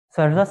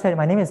So as I said,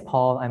 my name is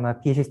Paul. I'm a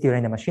PhD student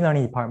in the machine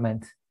learning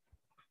department.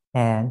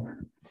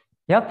 And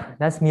yep,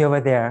 that's me over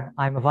there.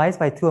 I'm advised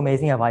by two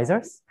amazing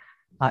advisors.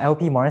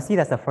 LP Morrissey,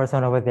 that's the first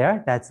one over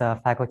there. That's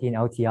a faculty in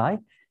LTI.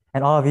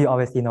 And all of you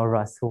obviously know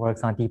Russ, who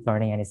works on deep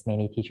learning and is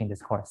mainly teaching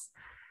this course.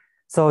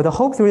 So the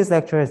hope through this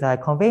lecture is that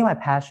I convey my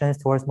passions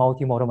towards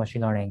multimodal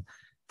machine learning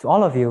to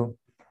all of you.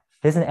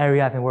 This is an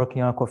area I've been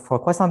working on for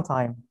quite some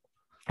time.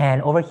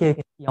 And over here, you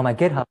can see on my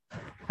GitHub,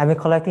 I've been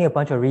collecting a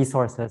bunch of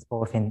resources,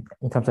 both in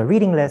terms of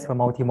reading lists for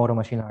multimodal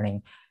machine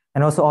learning,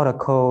 and also all the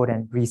code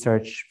and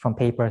research from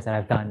papers that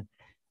I've done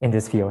in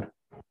this field.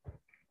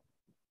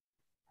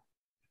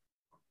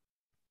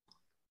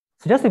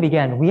 So just to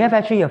begin, we have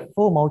actually a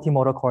full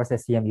multimodal course at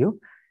CMU.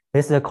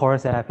 This is a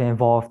course that I've been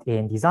involved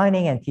in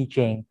designing and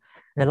teaching.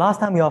 And the last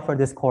time we offered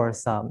this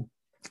course, at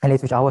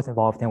least which I was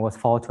involved in, was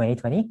fall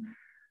 2020.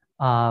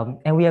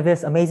 And we have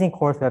this amazing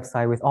course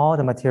website with all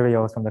the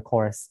materials from the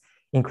course,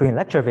 including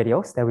lecture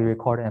videos that we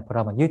recorded and put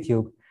up on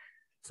YouTube.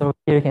 So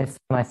here you can see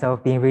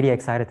myself being really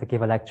excited to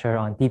give a lecture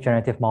on deep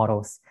generative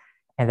models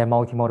and their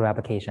multimodal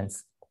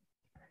applications.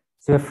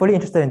 So if you're fully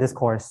interested in this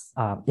course,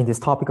 in this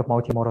topic of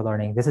multimodal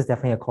learning, this is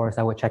definitely a course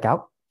I would check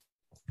out.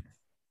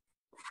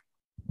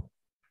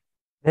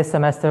 This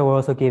semester, we're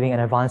also giving an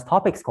advanced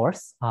topics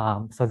course.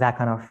 So that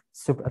kind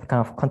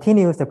of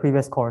continues the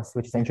previous course,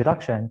 which is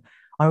introduction,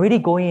 on really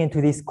going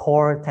into these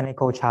core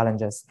technical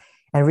challenges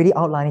and really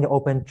outlining the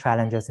open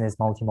challenges in this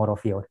multimodal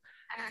field.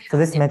 So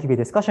this is meant to be a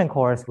discussion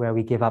course where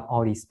we give up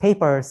all these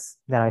papers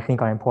that I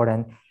think are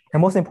important,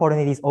 and most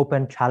importantly, these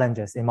open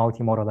challenges in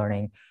multimodal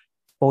learning,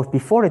 both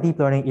before the deep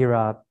learning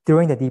era,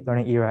 during the deep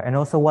learning era, and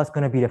also what's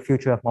going to be the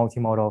future of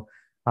multimodal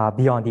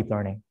beyond deep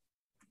learning.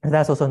 And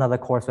that's also another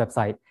course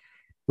website,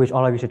 which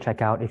all of you should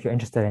check out if you're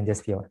interested in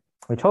this field,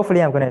 which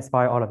hopefully I'm going to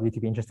inspire all of you to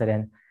be interested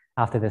in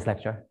after this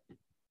lecture.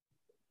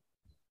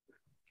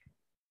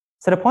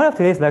 So the point of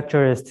today's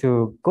lecture is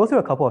to go through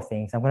a couple of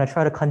things. I'm going to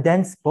try to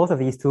condense both of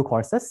these two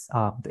courses,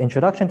 the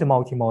Introduction to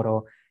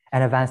Multimodal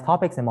and Advanced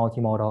Topics in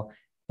Multimodal,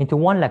 into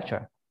one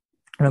lecture.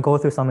 I'm going to go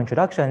through some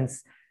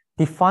introductions,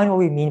 define what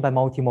we mean by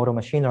multimodal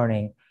machine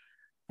learning,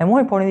 and more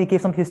importantly,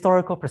 give some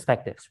historical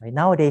perspectives. Right?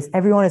 Nowadays,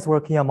 everyone is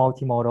working on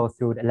multimodal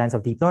through the lens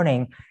of deep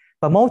learning,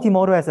 but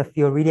multimodal as a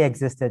field really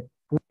existed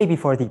way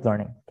before deep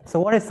learning. So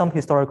what are some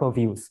historical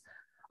views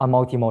on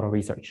multimodal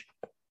research?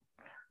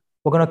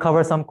 We're going to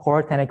cover some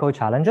core technical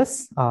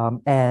challenges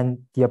and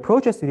the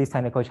approaches to these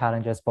technical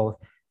challenges, both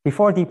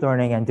before deep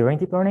learning and during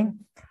deep learning.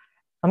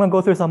 I'm going to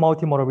go through some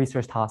multimodal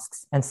research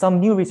tasks and some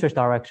new research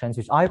directions,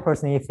 which I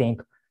personally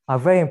think are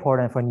very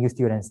important for new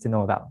students to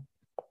know about.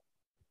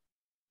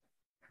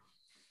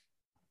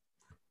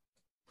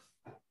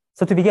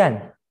 So to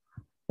begin,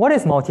 what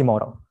is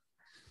multimodal?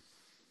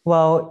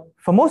 Well,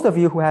 for most of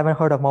you who haven't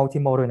heard of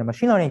multimodal in a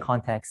machine learning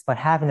context, but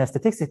have in a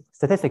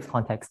statistics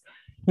context,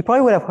 you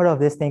probably would have heard of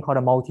this thing called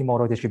a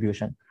multimodal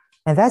distribution.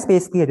 And that's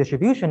basically a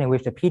distribution in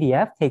which the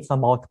PDF takes on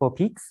multiple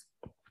peaks,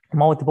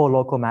 multiple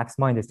local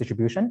maxima in this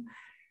distribution.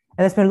 And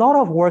there's been a lot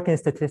of work in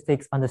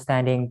statistics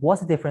understanding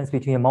what's the difference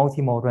between a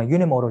multimodal and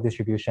unimodal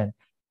distribution,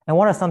 and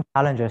what are some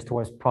challenges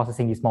towards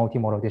processing these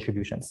multimodal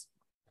distributions.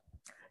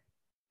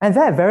 And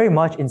that very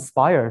much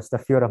inspires the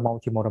field of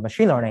multimodal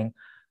machine learning.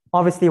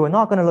 Obviously, we're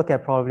not going to look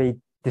at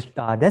probably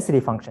density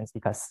functions,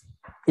 because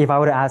if I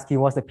were to ask you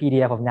what's the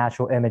PDF of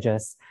natural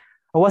images,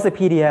 or what's the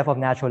PDF of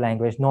natural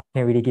language, no one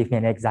can really give me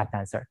an exact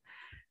answer.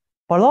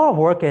 But a lot of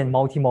work in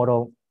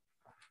multimodal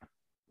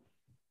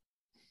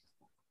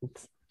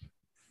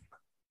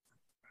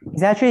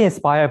is actually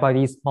inspired by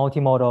these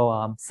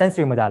multimodal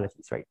sensory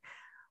modalities, right?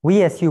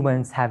 We as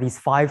humans have these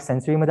 5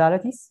 sensory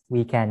modalities.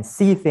 We can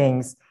see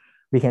things,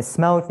 we can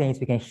smell things,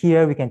 we can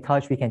hear, we can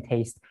touch, we can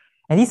taste.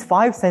 And these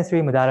 5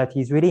 sensory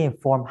modalities really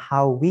inform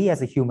how we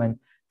as a human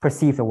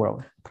perceive the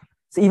world.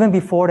 So even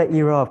before the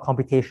era of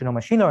computational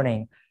machine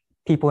learning,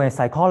 people in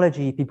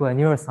psychology, people in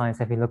neuroscience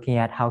have been looking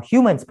at how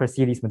humans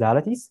perceive these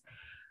modalities,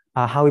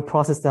 how we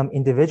process them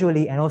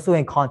individually, and also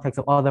in context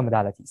of other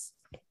modalities.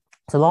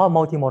 So a lot of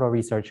multimodal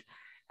research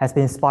has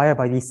been inspired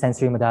by these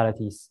sensory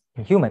modalities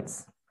in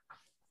humans.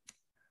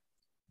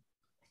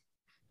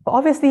 But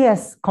obviously,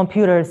 as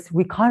computers,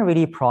 we can't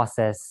really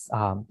process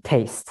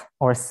taste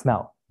or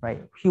smell,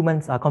 right?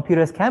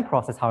 Computers can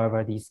process,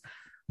 however, these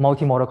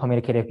multimodal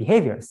communicative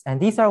behaviors. And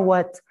these are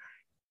what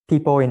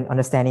people in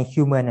understanding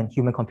human and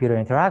human-computer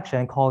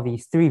interaction call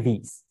these 3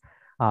 Vs,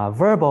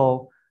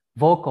 verbal,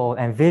 vocal,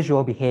 and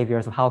visual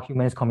behaviors of how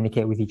humans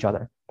communicate with each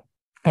other.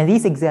 And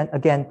these,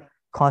 again,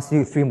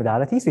 constitute 3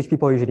 modalities, which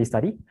people usually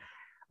study.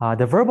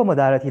 The verbal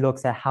modality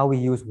looks at how we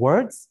use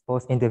words,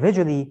 both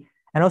individually,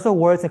 and also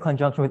words in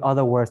conjunction with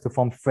other words to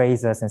form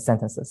phrases and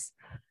sentences.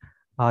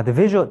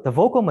 The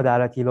vocal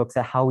modality looks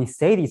at how we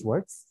say these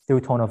words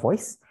through tone of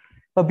voice.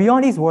 But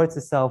beyond these words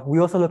itself, we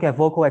also look at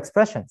vocal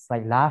expressions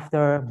like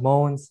laughter,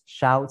 moans,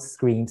 shouts,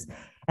 screams.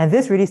 And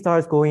this really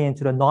starts going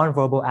into the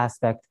nonverbal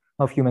aspect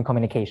of human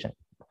communication.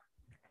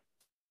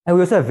 And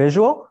we also have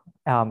visual.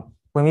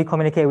 When we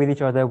communicate with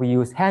each other, we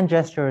use hand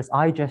gestures,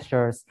 eye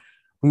gestures,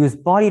 we use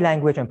body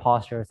language and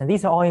postures. And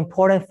these are all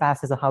important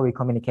facets of how we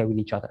communicate with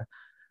each other.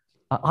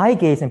 Eye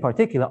gaze in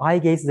particular, eye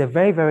gaze is a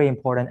very, very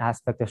important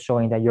aspect of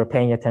showing that you're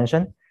paying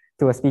attention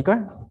to a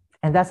speaker.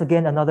 And that's,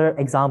 again, another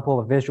example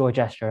of visual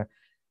gesture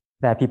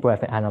that people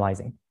have been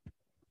analyzing.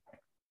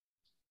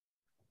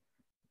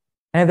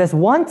 And if there's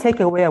one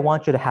takeaway I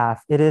want you to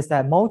have, it is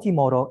that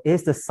multimodal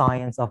is the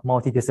science of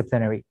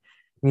multidisciplinary.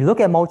 We look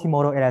at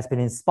multimodal, it has been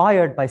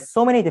inspired by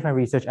so many different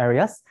research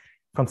areas,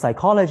 from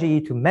psychology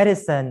to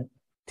medicine,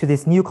 to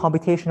this new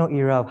computational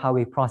era of how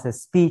we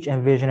process speech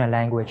and vision and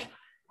language,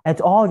 and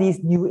to all these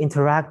new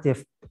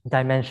interactive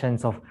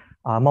dimensions of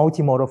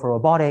multimodal for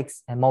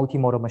robotics and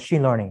multimodal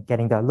machine learning,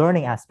 getting the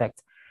learning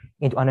aspect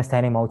into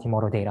understanding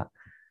multimodal data.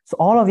 So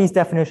all of these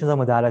definitions of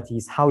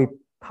modalities, how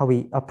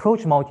we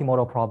approach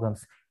multimodal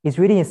problems, is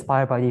really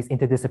inspired by these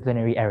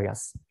interdisciplinary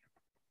areas.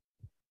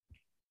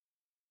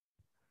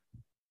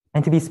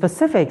 And to be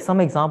specific,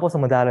 some examples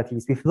of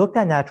modalities, we've looked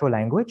at natural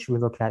language, we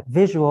looked at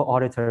visual,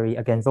 auditory,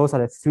 again, those are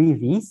the 3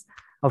 V's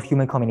of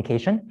human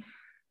communication.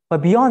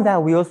 But beyond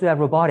that, we also have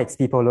robotics,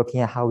 people looking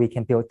at how we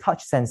can build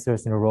touch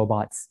sensors in the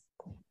robots.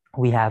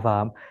 We have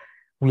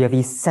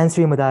these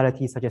sensory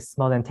modalities such as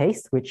smell and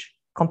taste, which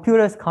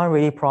computers can't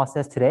really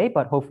process today,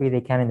 but hopefully they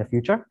can in the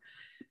future.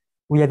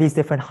 We have these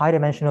different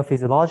high-dimensional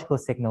physiological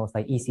signals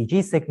like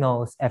ECG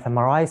signals,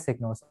 fMRI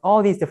signals,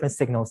 all these different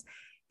signals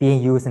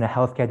being used in the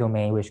healthcare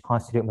domain, which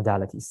constitute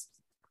modalities.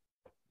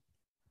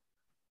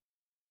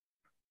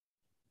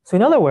 So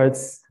in other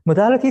words,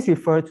 modalities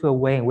refer to a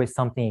way in which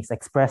something is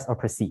expressed or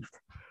perceived.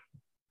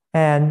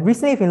 And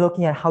recently, we've been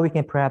looking at how we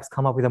can perhaps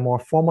come up with a more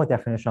formal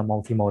definition of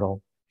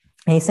multimodal.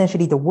 And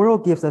essentially, the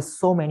world gives us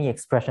so many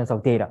expressions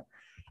of data.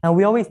 And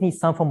we always need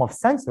some form of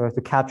sensor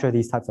to capture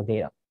these types of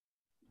data.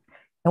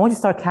 And once you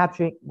start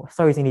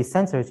using these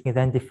sensors, you can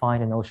then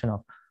define the notion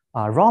of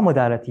raw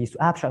modalities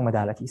to abstract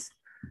modalities.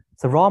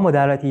 So raw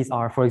modalities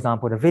are, for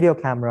example, the video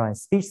camera and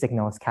speech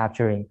signals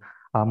capturing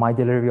my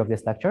delivery of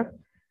this lecture.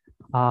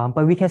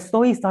 But we can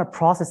slowly start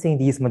processing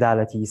these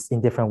modalities in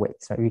different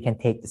ways. Right? We can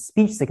take the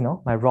speech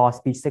signal, my raw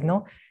speech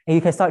signal, and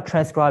you can start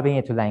transcribing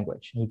it to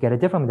language. And you get a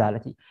different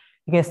modality.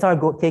 You can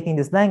start taking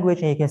this language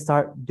and you can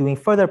start doing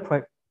further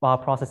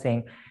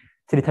processing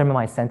to determine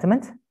my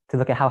sentiment, to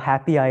look at how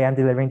happy I am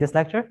delivering this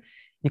lecture.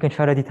 You can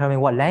try to determine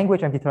what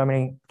language I'm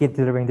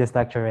delivering this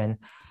lecture in,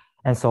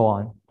 and so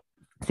on.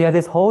 So you have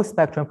this whole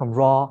spectrum from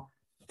raw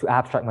to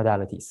abstract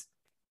modalities.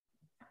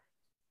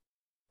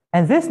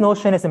 And this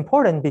notion is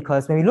important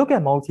because when we look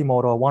at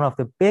multimodal, one of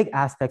the big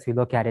aspects we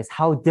look at is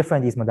how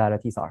different these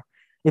modalities are.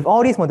 If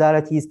all these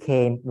modalities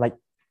came, like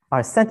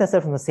our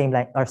sentences from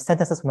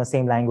the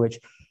same language,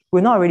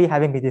 we're not really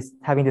having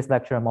this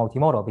lecture on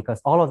multimodal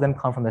because all of them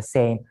come from the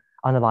same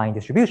underlying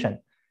distribution.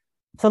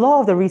 So a lot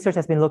of the research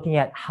has been looking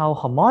at how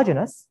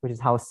homogeneous, which is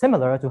how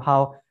similar, to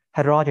how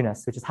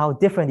heterogeneous, which is how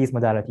different these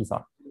modalities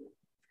are.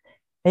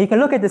 And you can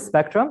look at this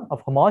spectrum of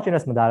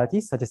homogeneous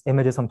modalities, such as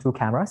images from 2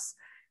 cameras,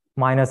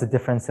 minus the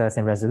differences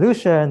in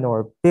resolution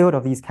or build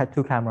of these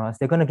 2 cameras.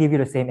 They're going to give you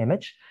the same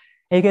image.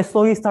 And you can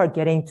slowly start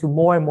getting to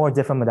more and more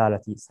different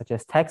modalities, such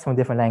as text from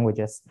different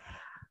languages,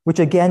 which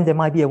again, there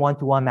might be a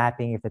one-to-one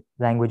mapping if the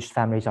language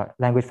families are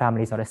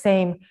the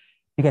same.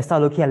 You can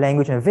start looking at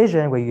language and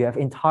vision, where you have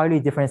entirely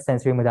different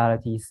sensory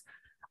modalities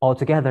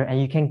altogether, and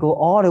you can go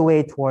all the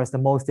way towards the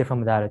most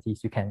different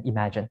modalities you can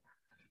imagine.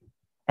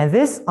 And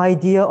this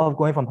idea of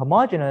going from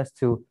homogeneous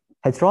to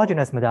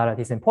heterogeneous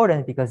modality is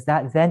important because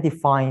that then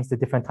defines the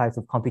different types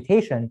of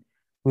computation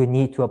we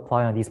need to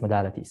apply on these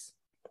modalities.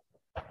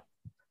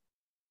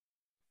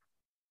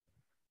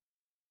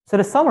 So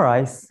to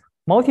summarize,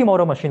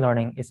 multimodal machine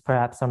learning is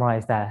perhaps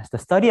summarized as the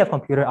study of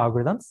computer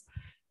algorithms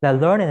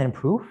that learn and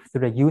improve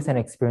through the use and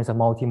experience of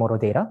multimodal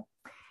data.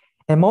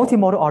 And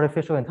multimodal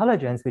artificial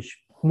intelligence, which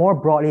more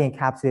broadly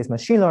encapsulates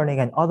machine learning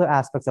and other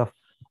aspects of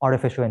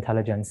artificial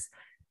intelligence,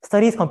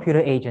 studies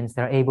computer agents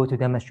that are able to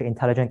demonstrate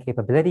intelligent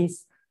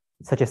capabilities,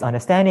 such as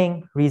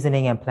understanding,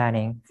 reasoning, and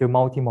planning through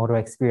multimodal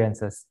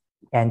experiences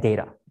and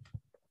data.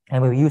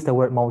 And when we use the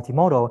word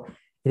multimodal,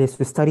 it is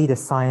to study the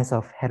science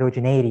of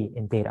heterogeneity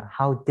in data,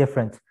 how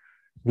different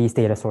these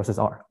data sources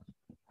are.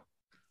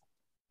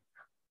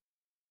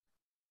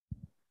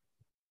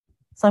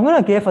 So I'm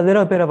going to give a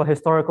little bit of a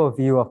historical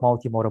view of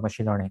multimodal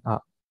machine learning.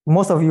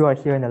 Most of you are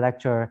here in the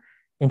lecture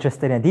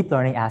interested in the deep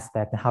learning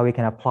aspect and how we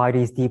can apply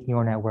these deep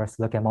neural networks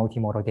to look at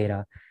multimodal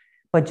data.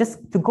 But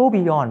just to go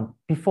beyond,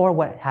 before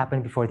what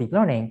happened before deep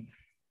learning,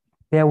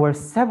 there were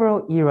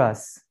several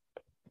eras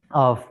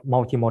of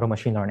multimodal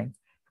machine learning.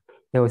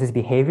 There was this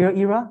behavior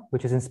era,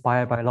 which is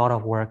inspired by a lot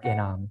of work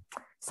in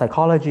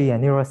psychology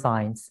and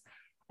neuroscience.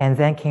 And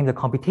then came the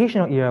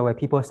computational era, where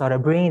people started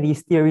bringing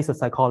these theories of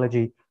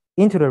psychology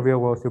into the real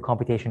world through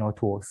computational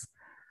tools.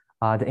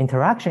 The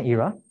interaction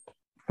era,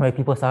 where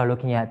people started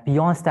looking at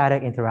beyond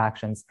static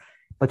interactions,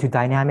 but to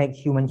dynamic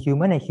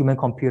human-human and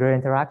human-computer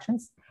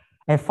interactions.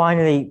 And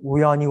finally,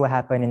 we all knew what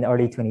happened in the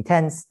early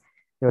 2010s.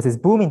 There was this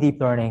boom in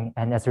deep learning,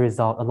 and as a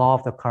result, a lot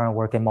of the current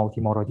work in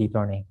multimodal deep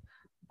learning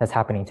that's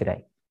happening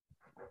today.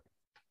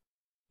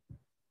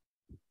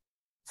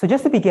 So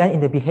just to begin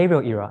in the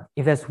behavioral era,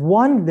 if there's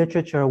one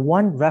literature,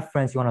 one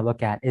reference you want to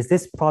look at,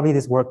 is probably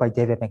this work by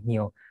David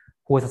McNeil,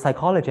 who was a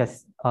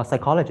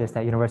psychologist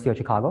at University of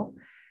Chicago.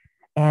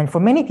 And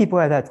for many people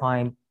at that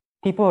time,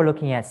 people were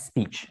looking at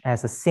speech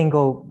as a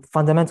single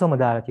fundamental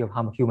modality of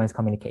how humans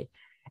communicate.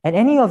 And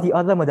any of the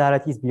other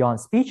modalities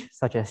beyond speech,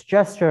 such as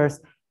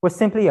gestures, was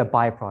simply a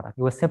byproduct.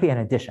 It was simply an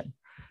addition.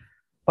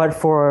 But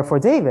for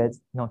David,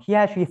 he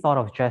actually thought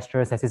of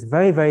gestures as this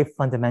very, very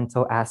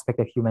fundamental aspect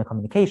of human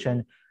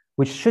communication,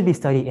 which should be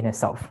studied in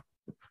itself.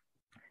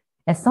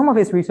 And some of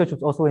his research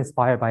was also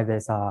inspired by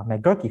this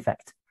McGurk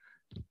effect.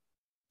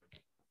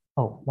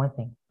 Oh, one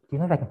thing. Do you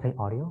know if I can play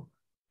audio?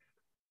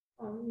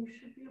 You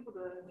should be able to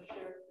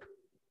share.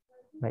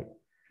 Right.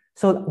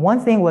 So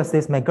one thing was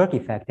this McGurk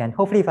effect, and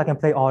hopefully if I can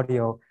play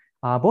audio,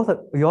 both of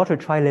you all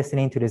should try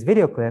listening to this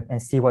video clip and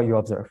see what you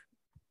observe.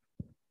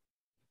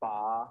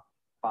 Ba,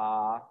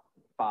 ba,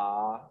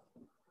 ba,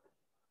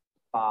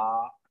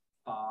 ba,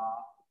 ba,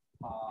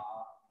 ba.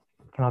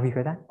 Can all of you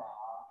hear that?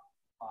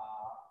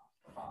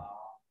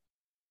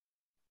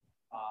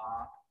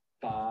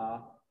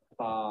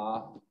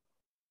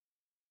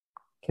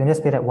 Can I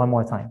just play that one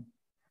more time?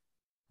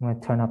 I'm going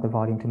to turn up the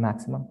volume to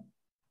maximum.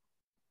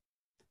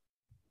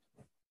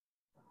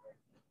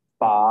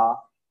 Ba,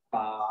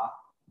 ba,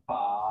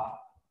 ba,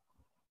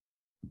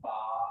 ba,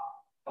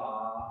 ba, ba,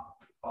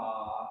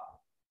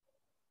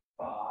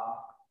 ba,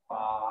 ba,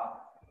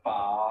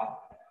 ba,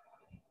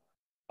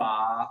 ba,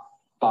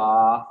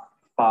 ba,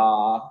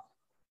 ba.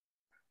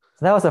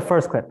 So that was the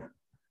first clip.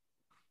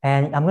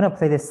 And I'm going to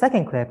play this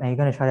second clip, and you're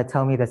going to try to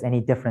tell me if there's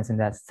any difference in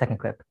that second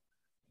clip.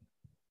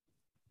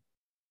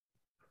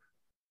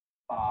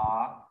 Ba,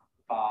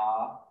 ba,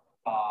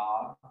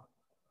 ba,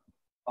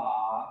 ba,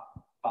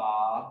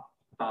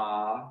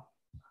 ba,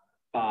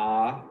 ba,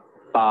 ba,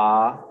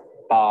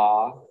 ba, ba,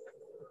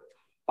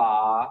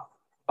 ba,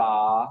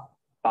 ba,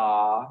 ba.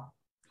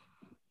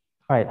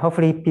 All right,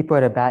 hopefully people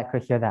at the back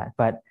could hear that.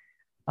 But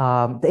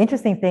the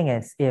interesting thing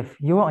is, if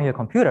you were on your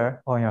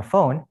computer or on your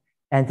phone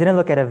and didn't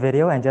look at a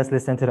video and just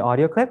listen to the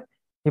audio clip,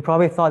 you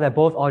probably thought that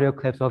both audio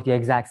clips were of the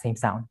exact same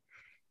sound.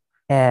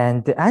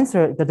 And the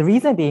answer, the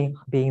reason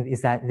being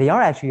is that they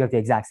are actually of the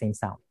exact same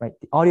sound, right?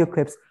 The audio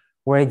clips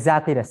were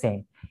exactly the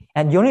same.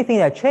 And the only thing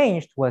that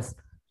changed was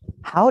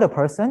how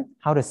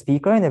the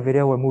speaker in the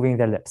video were moving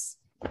their lips.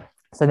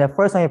 So in the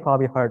first one, you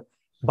probably heard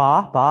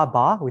ba, ba,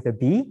 ba with a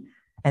B.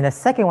 And the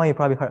second one, you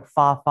probably heard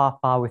fa, fa,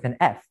 fa with an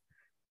F.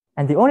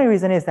 And the only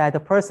reason is that the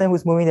person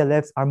who's moving their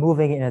lips are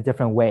moving in a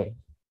different way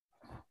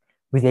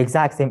with the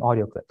exact same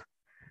audio clip.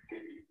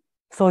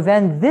 So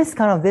then this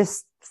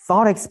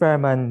thought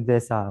experiment,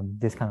 this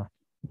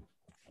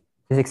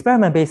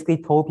experiment basically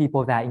told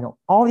people that,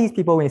 all these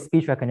people in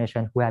speech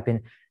recognition who have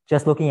been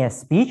just looking at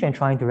speech and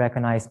trying to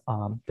recognize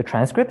the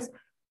transcripts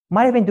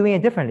might have been doing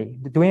it differently,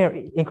 doing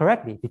it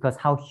incorrectly, because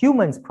how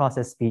humans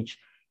process speech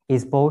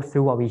is both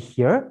through what we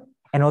hear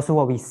and also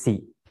what we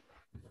see.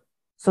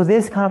 So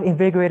this kind of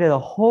invigorated a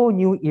whole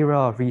new era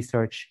of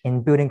research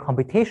in building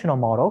computational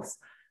models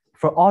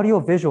for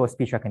audio-visual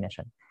speech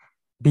recognition,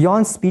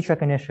 beyond speech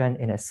recognition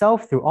in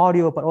itself through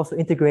audio, but also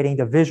integrating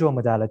the visual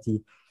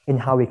modality in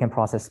how we can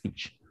process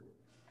speech.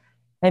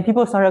 And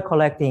people started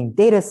collecting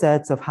data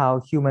sets of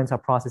how humans are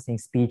processing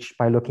speech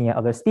by looking at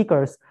other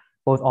speakers,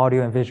 both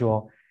audio and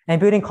visual, and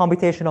building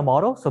computational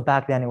models. So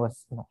back then it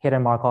was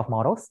hidden Markov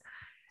models.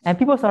 And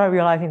people started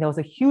realizing there was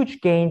a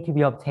huge gain to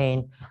be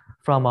obtained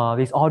from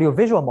these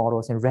audio-visual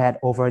models in red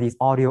over these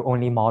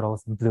audio-only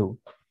models in blue.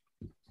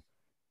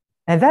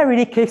 And that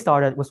really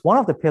was one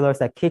of the pillars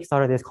that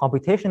kickstarted this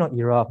computational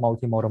era of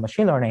multimodal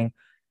machine learning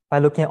by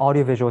looking at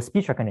audiovisual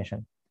speech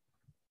recognition.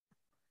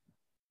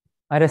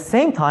 At the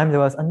same time, there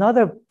was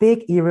another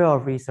big era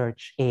of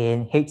research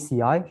in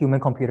HCI,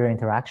 human-computer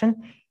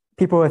interaction.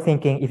 People were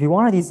thinking, if you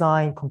want to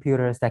design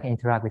computers that can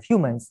interact with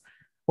humans,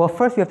 well,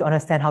 first we have to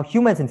understand how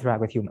humans interact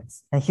with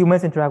humans. And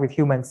humans interact with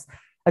humans,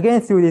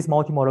 again, through these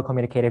multimodal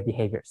communicative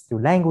behaviors,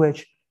 through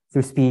language,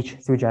 through speech,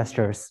 through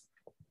gestures.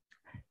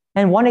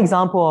 And one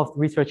example of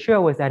research here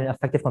was that in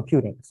affective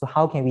computing. So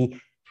how can we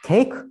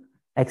take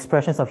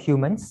expressions of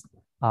humans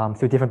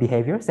through different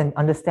behaviors and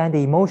understand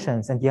the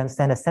emotions and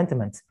understand the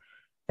sentiments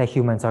that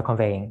humans are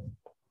conveying?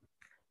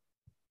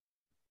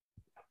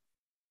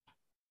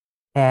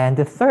 And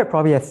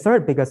probably a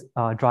third biggest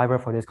driver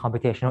for this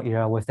computational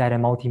era was that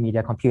in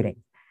multimedia computing,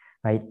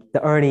 right?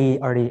 The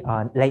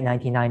late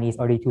 1990s,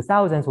 early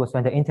 2000s was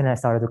when the internet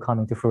started to come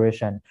into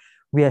fruition.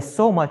 We have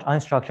so much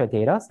unstructured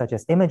data, such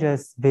as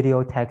images,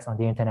 video, text on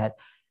the internet.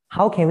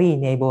 How can we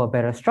enable a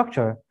better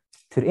structure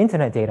to the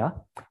internet data,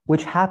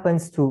 which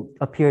happens to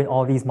appear in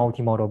all these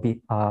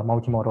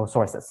multimodal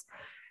sources?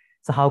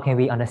 So how can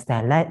we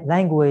understand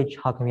language?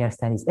 How can we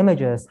understand these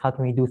images? How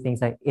can we do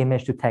things like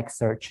image to text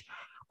search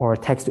or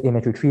text to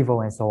image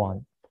retrieval and so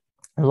on?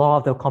 A lot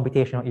of the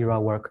computational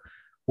era work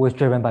was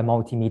driven by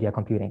multimedia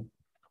computing.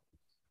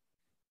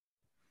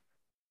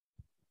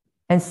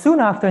 And soon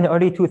after, in the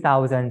early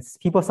 2000s,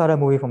 people started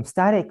moving from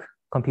static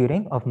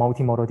computing of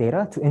multimodal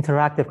data to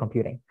interactive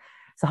computing.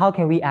 So how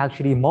can we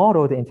actually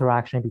model the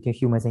interaction between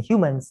humans and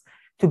humans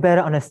to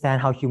better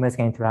understand how humans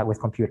can interact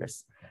with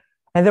computers?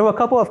 And there were a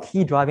couple of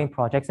key driving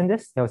projects in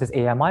this. There was this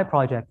AMI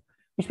project,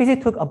 which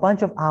basically took a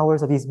bunch of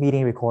hours of these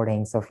meeting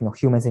recordings of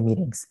humans in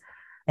meetings,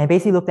 and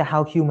basically looked at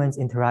how humans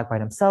interact by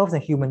themselves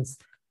and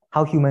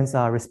how humans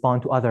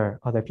respond to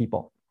other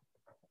people.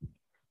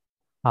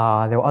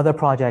 There were other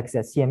projects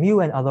at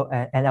CMU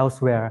and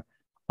elsewhere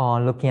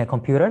on looking at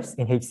computers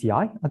in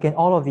HCI. Again,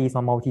 all of these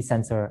are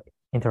multi-sensor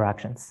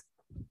interactions.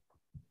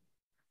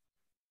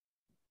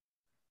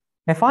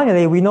 And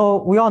finally, we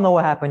all know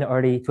what happened in the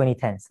early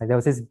 2010s. There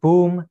was this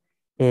boom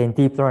in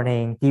deep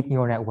learning, deep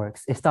neural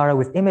networks. It started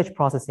with image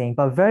processing,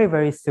 but very,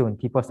 very soon,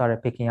 people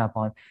started picking up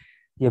on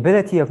the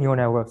ability of neural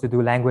networks to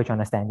do language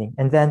understanding.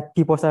 And then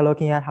people started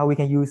looking at how we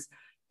can use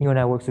neural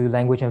networks to do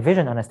language and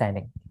vision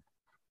understanding.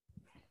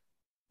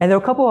 And there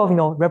were a couple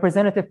of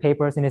representative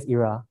papers in this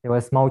era. There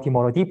was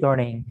multimodal deep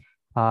learning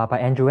by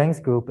Andrew Ng's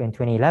group in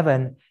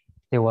 2011.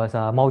 There was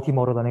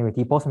multimodal learning with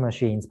deep Boltzmann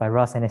machines by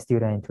Russ and a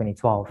student in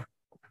 2012.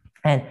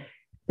 And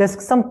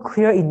there's some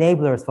clear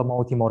enablers for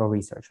multimodal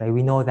research, right?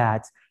 We know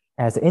that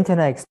as the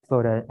internet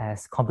exploded,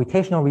 as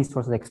computational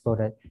resources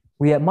exploded,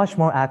 we had much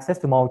more access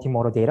to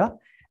multimodal data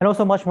and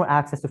also much more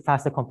access to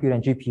faster compute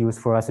and GPUs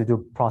for us to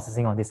do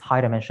processing on this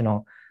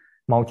high-dimensional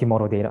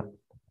multimodal data.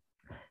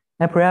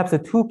 And perhaps the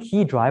two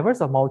key drivers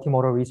of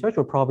multimodal research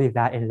were probably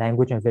that in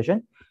language and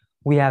vision.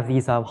 We have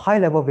these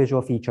high-level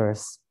visual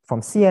features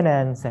from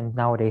CNNs and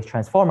nowadays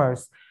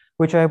transformers,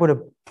 which are able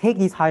to take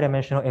these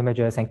high-dimensional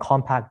images and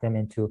compact them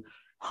into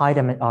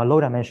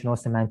low-dimensional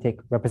semantic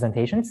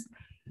representations.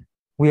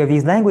 We have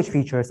these language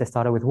features that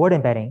started with word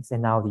embeddings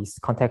and now these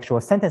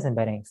contextual sentence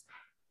embeddings.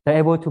 They're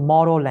able to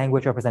model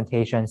language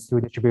representations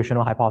through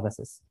distributional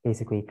hypothesis,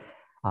 basically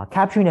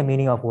capturing the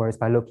meaning of words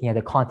by looking at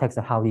the context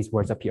of how these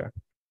words appear.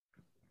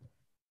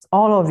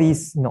 All of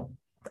these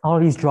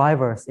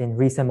drivers in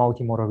recent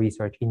multimodal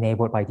research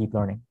enabled by deep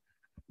learning.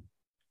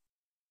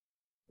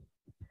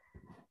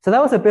 So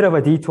that was a bit of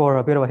a detour,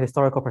 a bit of a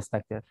historical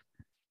perspective.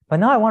 But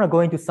now I want to go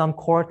into some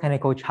core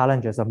technical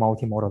challenges of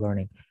multimodal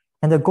learning.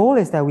 And the goal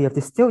is that we have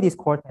distilled these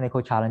core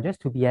technical challenges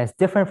to be as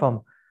different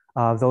from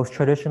those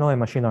traditional in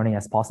machine learning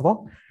as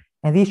possible.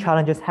 And these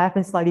challenges have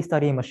been slightly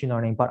studied in machine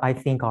learning, but I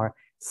think are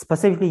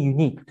specifically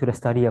unique to the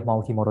study of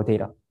multimodal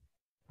data.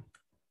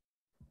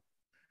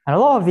 And a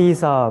lot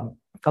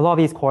of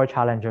these core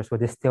challenges were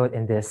distilled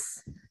in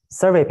this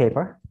survey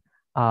paper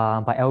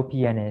by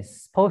LP and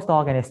his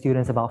postdoc and his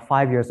students about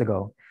 5 years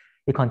ago.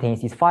 It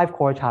contains these 5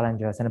 core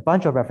challenges and a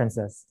bunch of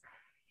references.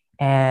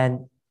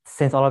 And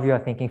since all of you are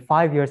thinking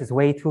 5 years is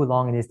way too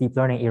long in this deep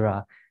learning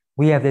era,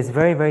 we have this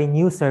very, very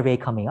new survey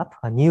coming up,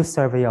 a new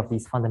survey of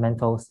these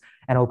fundamentals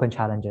and open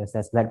challenges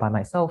that's led by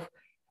myself.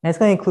 And it's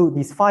going to include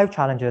these 5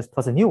 challenges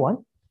plus a new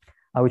one,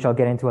 which I'll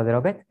get into a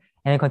little bit.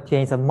 And it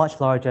contains a much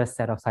larger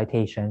set of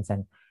citations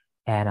and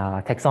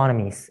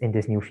taxonomies in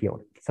this new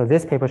field. So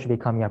this paper should be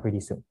coming up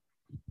pretty soon.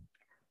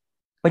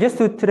 But just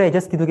to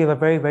give a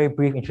very, very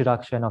brief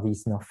introduction of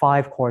these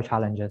 5 core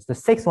challenges. The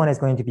 6th one is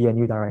going to be a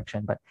new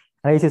direction, but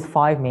at least it's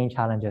 5 main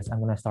challenges I'm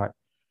going to start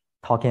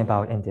talking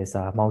about in this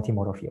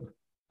multimodal field.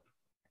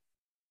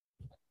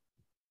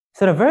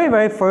 So the very,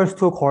 very first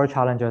 2 core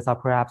challenges are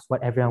perhaps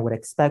what everyone would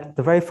expect.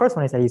 The very first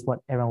one is at least what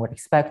everyone would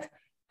expect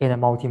in a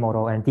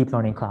multimodal and deep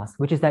learning class,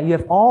 which is that you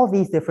have all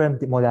these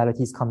different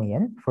modalities coming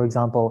in. For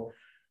example,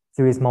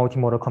 there is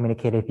multimodal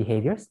communicative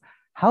behaviors.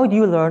 How do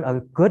you learn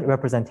a good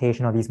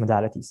representation of these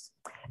modalities?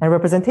 And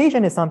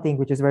representation is something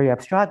which is very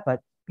abstract,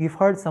 but you've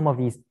heard some of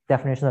these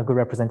definitions of good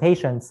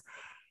representations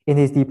in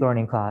this deep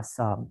learning class.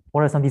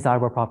 What are some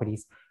desirable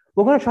properties?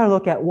 We're going to try to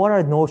look at what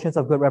are notions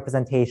of good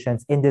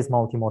representations in this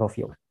multimodal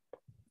field.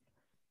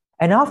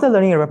 And after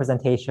learning a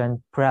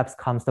representation, perhaps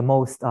comes the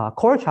most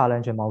core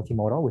challenge in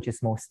multimodal, which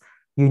is most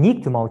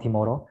unique to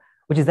multimodal,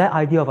 which is that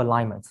idea of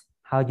alignment.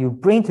 How do you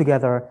bring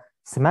together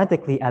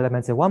semantically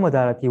elements in one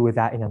modality with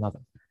that in another?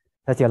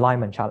 That's the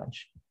alignment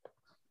challenge.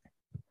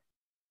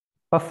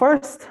 But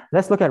first,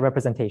 let's look at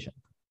representation.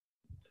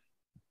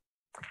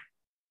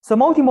 So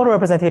multimodal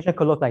representation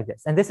could look like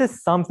this. And this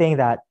is something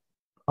that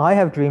I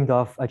have dreamed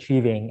of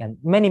achieving, and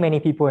many,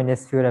 many people in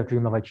this field have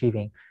dreamed of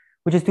achieving,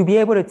 which is to be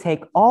able to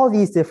take all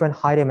these different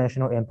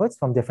high-dimensional inputs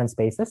from different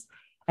spaces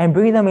and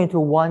bring them into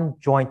one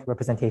joint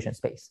representation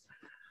space.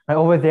 Right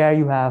over there,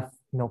 you have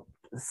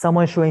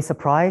someone showing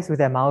surprise with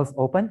their mouth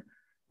open.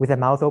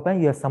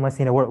 You have someone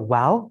saying the word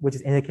wow, which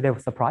is indicative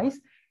of surprise.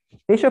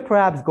 They should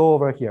perhaps go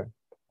over here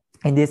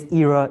in this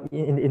era,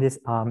 in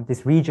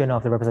this region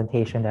of the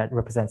representation that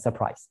represents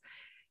surprise.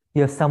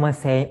 You have someone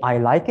saying, I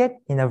like it,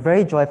 in a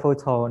very joyful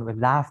tone with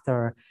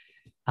laughter.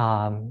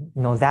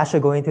 That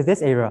should go into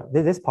this area,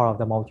 this part of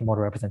the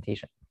multimodal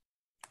representation.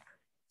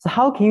 So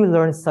how can you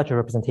learn such a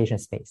representation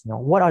space?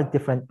 What are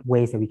different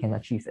ways that we can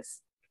achieve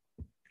this?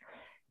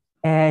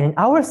 And in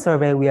our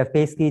survey, we have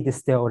basically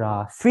distilled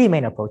 3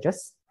 main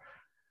approaches.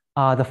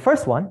 The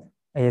first one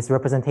is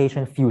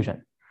representation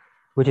fusion,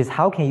 which is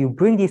how can you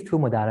bring these 2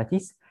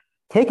 modalities,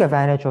 take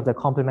advantage of the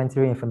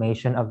complementary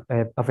information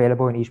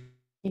available in each,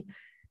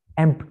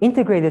 and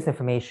integrate this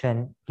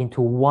information into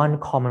one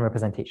common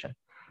representation.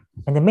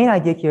 And the main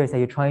idea here is that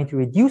you're trying to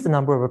reduce the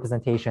number of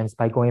representations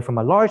by going from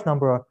a large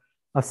number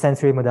of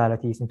sensory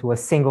modalities into a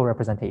single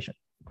representation.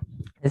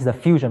 This is the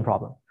fusion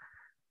problem.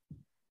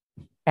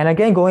 And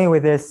again, going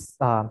with this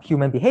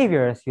human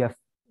behaviors, you have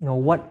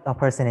what a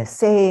person is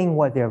saying,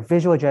 what their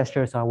visual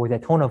gestures are, what their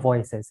tone of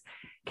voice is.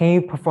 Can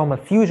you perform a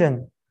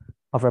fusion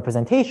of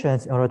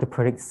representations in order to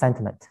predict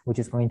sentiment, which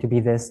is going to be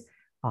this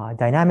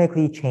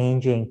dynamically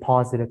changing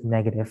positive to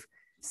negative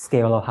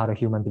scale of how the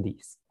human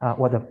believes,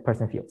 what the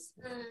person feels.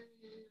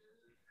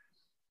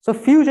 So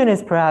fusion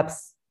is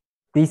perhaps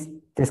this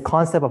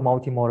concept of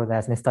multimodal that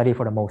has been studied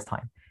for the most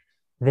time.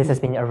 This has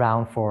been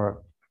around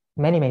for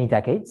many, many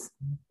decades.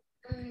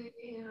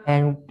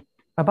 And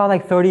about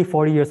like 30,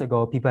 40 years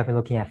ago, people have been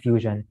looking at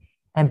fusion.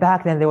 And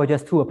back then, there were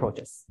just two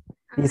approaches,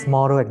 these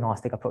model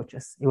agnostic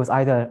approaches. It was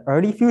either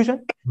early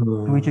fusion,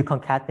 in which you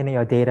concatenate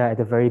your data at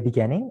the very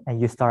beginning and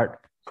you start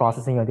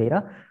processing your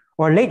data,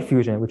 or late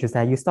fusion, which is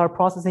that you start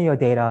processing your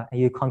data and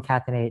you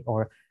concatenate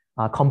or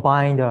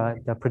combine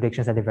the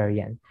predictions at the very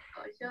end.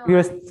 If you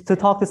were to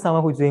talk to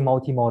someone who's doing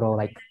multimodal,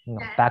 like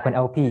back when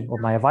LP or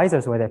my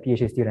advisors were their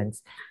PhD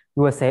students,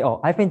 you would say,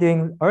 oh, I've been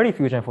doing early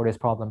fusion for this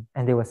problem.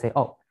 And they would say,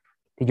 oh,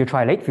 did you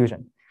try late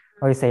fusion?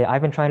 Or you say,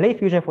 I've been trying late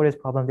fusion for this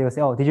problem. They would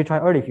say, oh, did you try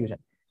early fusion?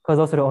 Because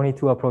those are the only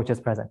two approaches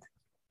present.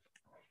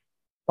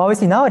 But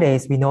obviously,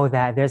 nowadays, we know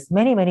that there's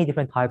many, many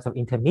different types of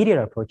intermediate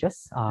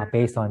approaches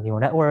based on neural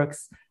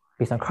networks,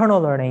 based on kernel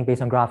learning,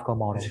 based on graphical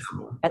models.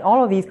 And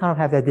all of these kind of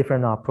have their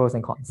different pros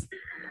and cons.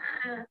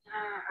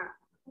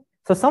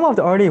 So some of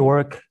the early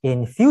work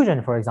in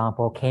fusion, for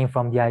example, came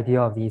from the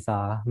idea of these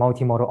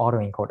multimodal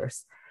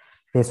autoencoders.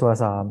 This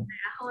was one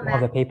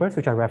of the papers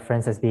which I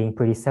referenced as being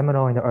pretty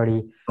seminal in the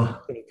early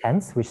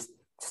 2010s, which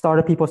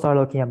people started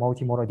looking at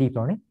multimodal deep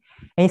learning.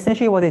 And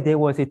essentially what they did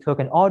was they took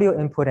an audio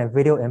input and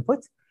video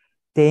input,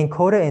 they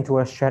encoded into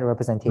a shared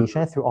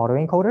representation through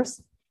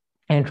autoencoders,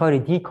 and try to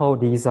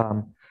decode these,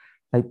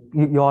 like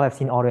you all have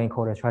seen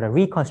autoencoders, try to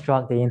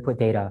reconstruct the input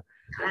data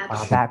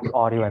back to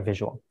audio and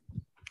visual.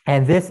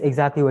 And this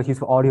exactly was used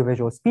for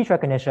audio-visual speech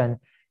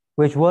recognition,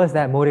 which was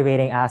that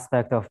motivating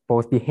aspect of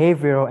both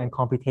behavioral and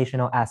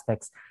computational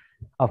aspects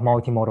of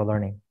multimodal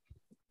learning.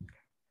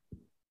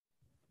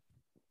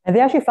 And they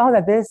actually found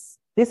that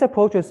this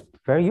approach is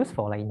very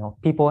useful. Like,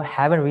 people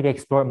haven't really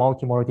explored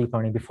multimodal deep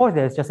learning before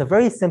this. Just a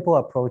very simple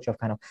approach of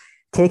kind of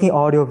taking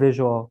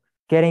audio-visual,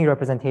 getting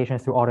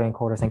representations through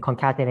autoencoders, and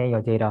concatenating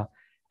your data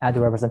at the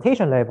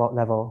representation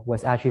level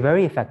was actually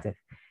very effective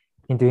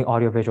in doing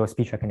audio-visual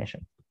speech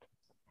recognition.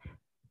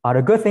 The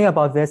good thing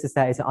about this is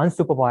that it's an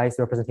unsupervised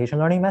representation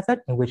learning method,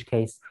 in which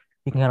case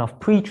you can kind of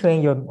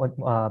pre-train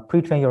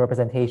your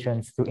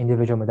representations through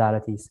individual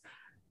modalities.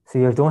 So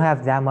you don't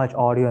have that much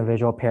audio and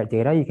visual paired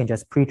data. You can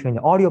just pre-train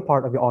the audio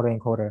part of your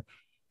autoencoder.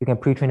 You can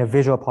pre-train the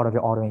visual part of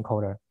your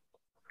autoencoder.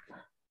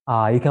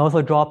 You can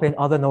also drop in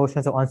other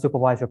notions of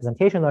unsupervised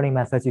representation learning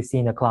methods you see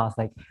in the class,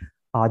 like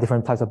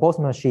different types of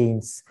Boltzmann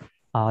machines,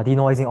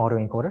 denoising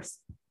autoencoders.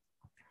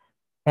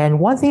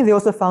 And one thing they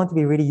also found to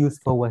be really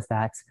useful was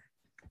that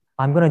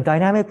I'm going to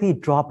dynamically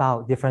drop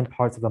out different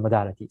parts of the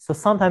modality. So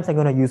sometimes I'm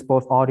going to use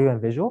both audio and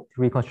visual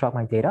to reconstruct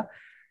my data.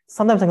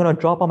 Sometimes I'm going to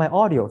drop out my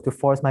audio to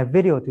force my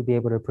video to be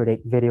able to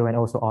predict video and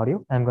also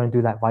audio. And I'm going to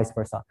do that vice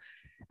versa.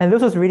 And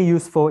this was really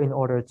useful in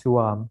order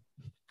to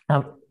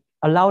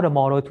allow the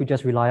model to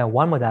just rely on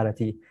one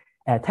modality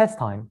at test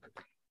time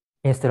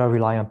instead of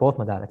relying on both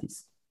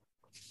modalities.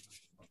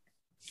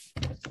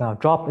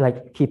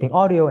 Keeping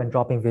audio and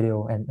dropping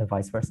video and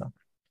vice versa.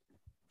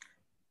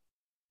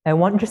 And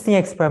one interesting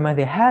experiment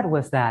they had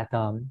was that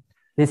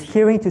this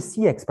hearing to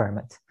see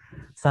experiment.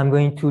 So I'm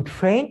going to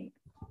train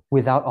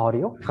without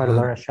audio, try to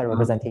learn a shared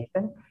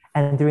representation.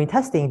 And during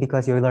testing,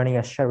 because you're learning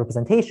a shared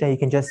representation, you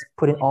can just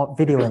put in all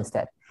video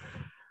instead.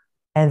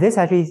 And this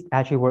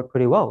actually worked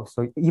pretty well.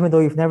 So even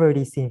though you've never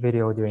really seen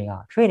video during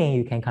training,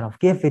 you can kind of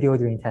give video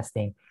during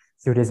testing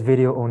through this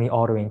video-only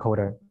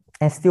autoencoder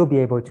and still be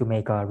able to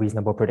make a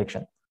reasonable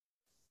prediction.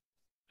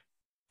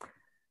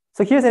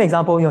 So here's an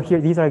example,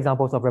 these are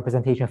examples of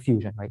representation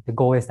fusion, right? The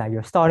goal is that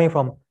you're starting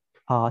from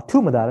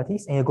two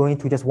modalities and you're going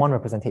to just one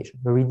representation.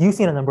 You're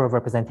reducing the number of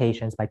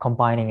representations by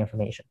combining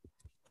information.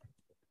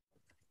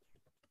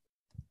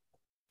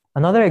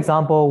 Another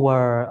example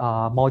were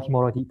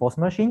multimodal deep Boltzmann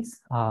machines.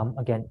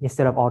 Again,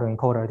 instead of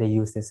autoencoder, they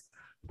use this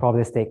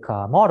probabilistic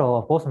model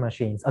of Boltzmann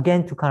machines,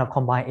 again, to kind of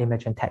combine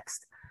image and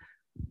text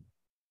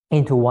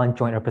into one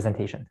joint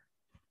representation.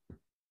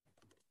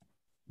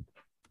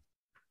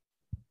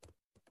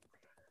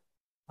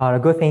 The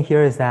good thing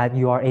here is that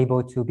you are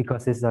able to,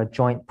 because this is a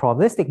joint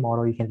probabilistic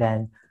model, you can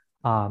then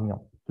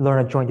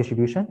learn a joint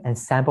distribution and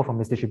sample from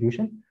this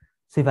distribution.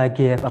 So if I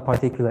give a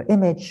particular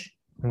image,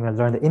 I'm going to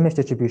learn the image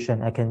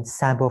distribution. I can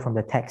sample from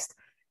the text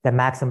that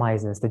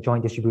maximizes the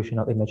joint distribution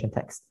of image and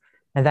text.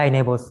 And that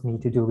enables me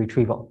to do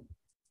retrieval.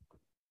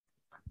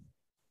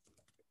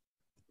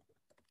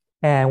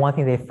 And one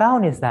thing they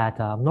found is that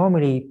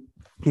normally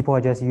people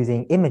are just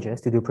using images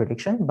to do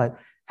prediction, but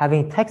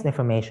having text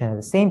information at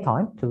the same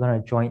time to learn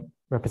a joint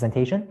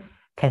representation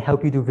can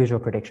help you do visual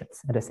predictions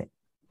at the same.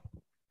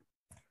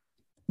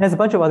 There's a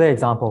bunch of other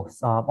examples,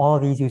 all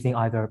of these using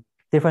either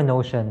different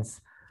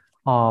notions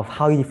of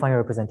how you define your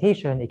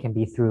representation. It can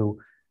be through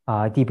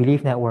deep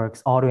belief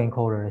networks,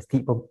 autoencoders,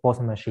 deep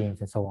Boltzmann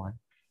machines, and so on.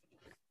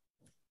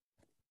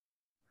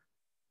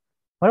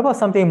 What about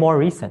something more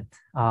recent?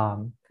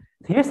 So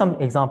here's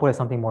some example of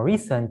something more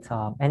recent,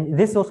 and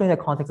this is also in the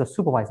context of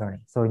supervised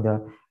learning. So in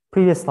the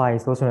previous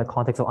slides, also in the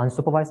context of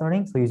unsupervised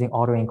learning, so using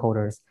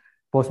autoencoders,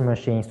 Boltzmann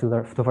machines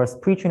to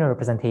first pre-train a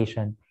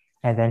representation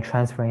and then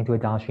transferring to a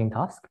downstream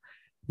task.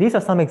 These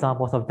are some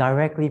examples of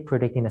directly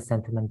predicting the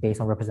sentiment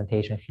based on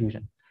representation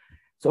fusion.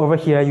 So over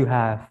here, you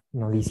have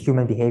these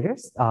human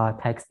behaviors,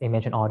 text,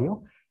 image, and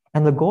audio.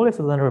 And the goal is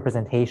to learn a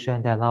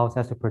representation that allows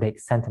us to predict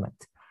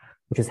sentiment,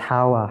 which is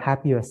how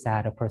happy or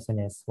sad a person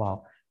is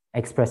while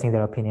expressing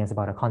their opinions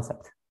about a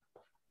concept.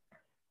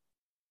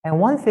 And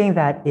one thing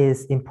that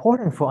is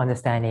important for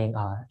understanding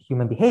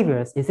human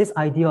behaviors is this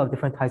idea of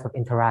different types of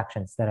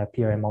interactions that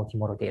appear in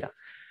multimodal data.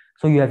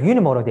 So you have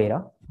unimodal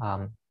data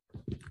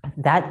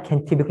that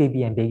can typically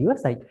be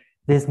ambiguous, like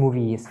this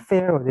movie is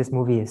fair or this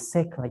movie is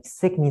sick. Like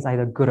sick means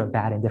either good or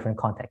bad in different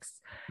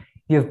contexts.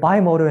 You have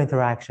bimodal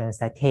interactions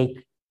that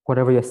take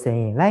whatever you're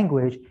saying in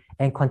language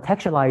and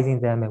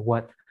contextualizing them and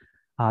what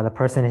the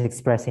person is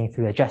expressing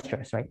through their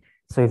gestures, right?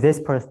 So if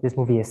this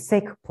movie is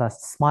sick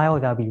plus smile,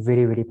 that would be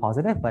really, really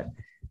positive, but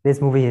this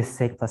movie is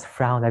sick plus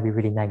frown, that'd be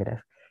really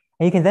negative.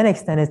 And you can then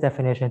extend this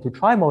definition to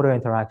trimodal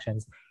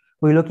interactions.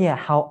 We're looking at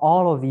how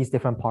all of these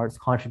different parts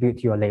contribute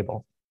to your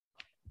label.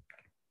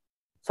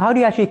 So how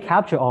do you actually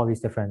capture all these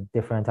different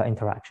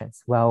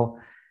interactions? Well,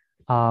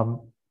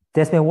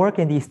 there's been work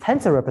in these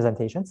tensor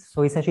representations.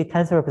 So essentially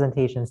tensor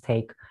representations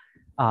take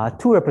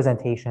two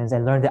representations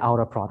and learn the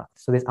outer product.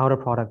 So this outer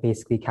product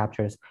basically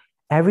captures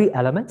every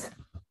element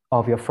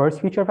of your first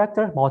feature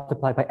vector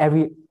multiplied by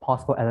every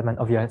possible element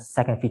of your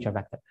second feature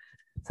vector.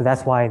 So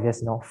that's why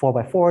this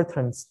 4x4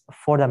 turns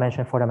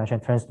 4-dimension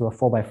turns to a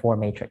 4x4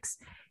 matrix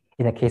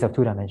in the case of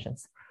 2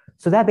 dimensions.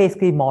 So that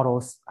basically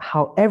models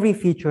how every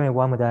feature in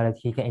one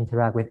modality can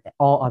interact with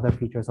all other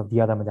features of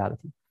the other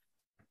modality.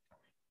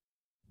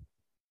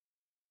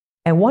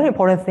 And one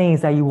important thing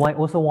is that you might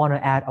also want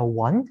to add a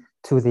 1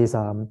 to this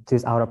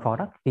outer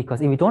product,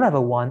 because if you don't have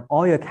a 1,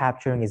 all you're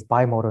capturing is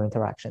bimodal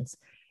interactions.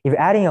 If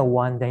you're adding a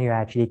 1, then you're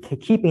actually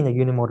keeping the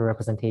unimodal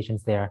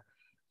representations there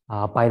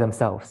by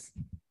themselves.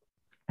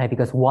 Right?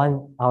 Because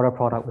one outer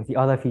product with the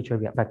other feature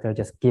vector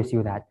just gives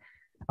you that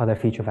other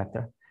feature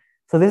vector.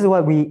 So this is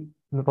what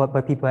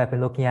people have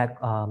been looking at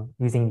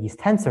using these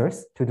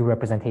tensors to do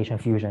representation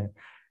fusion.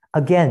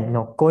 Again,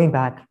 going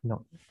back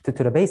to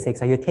the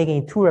basics, you're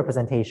taking two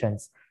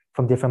representations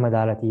from different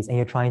modalities and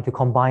you're trying to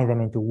combine them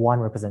into one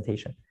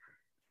representation.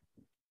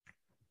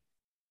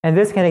 And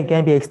this can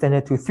again be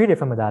extended to 3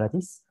 different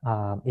modalities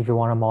if you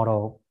want to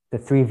model the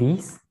 3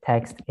 V's,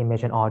 text,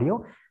 image, and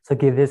audio. So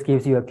this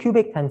gives you a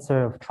cubic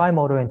tensor of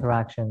trimodal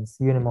interactions,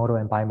 unimodal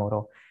and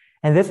bimodal.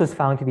 And this was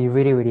found to be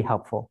really, really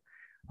helpful,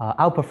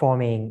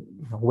 outperforming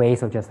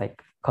ways of just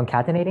like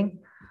concatenating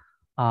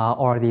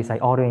or these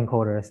like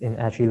autoencoders in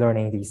actually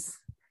learning these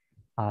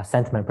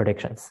sentiment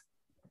predictions.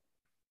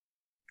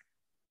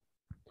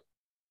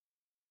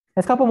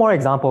 There's a couple more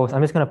examples.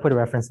 I'm just going to put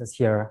references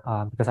here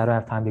because I don't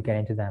have time to get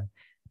into them.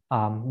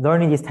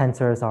 Learning these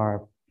tensors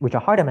which are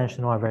high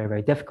dimensional, are very,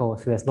 very difficult.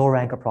 So there's low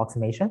rank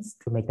approximations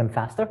to make them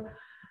faster.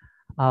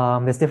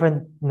 There's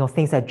different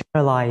things that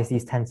generalize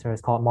these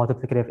tensors called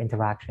multiplicative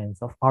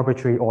interactions of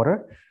arbitrary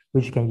order,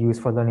 which you can use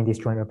for learning these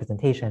joint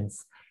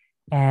representations.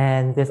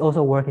 And there's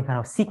also work in kind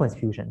of sequence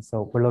fusion.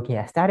 So we're looking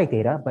at static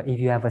data, but if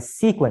you have a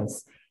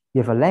sequence,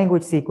 you have a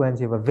language sequence,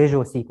 you have a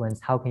visual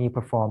sequence, how can you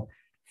perform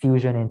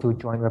fusion into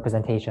joint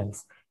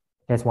representations?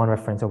 There's one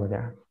reference over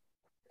there.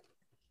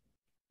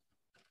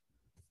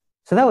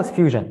 So that was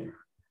fusion.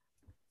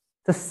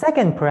 The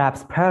second,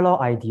 perhaps, parallel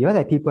idea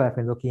that people have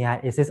been looking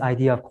at is this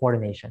idea of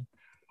coordination.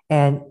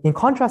 And in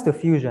contrast to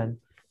fusion,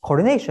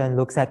 coordination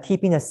looks at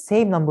keeping the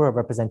same number of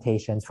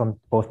representations from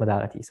both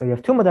modalities. So you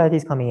have 2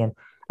 modalities coming in.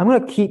 I'm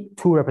going to keep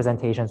 2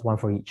 representations, 1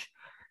 for each.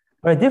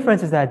 But the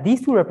difference is that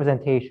these 2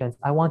 representations,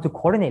 I want to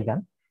coordinate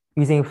them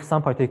using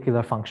some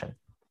particular function.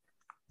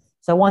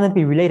 So I want them to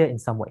be related in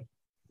some way.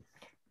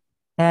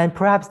 And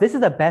perhaps this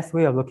is the best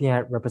way of looking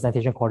at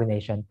representation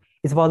coordination.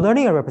 It's about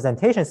learning a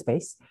representation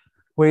space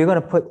where you're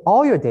going to put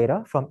all your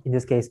data from, in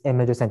this case,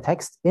 images and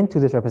text into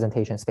this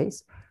representation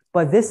space.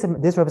 But this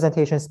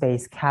representation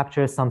space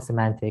captures some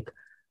semantic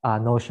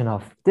notion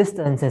of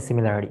distance and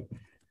similarity.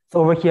 So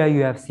over here,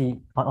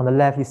 on the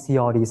left, you see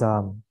all these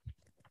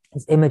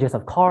images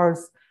of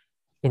cars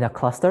in a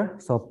cluster.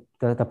 So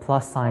the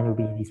plus sign will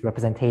be these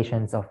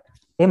representations of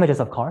images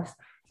of cars.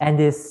 And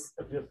this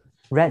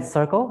red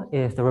circle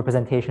is the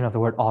representation of the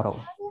word auto,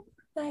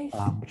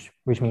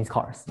 which means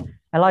cars.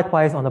 And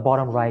likewise, on the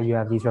bottom right, you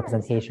have these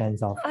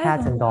representations of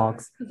cats and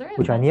dogs,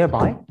 which are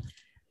nearby.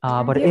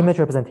 But the image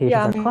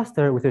representations are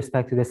clustered with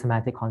respect to this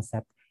semantic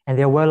concept, and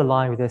they're well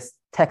aligned with this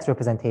text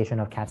representation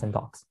of cats and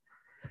dogs.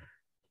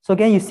 So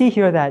again, you see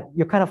here that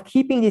you're kind of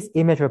keeping these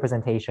image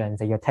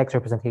representations and your text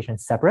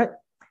representations separate.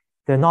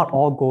 They're not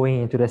all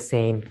going into the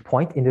same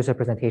point in this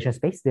representation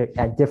space. They're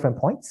at different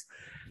points,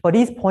 but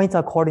these points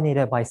are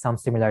coordinated by some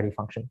similarity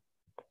function.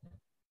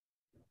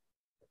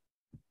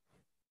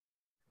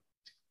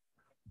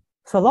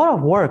 So a lot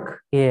of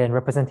work in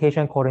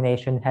representation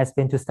coordination has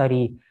been to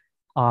study,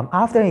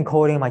 after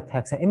encoding my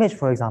text and image,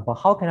 for example,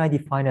 how can I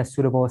define a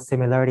suitable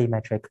similarity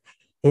metric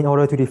in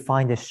order to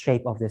define the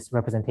shape of this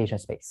representation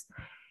space?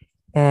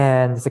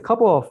 And there's a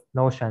couple of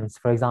notions.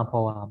 For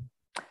example,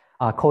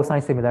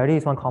 cosine similarity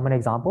is one common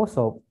example.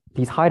 So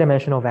these high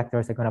dimensional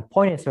vectors are going to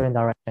point in certain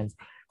directions.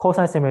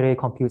 Cosine similarity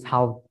computes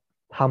how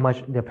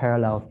much they're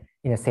parallel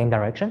in the same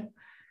direction.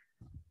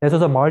 There's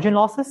also margin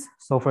losses.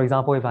 So for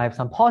example, if I have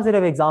some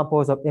positive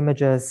examples of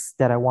images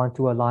that I want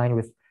to align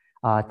with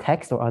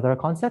text or other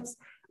concepts,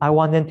 I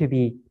want them to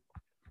be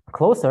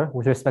closer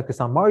with respect to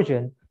some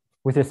margin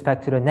with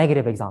respect to the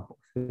negative examples,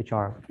 which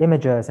are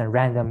images and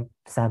random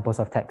samples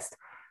of text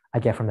I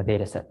get from the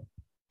data set.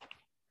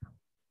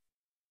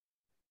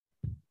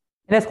 And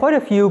there's quite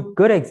a few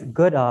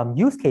good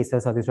use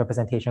cases of this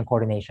representation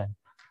coordination.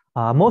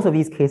 Most of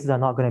these cases are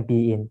not going to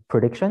be in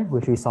prediction,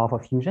 which we saw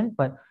for fusion,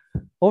 but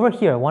over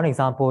here, one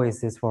example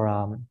is this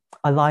for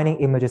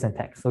aligning images and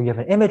text. So you have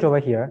an image over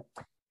here,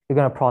 you're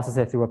going to process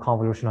it through a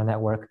convolutional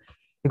network.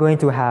 You're going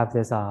to have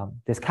this,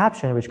 this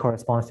caption, which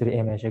corresponds to the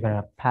image. You're going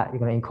to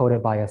encode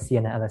it by a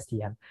CNN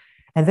LSTM.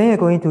 And then you're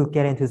going to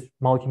get into this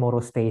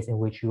multimodal space in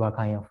which you are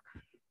kind of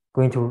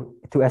going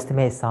to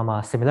estimate some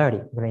similarity.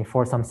 You're going to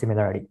enforce some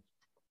similarity.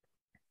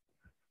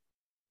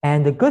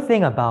 And the good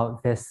thing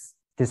about this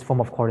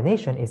form of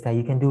coordination is that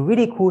you can do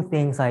really cool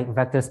things like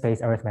vector space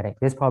arithmetic.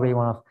 This is probably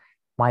one of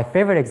my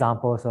favorite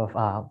examples of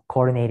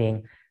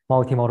coordinating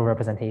multimodal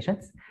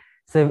representations.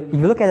 So if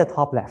you look at the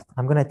top left,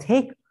 I'm going to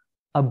take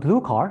a blue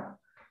car.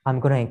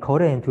 I'm going to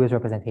encode it into its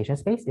representation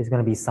space. It's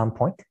going to be some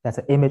point. That's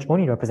an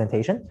image-only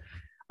representation.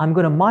 I'm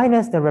going to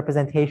minus the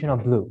representation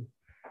of blue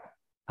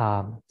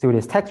through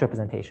this text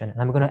representation. And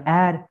I'm going to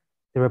add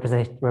the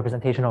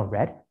representation of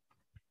red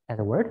as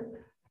a word.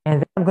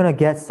 And then I'm going to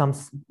get some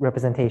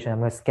representation. I'm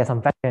going to get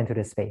some vector into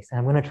this space. And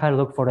I'm going to try to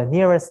look for the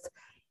nearest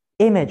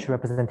image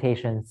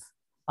representations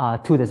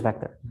to this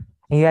vector.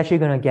 And you're actually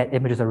going to get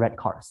images of red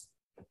cars.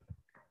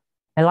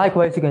 And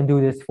likewise, you can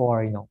do this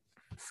for,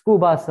 school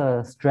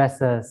buses,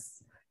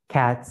 dresses,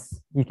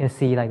 cats. You can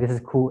see like this is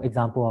a cool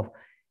example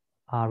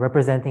of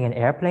representing an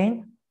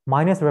airplane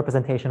minus the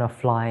representation of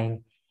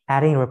flying,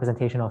 adding a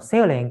representation of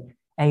sailing,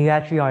 and you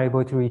actually are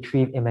able to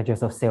retrieve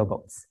images of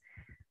sailboats,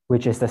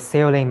 which is the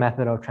sailing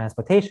method of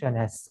transportation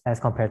as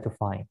compared to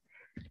flying.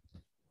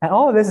 And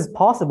all of this is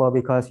possible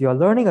because you're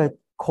learning a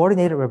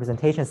coordinated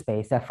representation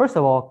space that, first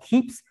of all,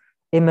 keeps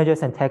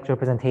images and text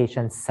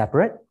representations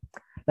separate.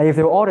 Like if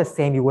they were all the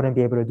same, you wouldn't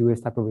be able to do this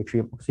type of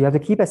retrieval. So you have to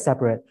keep it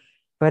separate,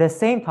 but at the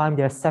same time,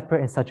 they're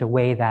separate in such a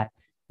way that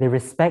they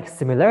respect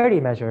similarity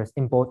measures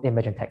in both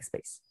image and text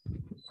space.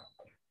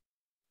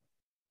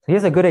 So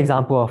here's a good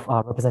example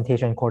of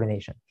representation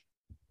coordination.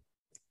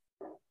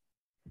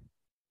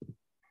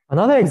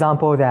 Another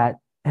example that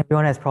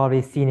everyone has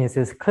probably seen is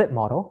this clip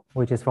model,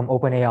 which is from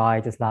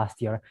OpenAI just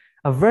last year.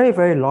 A very,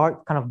 very large,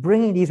 kind of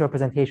bringing these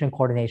representation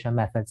coordination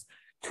methods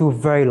to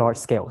very large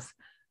scales.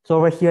 So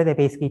over here, they're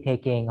basically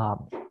taking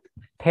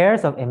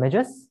pairs of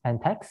images and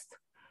text.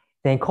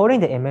 They're encoding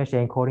the image,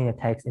 they're encoding the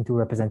text into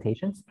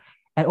representations.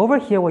 And over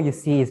here, what you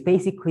see is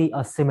basically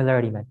a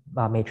similarity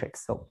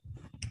matrix. So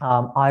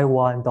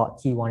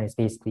I1.T1 is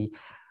basically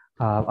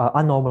an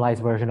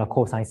unnormalized version of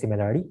cosine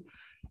similarity.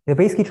 They're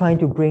basically trying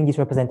to bring these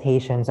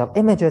representations of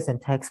images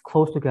and text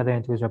close together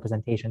into this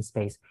representation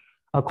space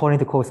according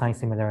to cosine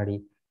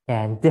similarity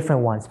and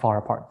different ones far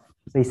apart.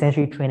 So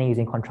essentially training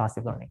using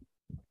contrastive learning.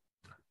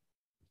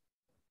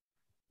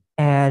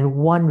 And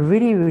one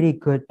really, really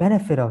good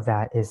benefit of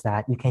that is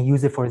that you can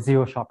use it for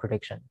zero-shot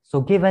prediction.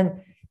 So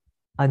given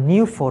a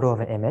new photo of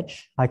an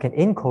image, I can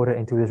encode it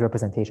into this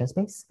representation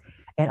space,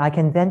 and I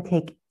can then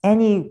take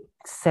any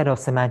set of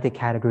semantic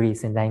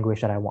categories in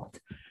language that I want.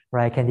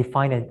 Right, I can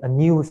define a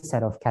new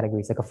set of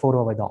categories, like a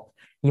photo of a dog,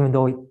 even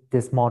though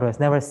this model has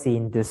never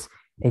seen this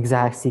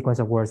exact sequence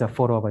of words, a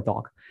photo of a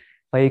dog.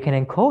 But you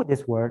can encode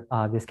this word,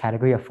 this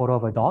category, a photo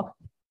of a dog,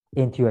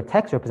 into a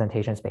text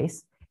representation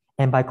space.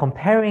 And by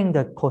comparing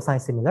the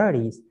cosine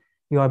similarities,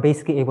 you are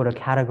basically able to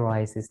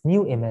categorize this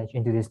new image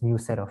into this new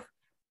set of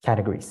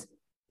categories.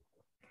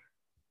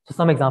 So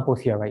some examples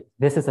here, right?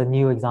 This is a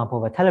new example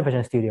of a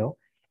television studio.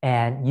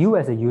 And you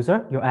as a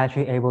user, you're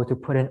actually able to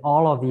put in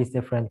all of these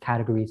different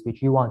categories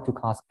which you want to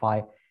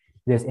classify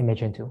this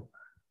image into.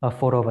 A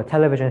photo of a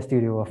television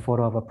studio, a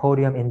photo of a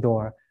podium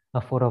indoor,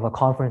 a photo of a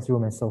conference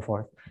room, and so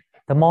forth.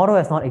 The model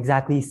has not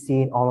exactly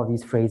seen all of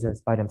these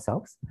phrases by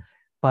themselves,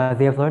 but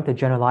they have learned a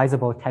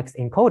generalizable text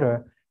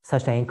encoder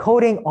such that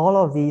encoding all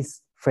of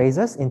these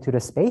phrases into the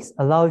space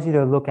allows you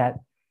to look at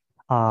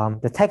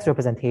the text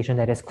representation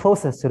that is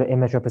closest to the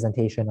image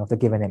representation of the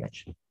given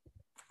image.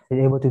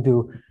 They're able to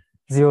do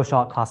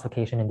zero-shot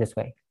classification in this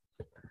way.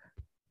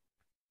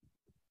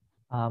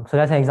 So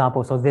that's an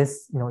example. So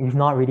this, you've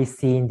not really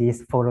seen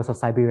these photos of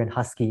Siberian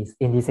Huskies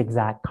in this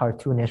exact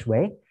cartoonish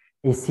way.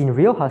 You've seen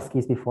real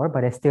Huskies before,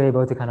 but it's still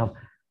able to kind of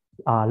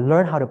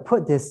learn how to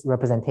put this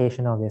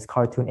representation of this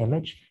cartoon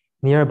image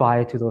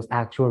nearby to those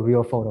actual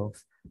real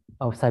photos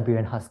of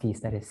Siberian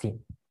Huskies that is seen.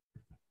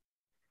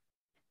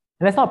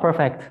 And it's not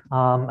perfect.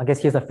 I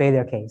guess here's a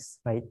failure case,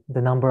 right?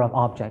 The number of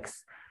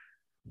objects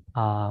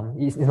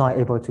is not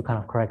able to kind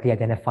of correctly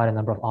identify the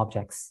number of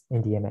objects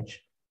in the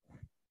image.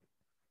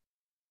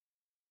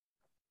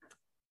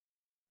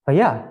 But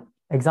yeah,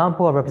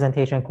 example of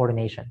representation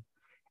coordination.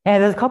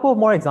 And there's a couple of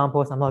more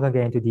examples. I'm not going to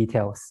get into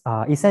details.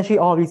 Essentially,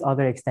 all these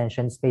other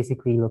extensions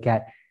basically look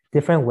at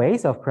different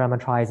ways of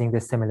parameterizing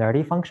this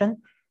similarity function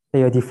that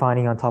you're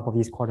defining on top of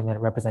these coordinate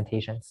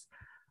representations.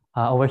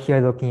 Over here,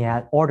 looking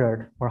at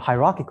ordered or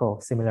hierarchical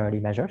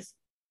similarity measures.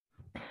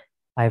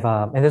 And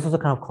there's also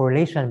kind of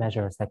correlation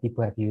measures that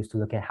people have used to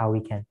look at how we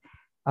can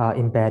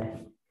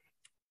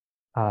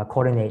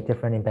coordinate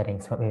different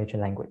embeddings from image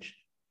and language.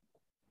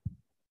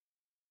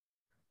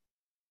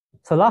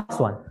 So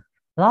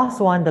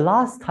the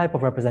last type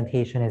of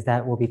representation is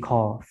that what we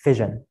call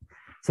fission.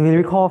 So we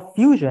recall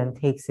fusion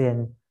takes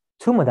in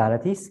two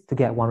modalities to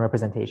get one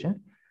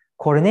representation.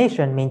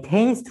 Coordination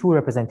maintains two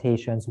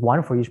representations,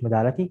 one for each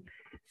modality.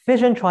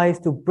 Fission tries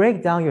to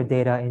break down your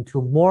data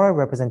into more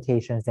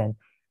representations than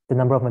the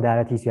number of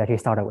modalities you actually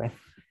started with.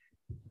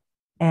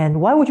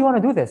 And why would you want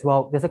to do this?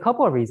 Well, there's a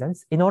couple of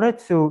reasons. In order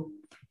to,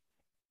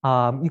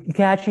 you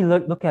can actually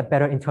look at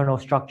better internal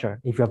structure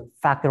if you're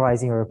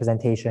factorizing your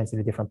representations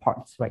into different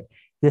parts, right?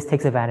 This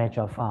takes advantage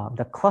of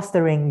the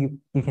clustering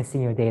you can see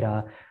in your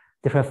data,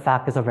 different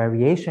factors of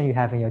variation you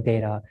have in your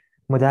data,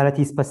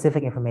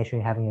 modality-specific information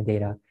you have in your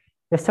data.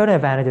 There's certain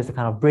advantages to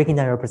kind of breaking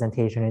down your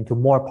representation into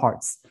more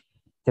parts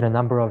than a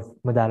number of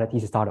modalities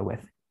you started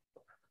with.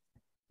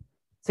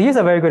 So here's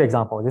a very good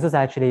example. This is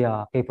actually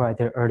a paper I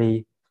did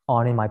early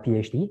on in my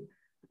PhD.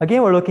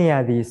 Again, we're looking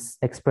at these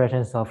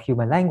expressions of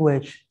human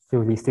language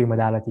through these three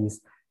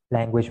modalities,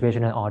 language,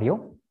 vision, and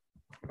audio.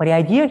 But the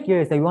idea here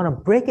is that we want to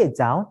break it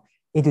down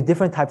into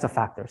different types of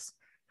factors.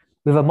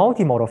 We have a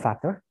multimodal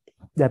factor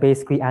that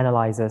basically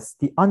analyzes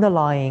the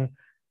underlying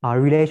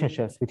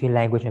relationships between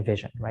language and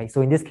vision, right?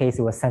 So in this case,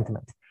 it was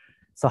sentiment.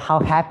 So how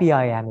happy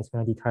I am is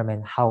going to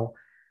determine how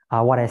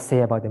what I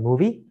say about the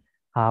movie,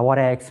 what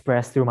I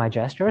express through my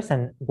gestures,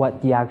 and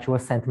what the actual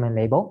sentiment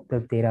label, the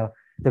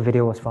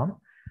video was from.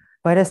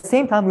 But at the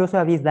same time, we also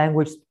have these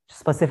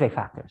language-specific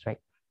factors, right?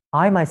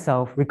 I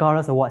myself,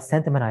 regardless of what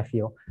sentiment I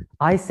feel,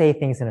 I say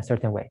things in a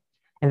certain way.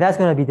 And that's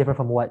going to be different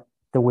from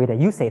the way that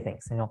you say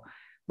things. You know,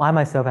 I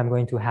myself, I'm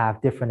going to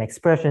have different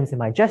expressions in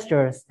my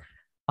gestures.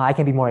 I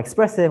can be more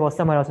expressive, or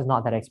someone else is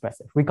not that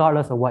expressive,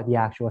 regardless of what the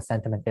actual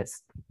sentiment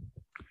is.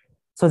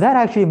 So that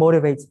actually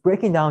motivates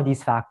breaking down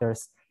these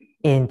factors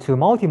into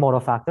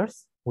multimodal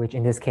factors, which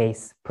in this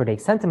case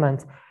predict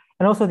sentiment,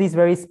 and also these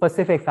very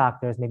specific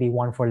factors, maybe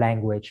one for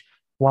language,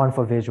 one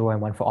for visual,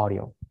 and one for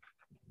audio.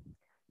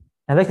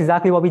 And that's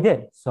exactly what we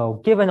did.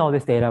 So given all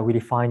this data, we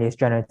defined this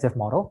generative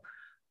model.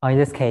 In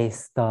this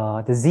case,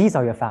 the Z's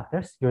are your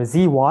factors. Your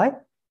ZY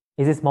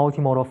is this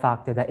multimodal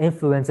factor that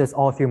influences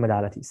all three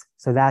modalities.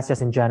 So that's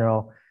just in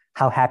general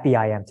how happy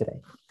I am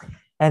today.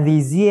 And the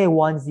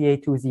ZA1,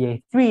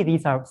 ZA2, ZA3,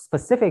 these are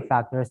specific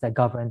factors that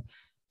govern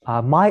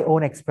my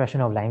own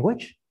expression of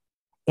language,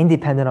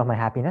 independent of my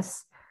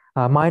happiness,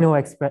 my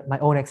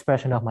own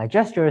expression of my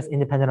gestures,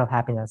 independent of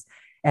happiness,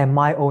 and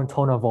my own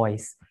tone of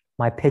voice,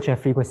 my pitch and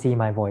frequency in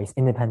my voice,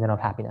 independent of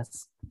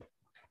happiness.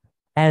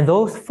 And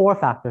those four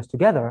factors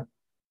together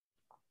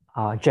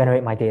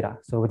generate my data.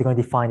 So we're going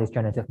to define this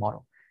generative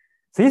model.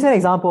 So here's an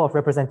example of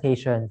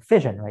representation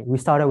fission, right? We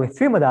started with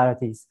three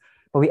modalities,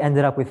 but we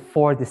ended up with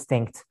four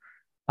distinct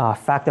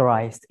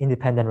factorized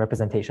independent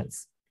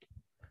representations.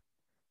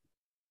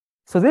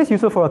 So this is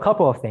useful for a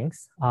couple of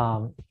things.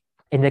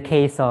 In the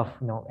case of,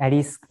 at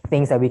least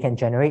things that we can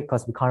generate,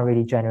 because we can't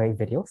really generate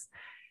videos.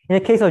 In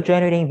the case of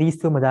generating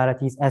these two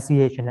modalities,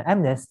 SVH and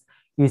MNIST,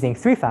 using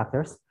three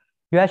factors,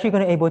 you're actually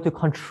going to be able to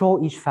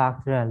control each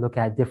factor and look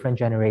at different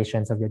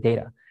generations of your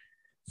data.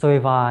 So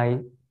if I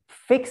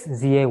fix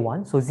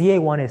ZA1, so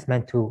ZA1 is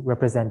meant to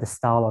represent the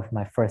style of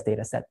my first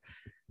data set.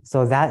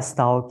 So that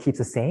style keeps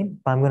the same,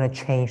 but I'm going to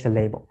change the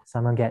label. So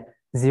I'm going to get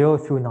 0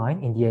 through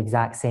 9 in the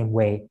exact same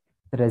way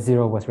that a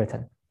 0 was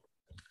written.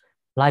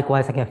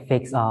 Likewise, I can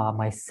fix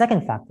my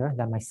second factor,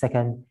 my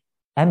second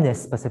MNIST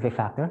specific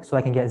factor, so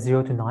I can get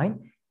 0 to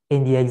 9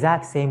 in the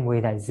exact same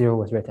way that 0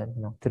 was written,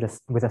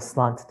 with a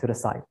slant to the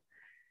side.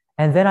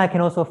 And then I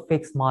can also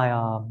fix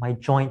my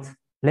joint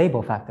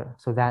label factor.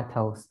 So that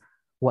tells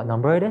what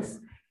number it is.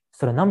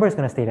 So the number is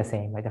going to stay the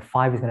same, like the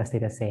 5 is going to stay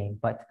the same,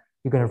 but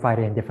you're going to write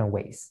it in different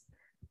ways.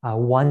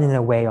 One in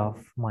the way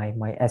of my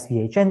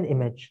SVHN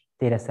image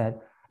data set,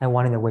 and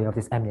one in the way of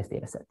this MNIST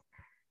data set.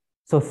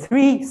 So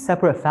three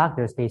separate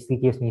factors basically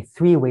gives me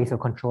three ways of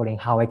controlling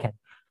how I can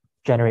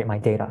generate my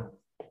data.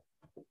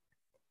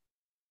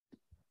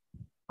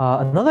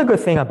 Another good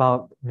thing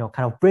about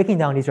kind of breaking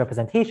down these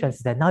representations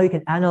is that now you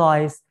can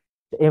analyze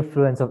the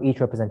influence of each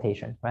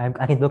representation. Right?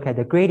 I can look at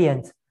the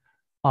gradient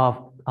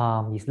of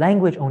these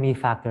language-only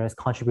factors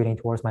contributing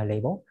towards my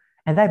label,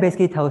 and that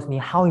basically tells me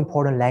how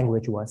important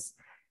language was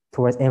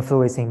towards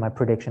influencing my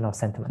prediction of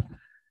sentiment.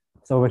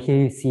 So over here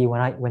you see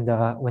when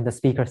the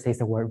speaker says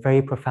the word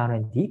very profound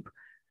and deep,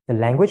 the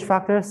language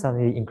factor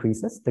suddenly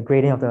increases. The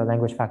gradient of the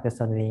language factor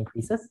suddenly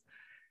increases.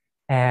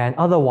 And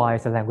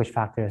otherwise, the language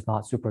factor is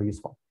not super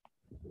useful.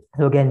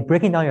 So again,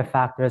 breaking down your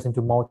factors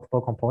into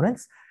multiple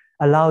components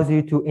allows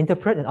you to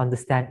interpret and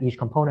understand each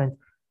component,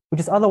 which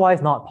is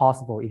otherwise not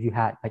possible if you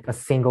had like a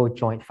single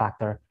joint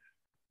factor,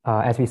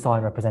 as we saw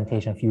in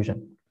representation fusion.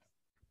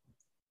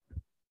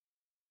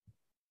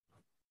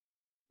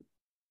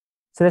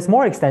 So there's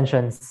more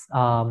extensions,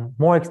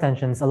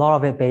 a lot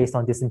of it based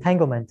on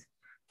disentanglement.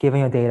 Given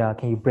your data,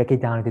 can you break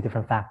it down into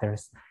different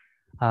factors?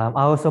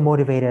 I also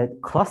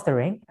motivated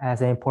clustering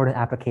as an important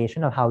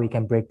application of how we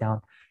can break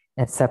down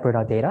and separate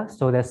our data.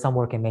 So there's some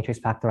work in matrix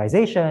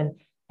factorization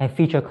and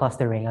feature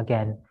clustering,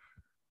 again,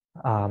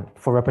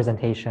 for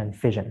representation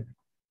fission.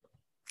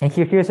 And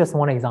here's just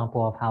one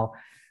example of how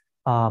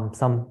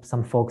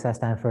some folks at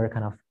Stanford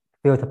kind of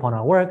built upon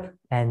our work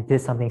and did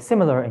something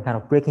similar in kind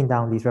of breaking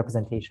down these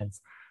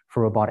representations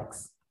for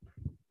robotics.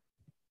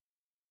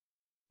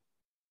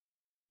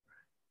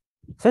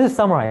 So to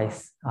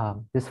summarize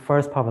this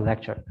first part of the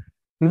lecture,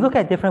 we look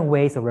at different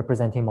ways of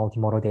representing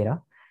multimodal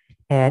data.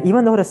 And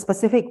even though the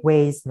specific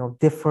ways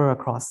differ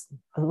across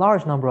a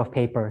large number of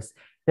papers,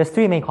 there's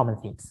three main common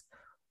themes.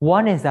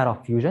 One is that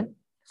of fusion,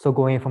 so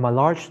going from a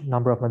large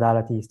number of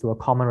modalities to a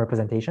common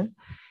representation.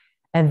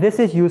 And this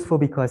is useful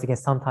because it can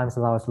sometimes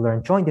allow us to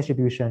learn joint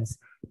distributions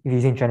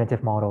using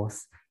generative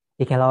models.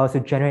 It can allow us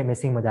to generate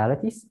missing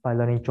modalities by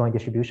learning joint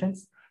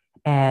distributions.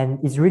 And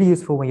it's really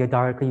useful when you're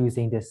directly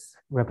using this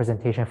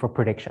representation for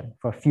prediction,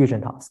 for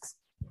fusion tasks.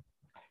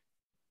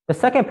 The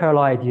second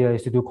parallel idea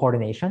is to do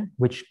coordination,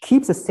 which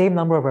keeps the same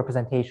number of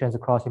representations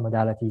across your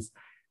modalities,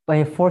 but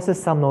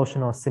enforces some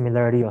notion of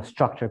similarity or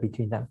structure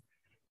between them.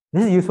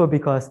 This is useful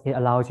because it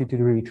allows you to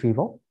do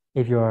retrieval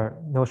if your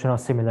notion of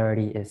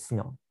similarity is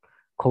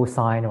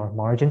cosine or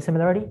margin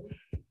similarity.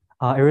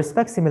 It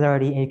respects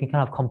similarity, and you can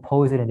kind of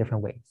compose it in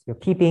different ways. You're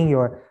keeping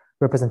your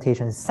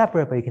representations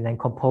separate, but you can then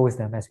compose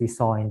them, as we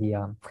saw in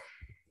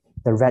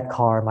the red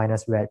car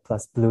minus red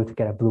plus blue to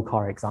get a blue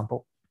car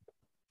example.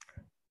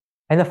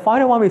 And the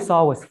final one we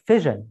saw was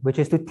fission, which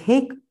is to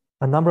take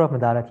a number of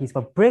modalities,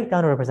 but break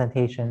down the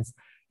representations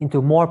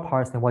into more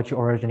parts than what you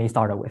originally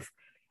started with.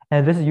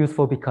 And this is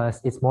useful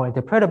because it's more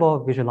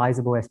interpretable,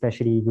 visualizable,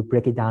 especially if you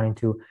break it down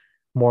into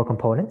more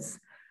components.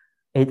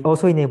 It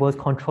also enables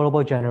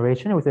controllable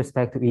generation with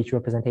respect to each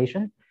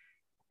representation.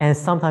 And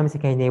sometimes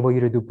it can enable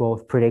you to do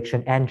both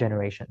prediction and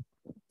generation.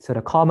 So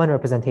the common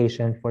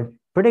representation for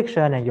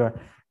prediction and your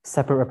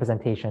separate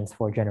representations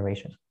for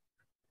generation.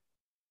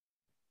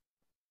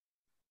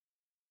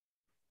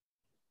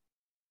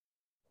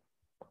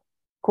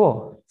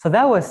 Cool. So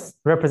that was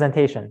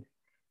representation.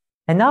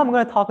 And now I'm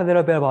going to talk a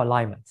little bit about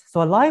alignment.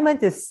 So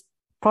alignment is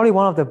probably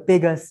one of the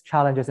biggest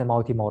challenges in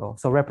multimodal.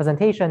 So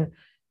representation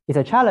is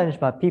a challenge,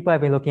 but people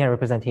have been looking at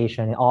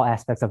representation in all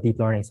aspects of deep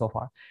learning so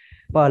far.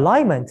 But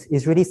alignment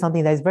is really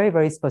something that is very,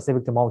 very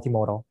specific to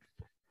multimodal.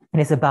 And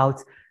it's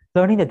about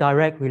learning the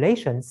direct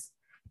relations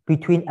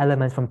between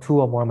elements from two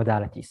or more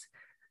modalities.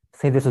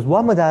 Say this is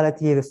one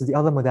modality, this is the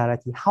other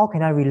modality. How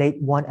can I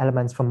relate one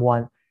element from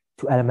one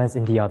to elements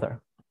in the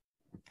other?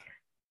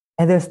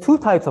 And there's two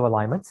types of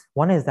alignment.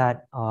 One is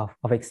that of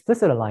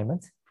explicit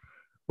alignment,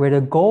 where the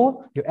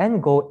goal, your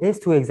end goal, is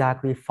to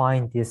exactly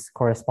find this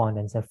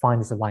correspondence and find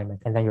this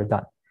alignment, and then you're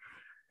done.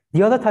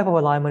 The other type of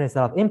alignment is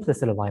that of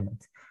implicit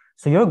alignment.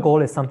 So your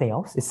goal is something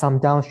else, it's some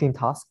downstream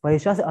task, but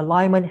it's just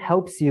alignment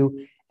helps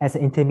you as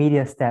an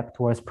intermediate step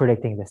towards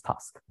predicting this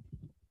task.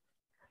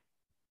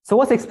 So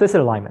what's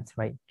explicit alignment,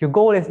 right? Your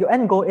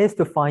end goal is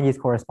to find these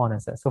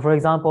correspondences. So for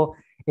example,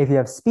 if you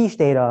have speech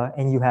data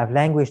and you have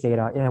language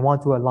data and you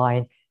want to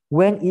align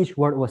when each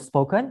word was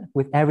spoken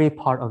with every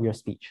part of your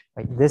speech,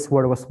 right? This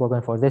word was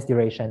spoken for this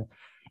duration,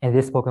 and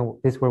this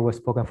word was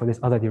spoken for this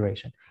other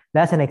duration.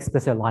 That's an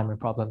explicit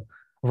alignment problem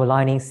of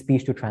aligning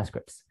speech to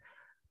transcripts.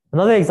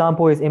 Another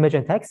example is image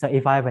and text. So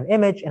if I have an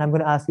image and I'm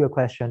going to ask you a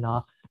question,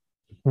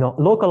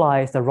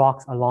 localize the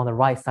rocks along the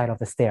right side of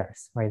the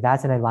stairs, right?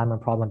 That's an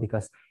alignment problem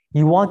because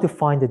you want to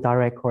find the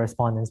direct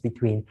correspondence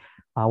between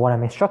what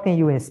I'm instructing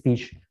you in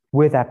speech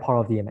with that part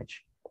of the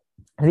image.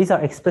 And these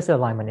are explicit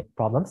alignment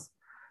problems.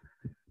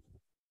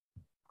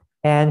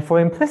 And for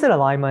implicit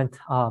alignment,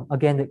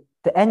 again,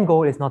 the end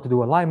goal is not to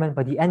do alignment,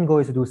 but the end goal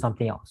is to do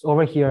something else.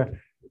 Over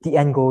here, the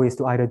end goal is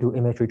to either do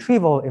image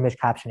retrieval, image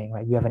captioning,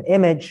 right? You have an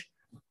image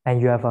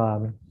and you have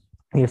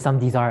some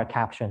desired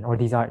caption or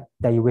desired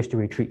that you wish to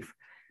retrieve.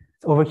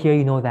 So over here,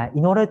 you know that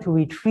in order to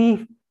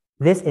retrieve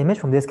this image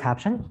from this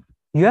caption,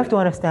 you have to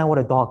understand what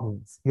a dog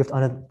means. You have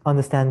to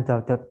understand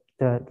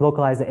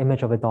localize the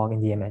image of a dog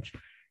in the image.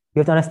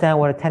 You have to understand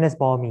what a tennis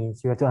ball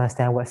means. You have to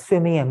understand what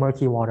swimming and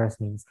murky waters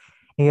means.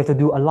 And you have to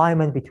do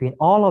alignment between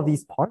all of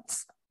these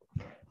parts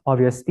of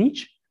your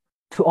speech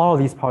to all of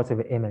these parts of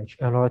the image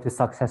in order to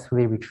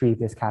successfully retrieve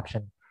this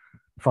caption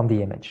from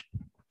the image.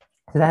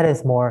 So that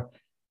is more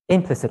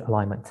implicit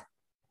alignment.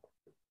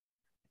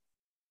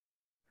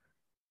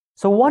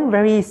 So one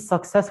very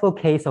successful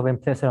case of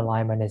implicit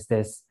alignment is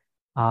this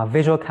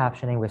visual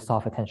captioning with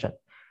soft attention,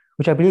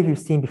 which I believe you've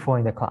seen before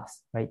in the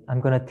class, right? I'm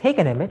going to take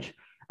an image.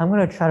 I'm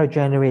going to try to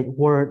generate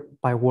word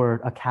by word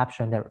a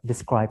caption that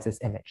describes this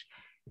image.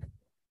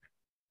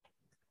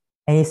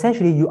 And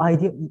essentially,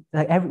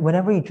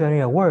 whenever you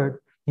generate a word,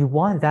 you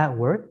want that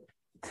word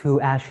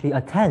to actually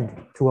attend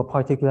to a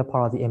particular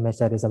part of the image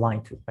that is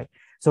aligned to, right?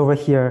 So over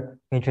here,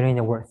 when you're generating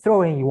the word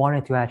throwing, you want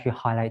it to actually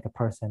highlight the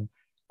person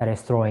that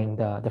is throwing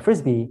the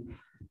frisbee.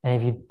 And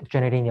if you're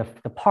generating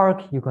the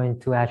park, you're going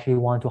to actually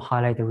want to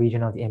highlight the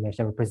region of the image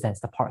that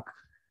represents the park.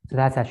 So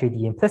that's actually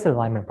the implicit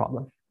alignment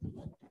problem.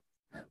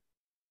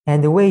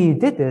 And the way you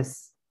did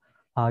this,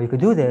 you could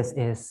do this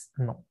is,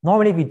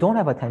 normally if you don't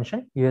have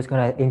attention, you're just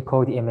going to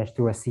encode the image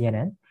through a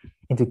CNN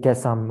and to get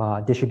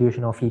some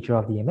distributional feature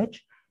of the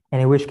image.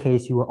 And in which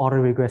case you will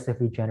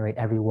auto-regressively generate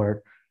every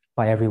word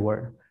by every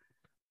word.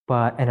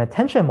 But an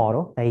attention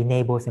model that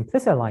enables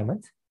implicit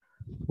alignment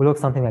will look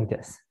something like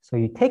this. So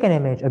you take an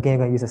image, again,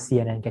 you're going to use a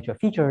CNN, get your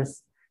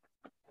features.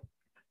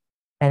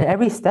 And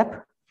every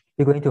step,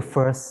 you're going to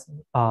first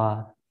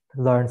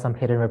learn some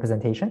hidden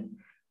representation,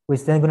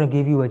 which is then going to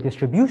give you a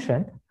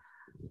distribution,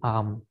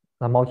 a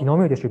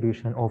multinomial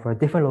distribution over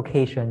different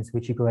locations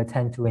which you could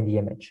attend to in the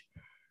image.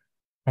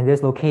 And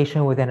this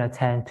location will then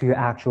attend to your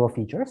actual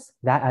features.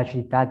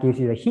 That gives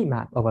you the heat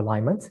map of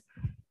alignment,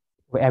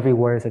 where every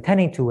word is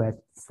attending to it,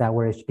 that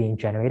word is being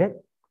generated.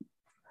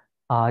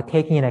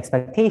 Taking an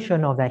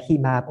expectation of that heat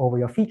map over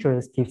your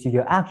features gives you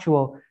your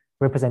actual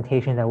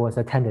representation that was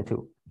attended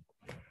to.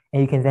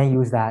 And you can then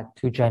use that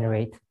to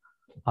generate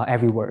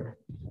every word,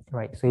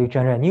 right? So you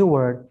generate a new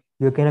word,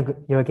 you're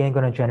again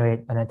going to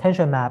generate an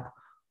attention map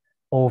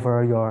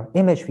over your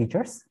image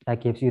features.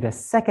 That gives you the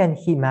second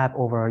heat map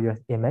over your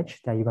image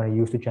that you're going to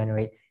use to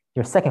generate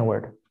your second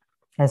word,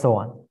 and so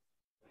on.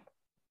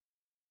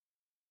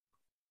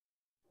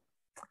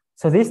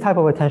 So these type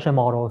of attention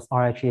models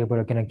are actually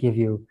going to give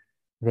you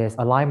this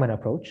alignment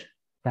approach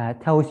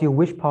that tells you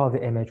which part of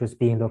the image was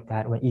being looked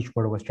at when each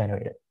word was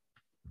generated.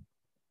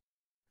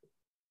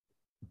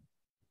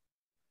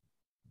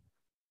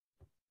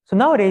 So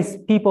nowadays,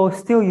 people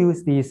still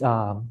use these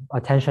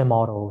attention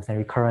models and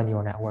recurrent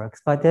neural networks,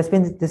 but there's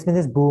been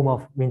this boom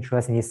of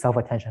interest in these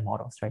self-attention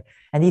models, right?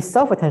 And these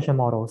self-attention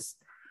models,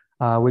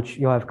 which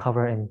you have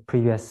covered in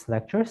previous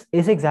lectures,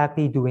 is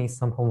exactly doing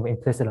some form of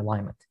implicit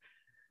alignment,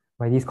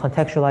 right? These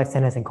contextualized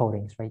sentence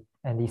encodings, right?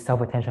 And these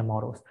self-attention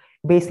models,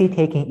 basically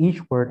taking each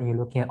word and you're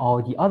looking at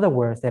all the other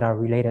words that are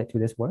related to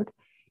this word,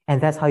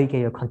 and that's how you get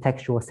your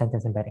contextual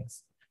sentence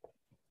embeddings.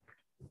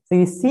 So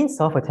you've seen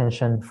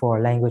self-attention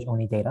for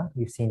language-only data.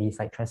 You've seen these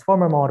like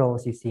transformer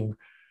models. You've seen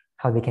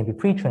how they can be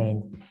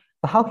pre-trained.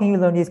 But how can you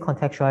learn these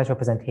contextualized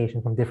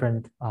representations from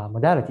different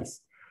modalities?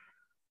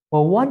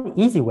 Well, one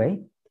easy way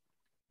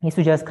is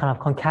to just kind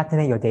of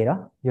concatenate your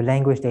data, your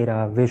language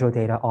data, visual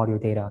data, audio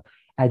data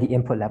at the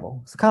input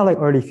level. So kind of like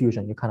early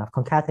fusion, you're kind of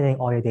concatenating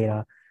all your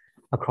data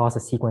across a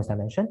sequence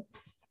dimension.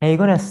 And you're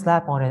going to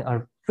slap on it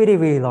a really,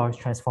 really large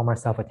transformer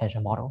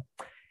self-attention model.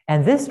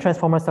 And this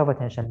transformer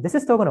self-attention, this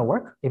is still going to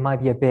work. It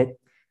might be a bit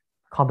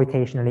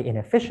computationally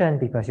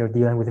inefficient because you're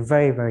dealing with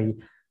very, very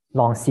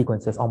long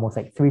sequences, almost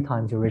like 3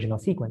 times the original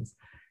sequence.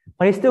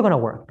 But it's still going to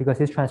work because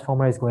this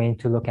transformer is going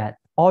to look at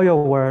all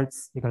your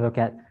words. You're going to look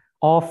at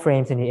all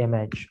frames in the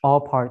image, all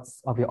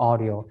parts of your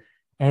audio,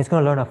 and it's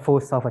going to learn a full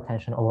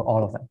self-attention over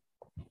all of them.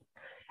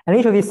 And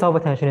each of these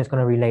self-attention is going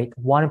to relate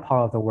one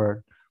part of the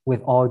word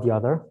with all the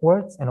other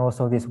words, and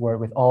also this word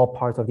with all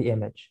parts of the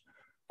image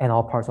and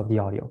all parts of the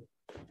audio.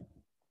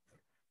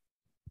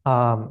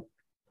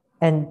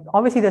 And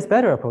obviously there's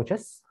better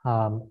approaches.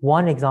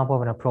 One example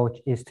of an approach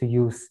is to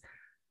use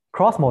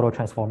cross-modal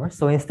transformers.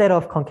 So instead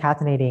of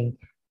concatenating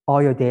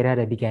all your data at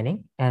the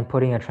beginning and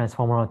putting a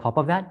transformer on top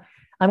of that,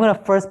 I'm going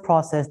to first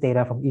process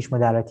data from each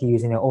modality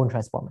using their own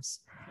transformers.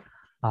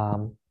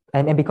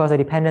 And because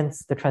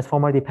the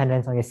transformer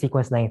dependence on your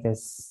sequence length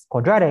is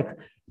quadratic,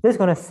 this is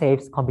going to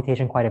save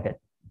computation quite a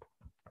bit.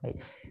 Right?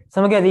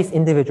 So I'm going to get these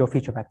individual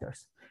feature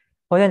vectors.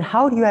 But then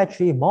how do you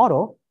actually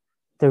model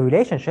the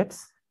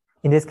relationships,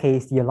 in this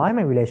case, the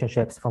alignment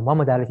relationships from one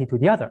modality to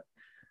the other?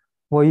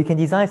 Well, you can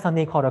design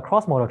something called a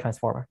cross-modal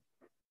transformer.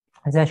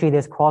 Essentially,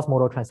 this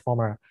cross-modal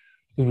transformer,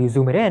 if you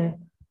zoom it in,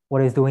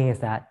 what it's doing is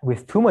that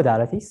with 2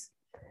 modalities,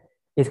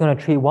 it's going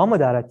to treat one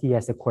modality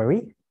as the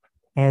query,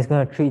 and it's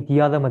going to treat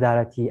the other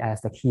modality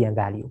as the key and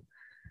value.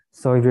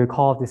 So if you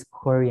recall, this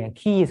query and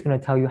key is going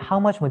to tell you how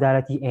much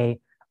modality A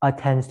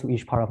attends to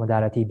each part of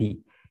modality B,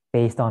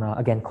 based on,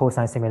 again,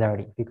 cosine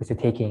similarity, because you're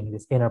taking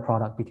this inner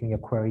product between your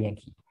query and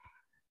key.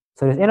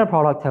 So this inner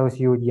product tells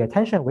you the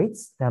attention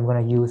weights that I'm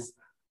going to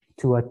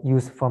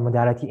use from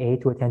modality A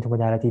to attend to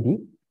modality B.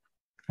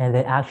 And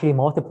then actually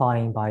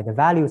multiplying by the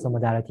values of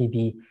modality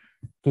B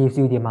gives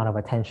you the amount of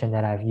attention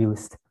that I've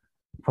used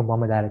from one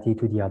modality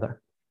to the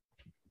other.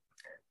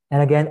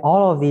 And again,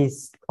 all of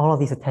these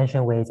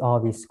attention weights, all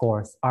of these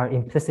scores are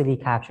implicitly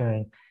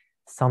capturing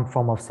some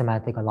form of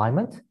semantic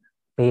alignment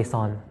based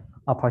on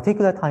a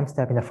particular time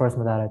step in the first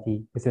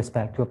modality with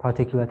respect to a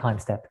particular time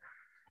step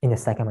in the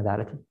second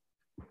modality.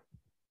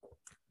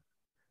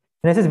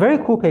 And there's this very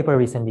cool paper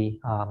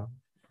recently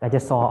I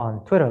just saw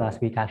on Twitter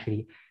last week,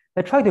 actually,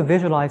 that tried to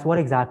visualize what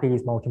exactly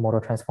these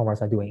multimodal transformers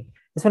are doing.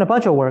 There's been a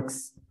bunch of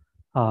works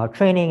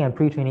training and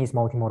pre-training these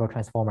multimodal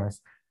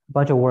transformers.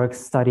 bunch of work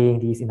studying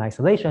these in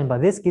isolation,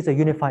 but this gives a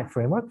unified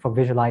framework for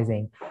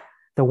visualizing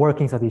the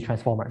workings of these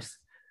transformers.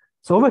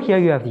 So over here,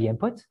 you have the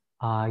input,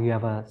 you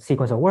have a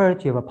sequence of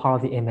words, you have a part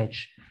of the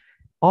image.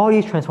 All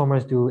these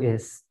transformers do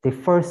is they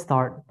first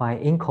start by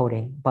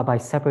encoding, but by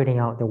separating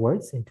out the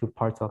words into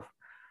parts of,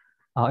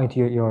 into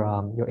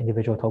your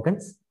individual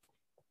tokens.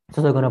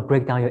 So they're going to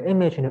break down your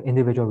image into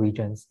individual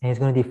regions, and it's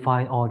going to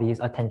define all these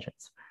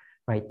attentions,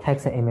 right?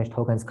 Text and image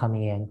tokens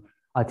coming in,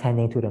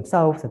 attending to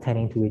themselves,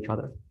 attending to each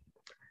other.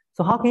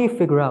 So how can you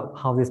figure out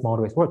how this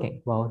model is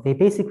working? Well, they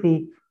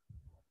basically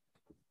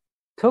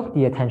took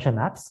the attention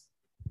maps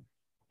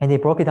and they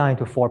broke it down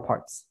into 4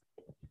 parts.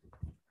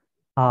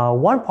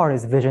 One part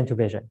is vision to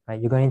vision,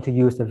 right? You're going to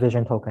use the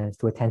vision tokens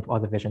to attend to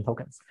other vision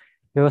tokens.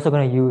 You're also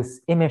going to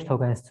use image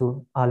tokens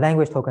to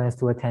language tokens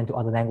to attend to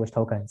other language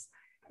tokens.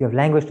 You have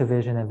language to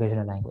vision and vision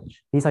to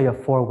language. These are your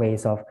 4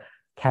 ways of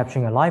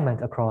capturing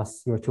alignment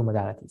across your 2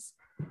 modalities.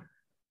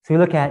 So you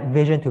look at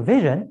vision to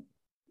vision,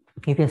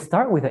 you can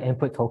start with the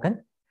input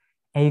token,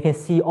 and you can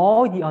see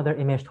all the other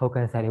image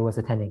tokens that it was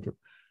attending to.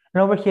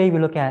 And over here, if you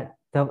look at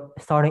the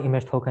starting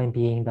image token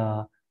being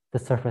the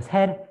surfer's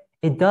head,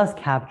 it does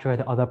capture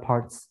the other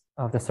parts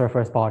of the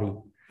surfer's body,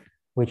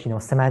 which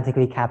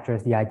semantically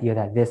captures the idea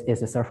that this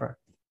is a surfer.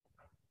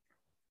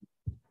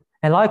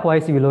 And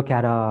likewise, if you look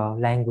at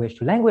language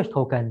to language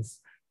tokens,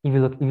 if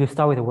you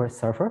start with the word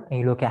surfer and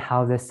you look at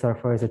how this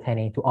surfer is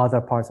attending to other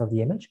parts of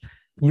the image,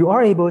 you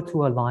are able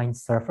to align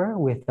surfer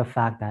with the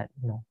fact that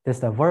this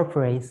is the verb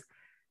phrase,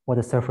 what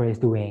the surfer is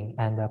doing,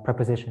 and the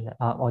preposition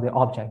or the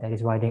object that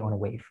is riding on a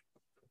wave.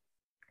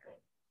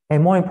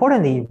 And more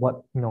importantly,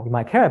 what you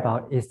might care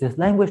about is this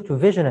language to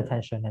vision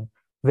attention and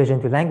vision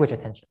to language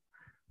attention.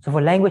 So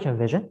for language and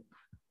vision,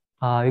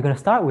 you're going to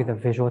start with a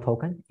visual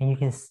token, and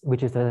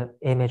which is the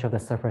image of the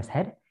surfer's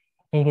head,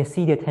 and you can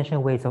see the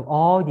attention weights of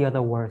all the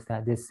other words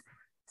that this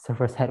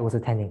surfer's head was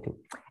attending to,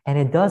 and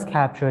it does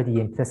capture the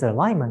implicit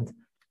alignment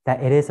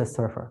that it is a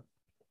surfer,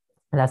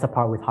 and that's the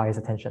part with highest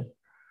attention.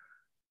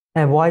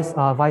 And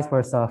vice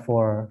versa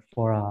for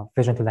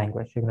vision to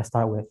language. You're going to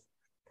start with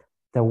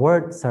the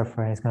word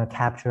surfer, and it's going to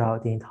capture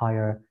out the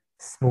entire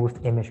smooth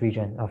image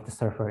region of the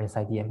surfer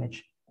inside the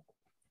image.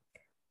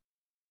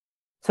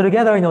 So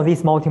together,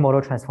 these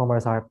multimodal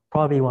transformers are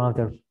probably one of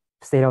the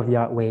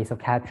state-of-the-art ways of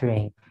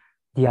capturing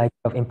the idea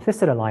of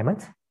implicit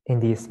alignment in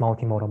these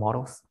multimodal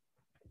models.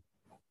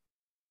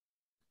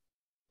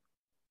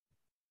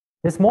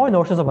 There's more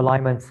notions of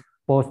alignment,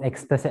 both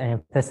explicit and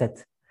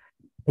implicit.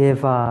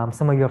 If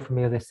some of you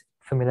are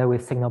familiar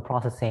with signal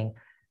processing,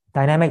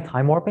 dynamic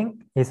time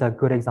warping is a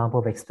good example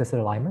of explicit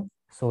alignment.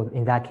 So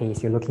in that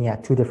case, you're looking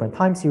at 2 different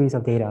time series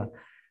of data,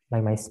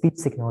 like my speech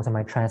signals and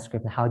my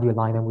transcript, and how do you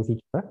align them with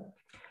each other?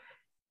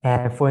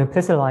 And for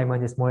implicit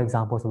alignment, there's more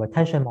examples of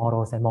attention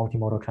models and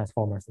multimodal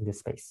transformers in this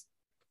space.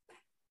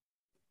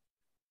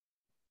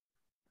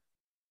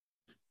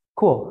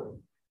 Cool.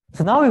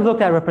 So now we've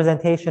looked at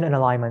representation and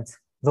alignment.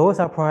 Those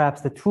are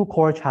perhaps the 2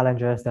 core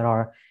challenges that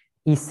are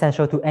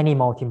essential to any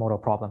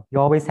multimodal problem. You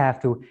always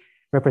have to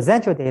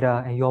represent your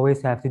data, and you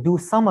always have to do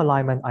some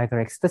alignment either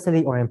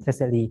explicitly or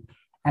implicitly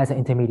as an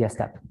intermediate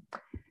step.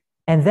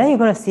 And then you're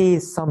going to see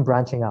some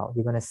branching out.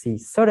 You're going to see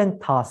certain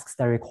tasks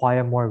that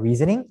require more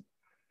reasoning.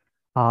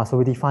 So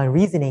we define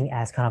reasoning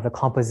as kind of the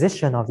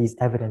composition of these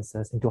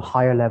evidences into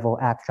higher level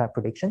abstract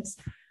predictions.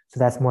 So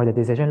that's more the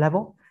decision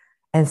level.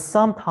 And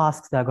some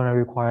tasks that are going to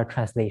require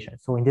translation.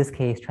 So in this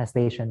case,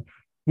 translation,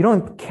 you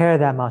don't care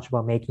that much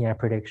about making a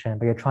prediction,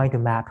 but you're trying to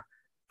map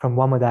from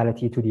one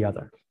modality to the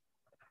other.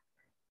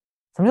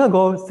 So I'm going to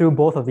go through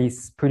both of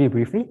these pretty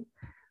briefly.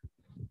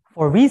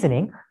 For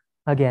reasoning,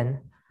 again,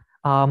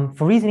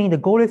 for reasoning, the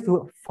goal is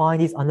to find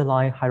this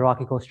underlying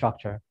hierarchical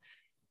structure.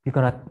 You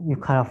kind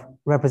of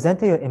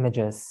represented your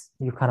images.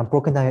 You've kind of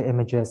broken down your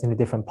images into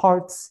different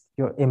parts,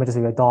 your images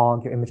of your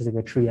dog, your images of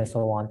your tree, and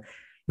so on.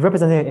 You've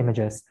represented your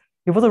images.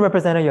 You've also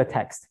represented your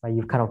text, right?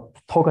 You've kind of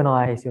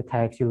tokenized your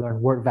text. You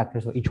learn word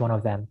vectors for each one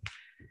of them.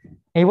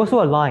 And you've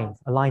also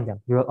aligned them.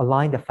 You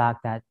align the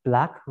fact that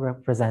black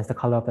represents the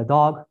color of the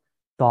dog.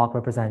 Dog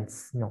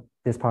represents,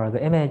 this part of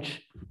the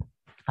image.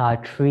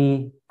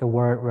 Tree, the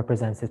word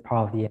represents this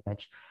part of the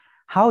image.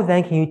 How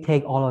then can you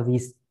take all of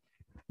these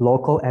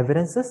local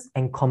evidences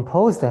and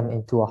compose them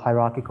into a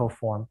hierarchical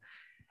form,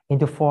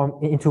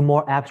 into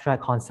more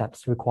abstract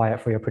concepts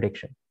required for your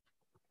prediction?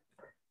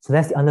 So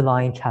that's the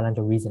underlying challenge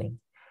of reasoning.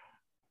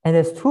 And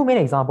there's 2 main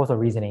examples of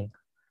reasoning.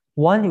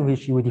 One in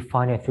which you would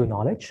define it through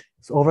knowledge.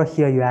 So over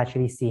here, you're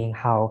actually seeing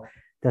how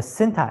the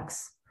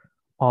syntax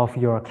of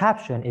your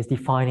caption is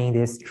defining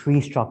this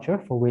tree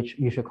structure for which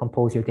you should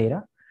compose your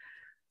data.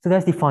 So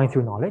that's defined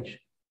through knowledge.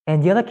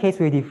 And the other case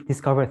we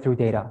discover through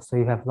data. So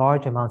you have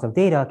large amounts of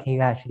data. Can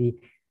you actually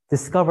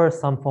discover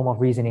some form of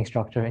reasoning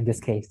structure, in this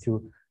case,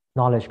 through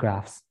knowledge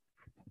graphs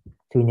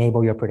to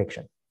enable your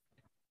prediction?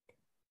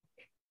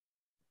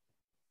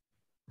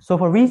 So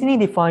for reasoning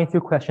defined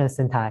through question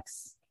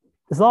syntax,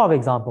 there's a lot of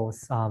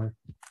examples.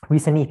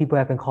 Recently, people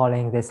have been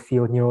calling this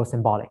field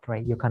neurosymbolic,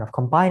 right? You're kind of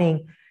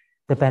combining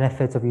the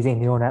benefits of using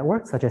neural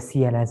networks, such as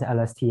CNNs and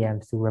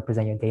LSTMs, to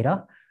represent your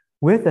data,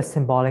 with the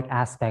symbolic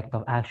aspect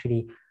of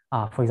actually,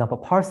 for example,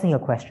 parsing a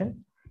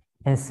question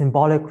and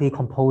symbolically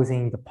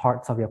composing the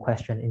parts of your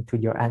question into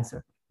your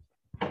answer.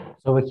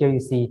 So over here you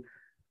see,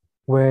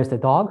 where's the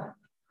dog?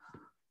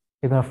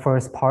 You're going to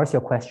first parse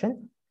your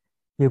question.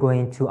 You're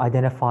going to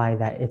identify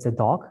that it's a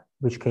dog,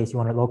 which case you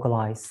want to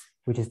localize,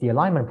 which is the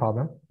alignment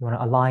problem. You want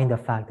to align the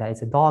fact that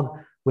it's a dog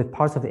with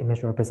parts of the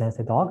image that represents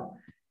the dog.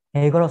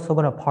 And you're also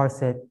going to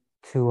parse it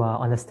to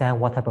understand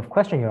what type of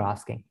question you're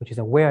asking, which is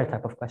a where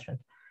type of question.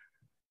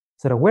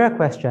 So the where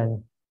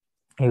question,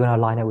 you're going to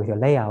align it with your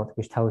layout,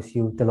 which tells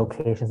you the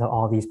locations of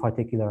all these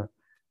particular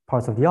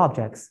parts of the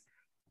objects.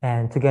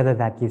 And together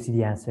that gives you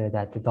the answer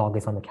that the dog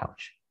is on the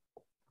couch.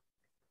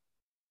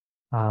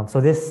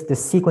 So this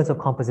sequence of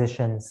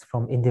compositions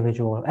from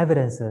individual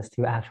evidences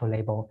to your actual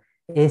label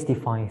is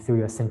defined through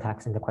your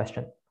syntax in the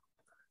question.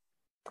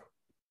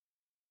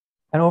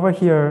 And over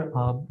here,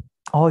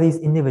 all these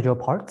individual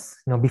parts,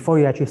 before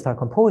you actually start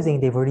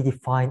composing, they've already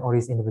defined all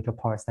these individual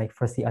parts, like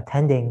firstly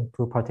attending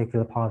to a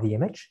particular part of the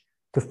image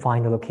to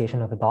find the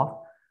location of the dog.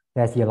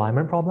 That's the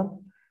alignment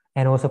problem.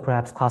 And also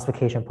perhaps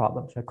classification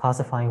problems, right?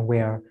 Classifying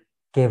where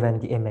given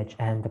the image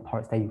and the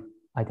parts that you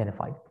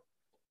identified.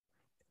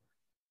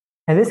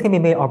 And this can be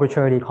made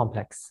arbitrarily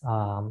complex.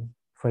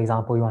 For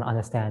example, you want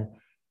to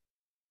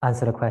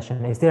answer the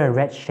question, is there a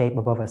red shape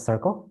above a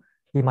circle?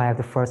 You might have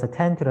to first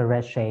attend to the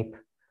red shape,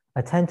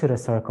 attend to the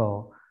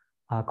circle,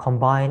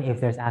 combine if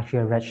there's actually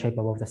a red shape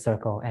above the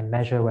circle, and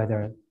measure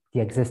whether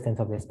the existence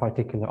of this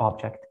particular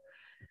object.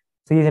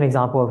 So here's an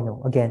example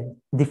of, again,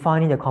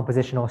 defining the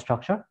compositional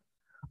structure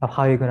of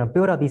how you're going to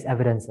build up these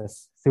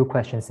evidences through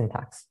question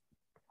syntax.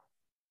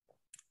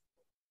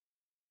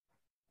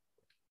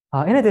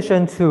 In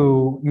addition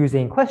to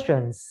using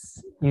questions,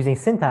 using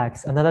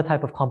syntax, another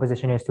type of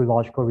composition is through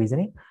logical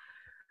reasoning.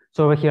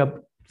 So over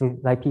here,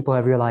 like people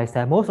have realized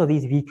that most of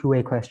these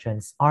VQA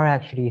questions are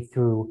actually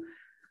through,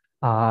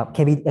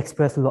 can be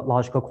expressed through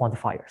logical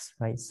quantifiers,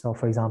 right? So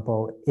for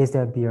example, is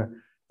there a beer?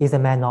 Is the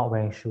man not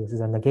wearing shoes? Is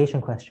a negation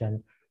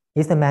question.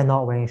 Is the man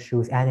not wearing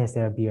shoes and is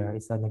there a beer?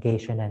 It's a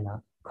negation and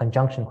a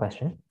conjunction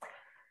question.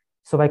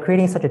 So by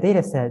creating such a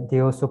data set, they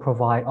also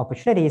provide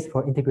opportunities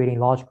for integrating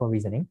logical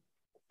reasoning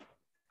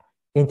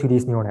into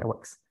these neural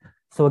networks.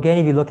 So again,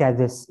 if you look at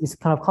this, it's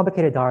kind of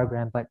complicated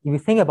diagram, but if you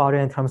think about it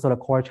in terms of the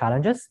core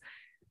challenges,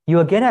 you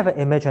again have an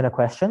image and a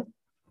question.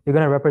 You're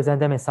going to represent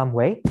them in some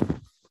way.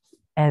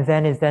 And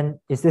then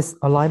is this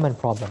alignment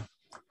problem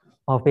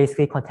of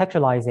basically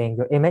contextualizing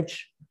your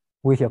image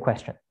with your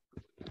question.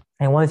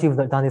 And once you've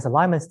done this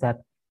alignment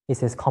step,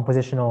 it's this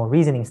compositional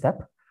reasoning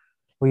step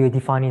where you're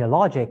defining the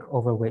logic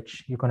over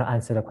which you're going to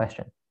answer the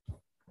question.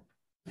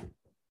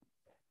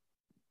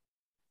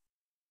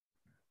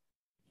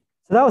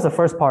 So that was the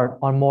first part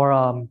on more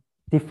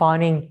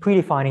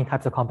predefining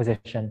types of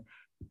composition.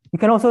 You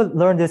can also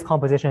learn this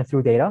composition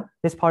through data.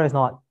 This part is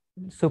not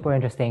super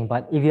interesting,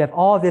 but if you have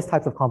all of these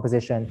types of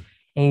composition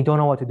and you don't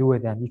know what to do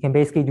with them, you can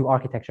basically do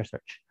architecture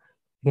search.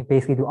 You can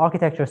basically do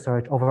architecture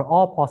search over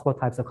all possible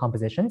types of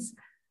compositions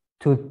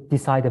to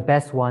decide the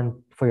best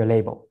one for your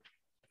label.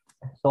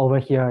 So over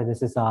here,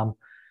 this is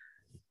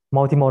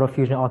multimodal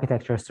fusion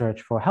architecture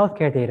search for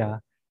healthcare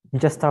data. You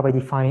just start by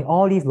defining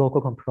all these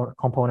local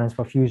components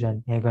for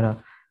fusion, and you're going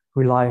to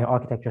rely on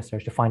architecture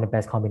search to find the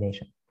best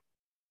combination.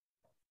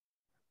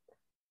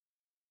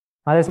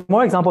 Now, there's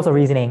more examples of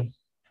reasoning,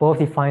 both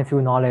defined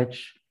through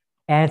knowledge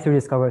and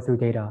discovered through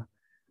data.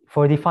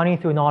 For defining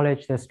through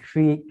knowledge, there's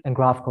tree and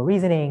graphical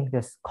reasoning,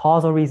 there's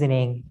causal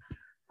reasoning,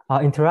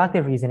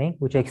 interactive reasoning,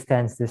 which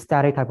extends the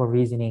static type of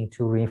reasoning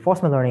to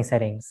reinforcement learning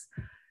settings.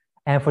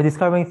 And for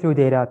discovering through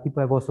data, people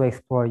have also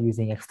explored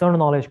using external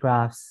knowledge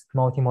graphs,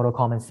 multimodal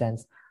common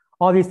sense,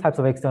 all these types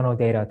of external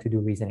data to do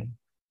reasoning.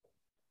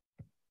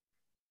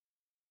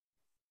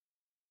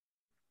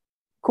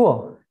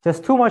 Cool,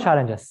 just two more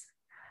challenges.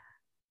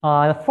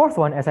 The fourth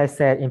one, as I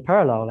said, in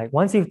parallel, like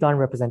once you've done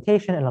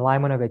representation and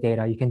alignment of your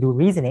data, you can do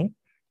reasoning.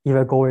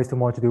 Your goal is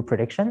to do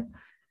prediction.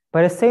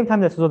 But at the same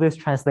time, there's also this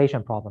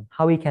translation problem,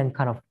 how we can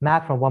kind of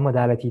map from one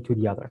modality to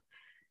the other.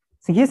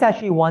 So here's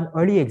actually one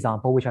early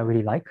example, which I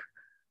really like.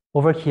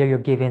 Over here, you're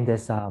given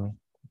this, I'm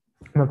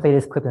going to play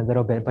this clip in a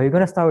little bit, but you're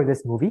going to start with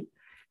this movie.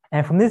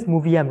 And from this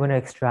movie, I'm going to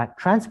extract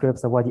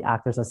transcripts of what the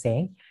actors are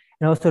saying,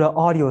 and also the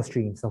audio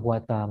streams of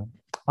what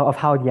of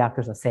how the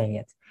actors are saying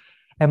it.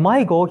 And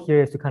my goal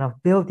here is to kind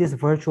of build this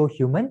virtual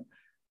human,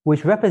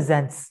 which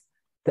represents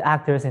the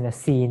actors in a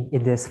scene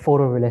in this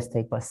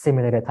photorealistic but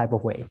simulated type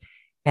of way.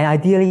 And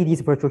ideally,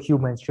 these virtual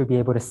humans should be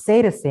able to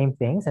say the same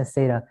things and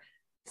say the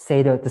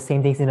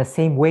same things in the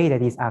same way that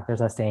these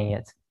actors are saying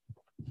it.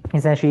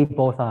 Essentially,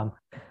 both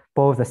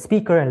the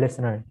speaker and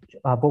listener,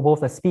 both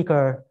the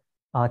speaker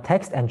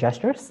text and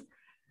gestures.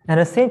 And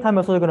at the same time, I'm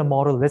also going to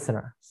model the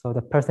listener. So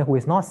the person who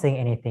is not saying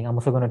anything, I'm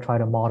also going to try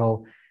to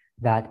model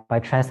that by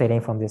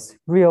translating from this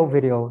real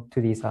video to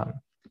these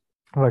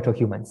virtual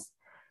humans.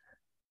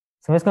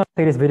 So I'm just going to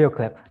play this video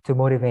clip to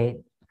motivate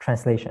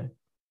translation.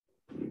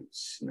 You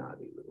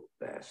snotty little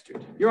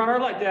bastard. Your Honor,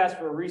 I'd like to ask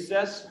for a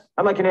recess.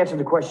 I'd like an answer to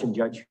the question,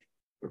 Judge.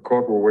 The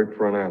court will wait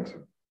for an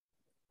answer.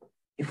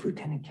 If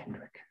Lieutenant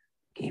Kendrick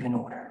gave an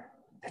order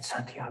that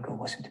Santiago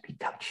wasn't to be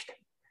touched.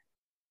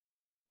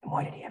 And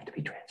why did he have to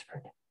be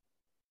transferred?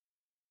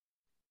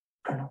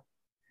 Colonel,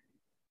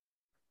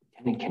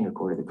 Lieutenant Kendrick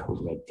ordered the code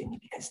red, didn't he?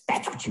 Because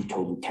that's what you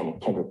told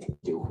Lieutenant Kendrick to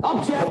do.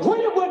 Object!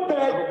 Wait a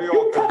minute!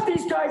 You cut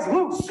these guys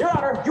loose! Your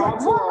Honor, you're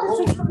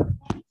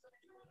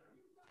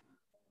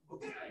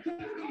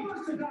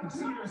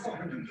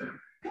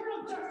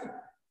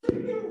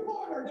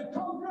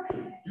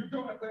You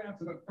don't have to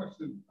answer that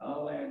question.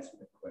 I'll answer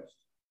the question.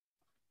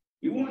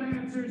 You want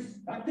answers?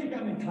 I think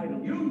I'm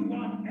entitled. You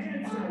want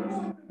answers? I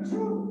want the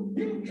truth.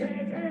 You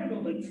can't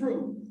handle the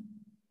truth.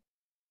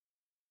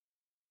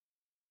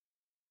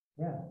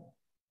 Yeah,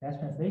 that's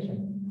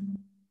translation.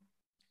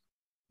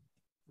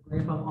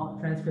 Going from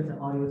transcripts and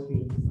audio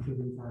streams to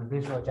these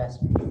visual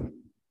gestures.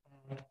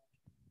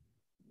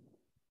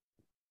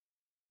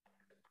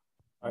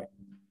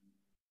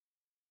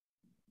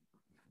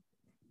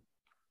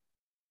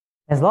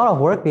 There's a lot of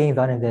work being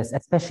done in this,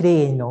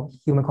 especially in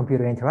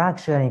human-computer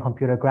interaction and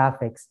computer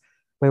graphics.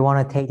 We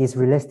want to take these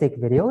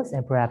realistic videos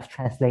and perhaps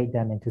translate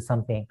them into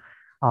something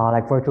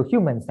like virtual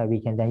humans that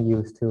we can then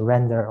use to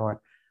render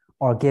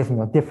or give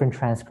different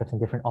transcripts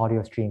and different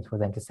audio streams for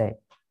them to say.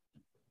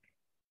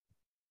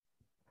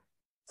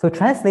 So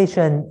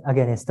translation,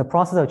 again, is the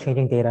process of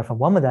changing data from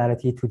one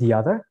modality to the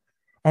other.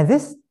 And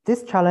this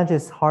challenge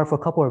is hard for a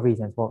couple of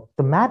reasons. Well,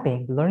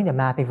 learning the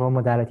mapping from one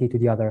modality to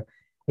the other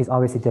is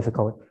obviously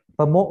difficult.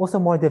 But also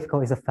more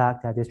difficult is the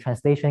fact that this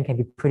translation can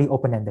be pretty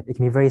open-ended. It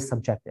can be very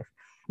subjective.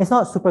 It's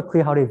not super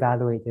clear how to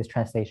evaluate this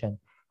translation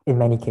in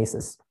many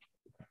cases.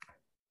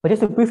 But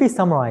just to briefly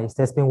summarize,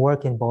 there's been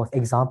work in both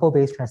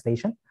example-based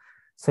translation.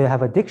 So you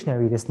have a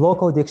dictionary, this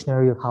local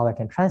dictionary of how I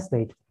can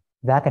translate,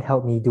 that can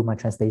help me do my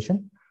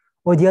translation.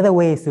 Or the other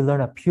way is to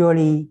learn a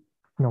purely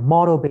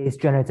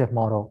model-based generative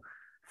model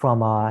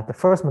from the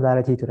first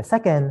modality to the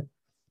second,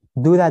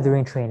 do that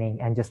during training,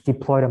 and just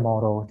deploy the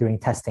model during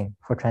testing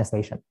for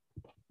translation.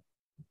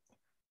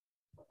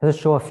 Let's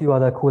show a few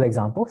other cool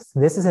examples.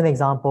 This is an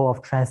example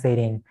of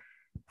translating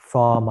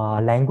from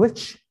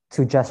language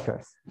to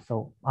gestures.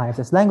 So I have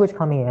this language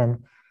coming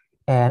in,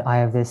 and I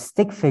have this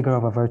stick figure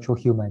of a virtual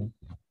human.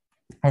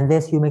 And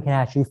this human can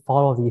actually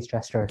follow these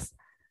gestures,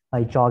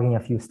 like jogging a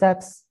few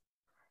steps,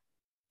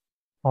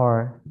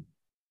 or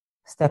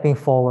stepping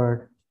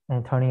forward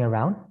and turning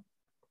around,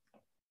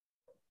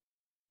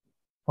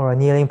 or a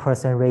kneeling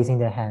person raising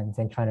their hands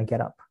and trying to get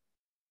up.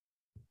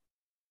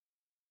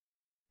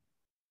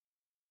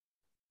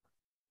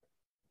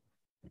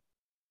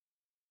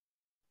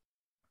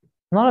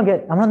 I'm not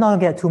going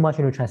to get too much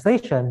into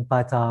translation,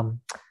 but I'm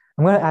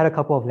going to add a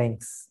couple of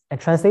links. And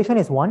translation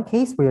is one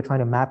case where you're trying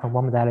to map from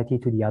one modality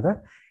to the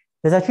other.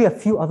 There's actually a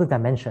few other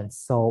dimensions.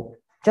 So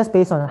just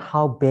based on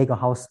how big or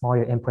how small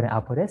your input and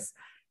output is,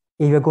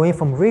 if you're going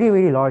from really,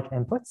 really large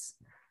inputs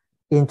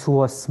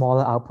into a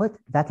smaller output,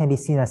 that can be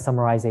seen as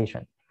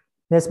summarization.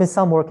 There's been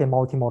some work in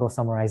multimodal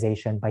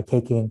summarization by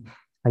taking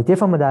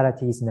different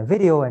modalities in the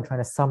video and trying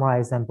to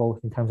summarize them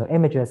both in terms of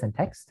images and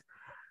text.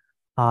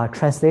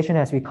 Translation,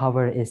 as we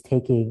covered, is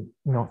taking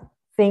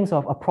things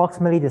of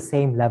approximately the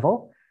same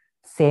level,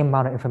 same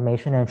amount of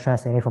information, and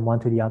translating from one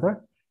to the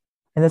other.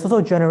 And there's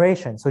also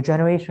generation. So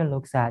generation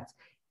looks at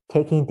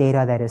taking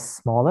data that is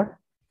smaller,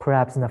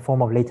 perhaps in the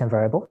form of latent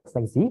variables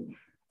like Z,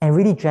 and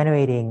really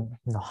generating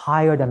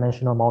higher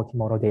dimensional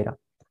multimodal data.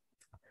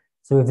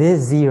 So if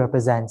this Z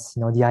represents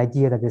the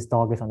idea that this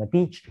dog is on the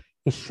beach,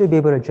 it should be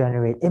able to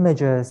generate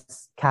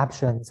images,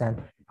 captions,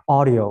 and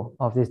audio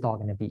of this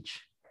dog on the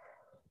beach.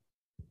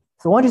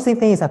 So one interesting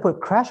thing is I put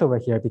crash over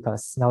here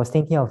because I was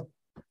thinking of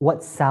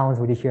what sounds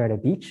would you hear at a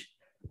beach.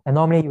 And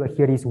normally you would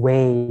hear these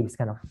waves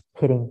kind of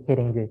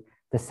hitting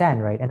the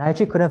sand, right? And I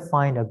actually couldn't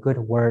find a good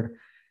word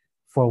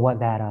for what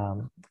that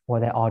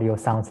audio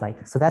sounds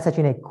like. So that's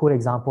actually a cool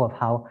example of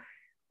how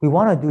we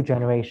want to do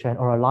generation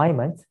or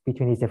alignment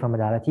between these different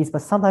modalities,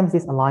 but sometimes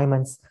these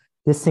alignments,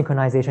 this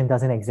synchronization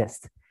doesn't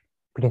exist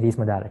between these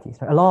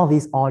modalities. Right? A lot of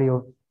these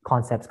audio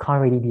concepts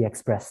can't really be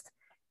expressed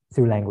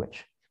through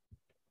language.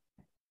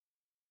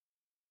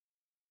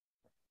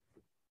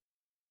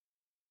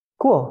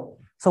 Cool.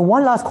 So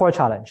one last core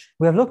challenge.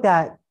 We have looked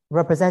at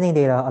representing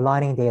data,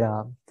 aligning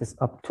data, just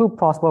two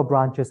possible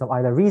branches of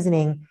either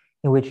reasoning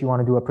in which you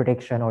want to do a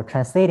prediction or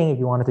translating if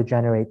you wanted to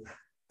generate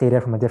data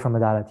from a different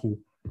modality.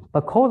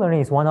 But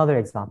co-learning is one other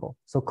example.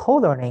 So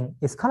co-learning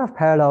is kind of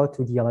parallel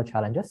to the other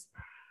challenges.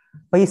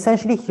 But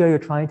essentially here you're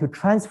trying to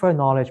transfer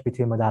knowledge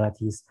between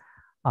modalities,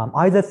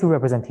 either through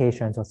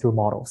representations or through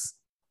models.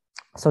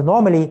 So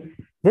normally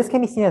this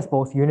can be seen as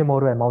both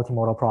unimodal and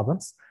multimodal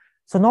problems.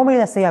 So normally,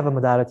 let's say I have a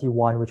modality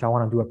one, which I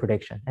want to do a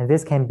prediction. And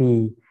this can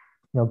be,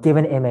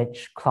 given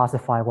image,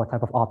 classify what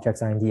type of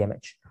objects are in the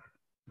image.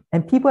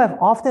 And people have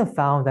often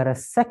found that a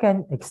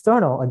second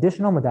external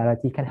additional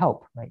modality can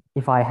help, right?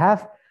 If I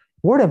have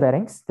word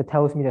embeddings that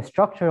tells me the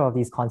structure of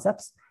these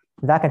concepts,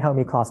 that can help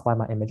me classify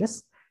my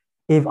images.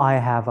 If I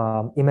have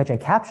image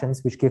and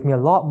captions, which give me a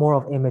lot more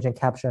of image and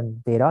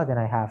caption data than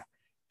I have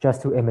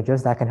just through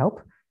images, that can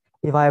help.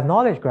 If I have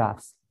knowledge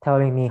graphs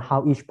telling me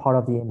how each part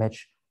of the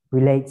image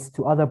relates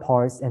to other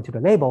parts and to the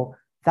label,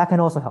 that can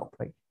also help,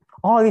 right?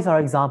 All of these are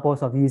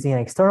examples of using an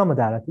external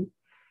modality,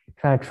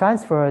 trying to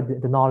transfer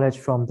the knowledge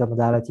from the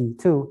modality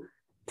to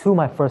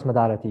my first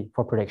modality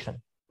for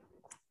prediction.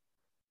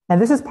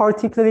 And this is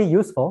particularly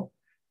useful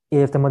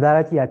if the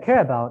modality I care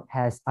about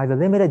has either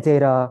limited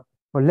data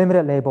or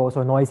limited labels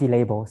or noisy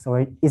labels,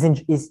 or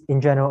is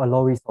in general a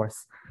low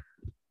resource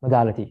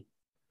modality.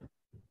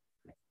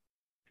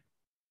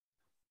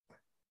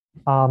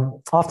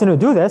 Often to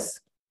do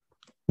this,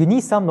 you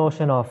need some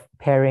notion of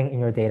pairing in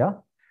your data.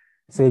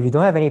 So if you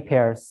don't have any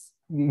pairs,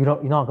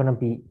 you're not going to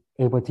be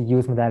able to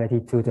use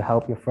modality 2 to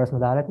help your first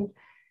modality.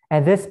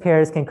 And this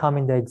pairs can come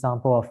in the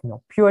example of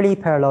purely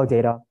parallel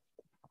data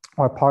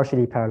or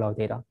partially parallel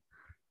data.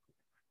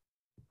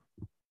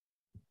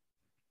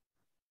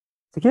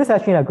 So here's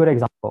actually a good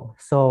example.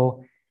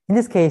 So in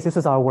this case, this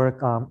was our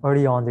work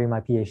early on during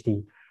my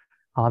PhD.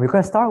 We're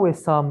going to start with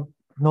some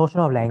notion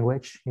of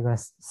language.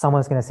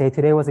 Someone's going to say,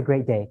 today was a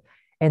great day.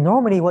 And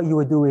normally what you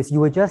would do is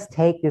you would just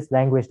take this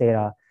language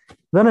data,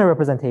 limit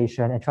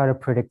representation, and try to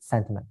predict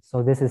sentiment.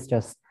 So this is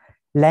just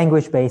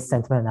language-based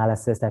sentiment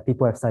analysis that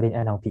people have studied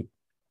in NLP.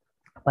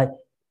 But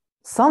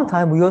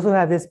sometimes we also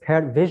have this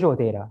paired visual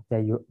data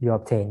that you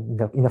obtain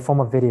in the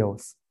form of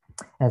videos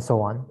and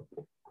so on.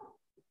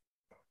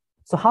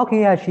 So how can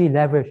you actually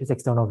leverage this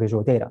external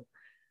visual data?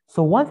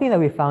 So one thing that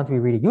we found to be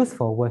really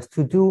useful was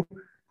to do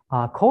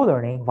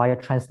co-learning via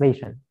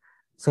translation.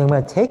 So I'm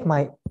going to take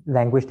my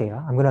language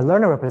data, I'm going to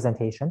learn a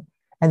representation,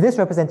 and this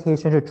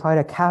representation should try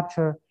to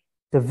capture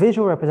the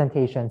visual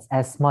representations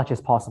as much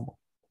as possible.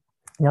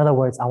 In other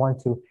words, I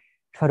want to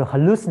try to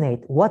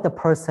hallucinate what the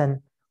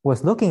person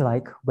was looking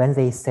like when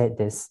they said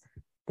this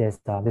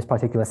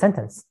particular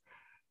sentence.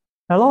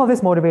 Now, a lot of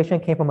this motivation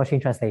came from machine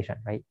translation,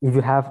 right? If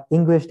you have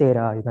English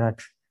data, you're going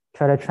to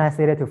try to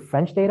translate it to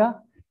French data.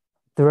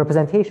 The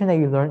representation that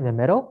you learn in the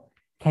middle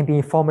can be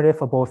informative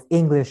for both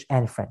English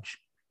and French.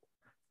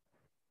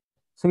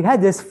 So we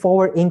had this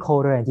forward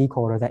encoder and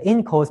decoder that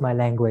encodes my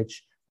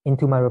language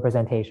into my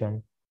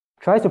representation,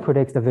 tries to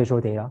predict the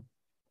visual data.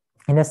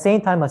 In the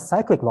same time, a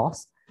cyclic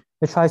loss,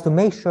 it tries to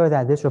make sure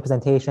that this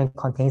representation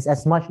contains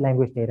as much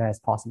language data as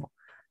possible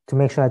to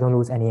make sure I don't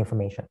lose any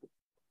information.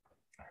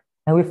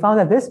 And we found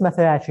that this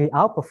method actually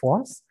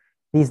outperforms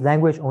these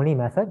language-only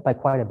method by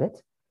quite a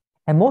bit.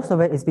 And most of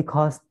it is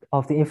because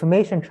of the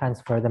information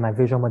transfer that my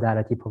visual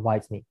modality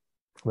provides me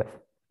with.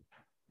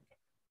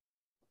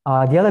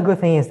 The other good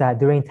thing is that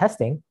during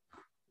testing,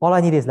 all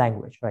I need is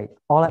language, right?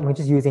 I'm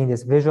just using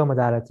this visual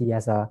modality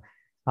as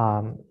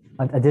an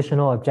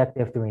additional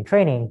objective during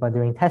training, but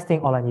during testing,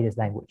 all I need is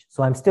language.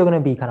 So I'm still going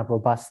to be kind of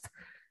robust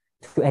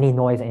to any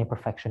noise and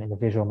imperfection in the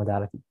visual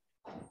modality.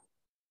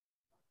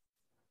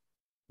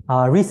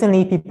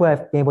 Recently, people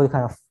have been able to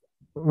kind of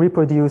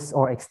reproduce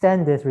or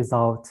extend this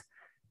result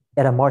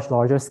at a much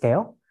larger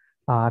scale.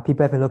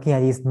 People have been looking at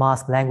these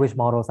masked language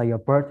models like your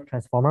BERT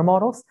transformer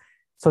models.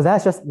 So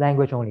that's just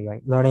language only,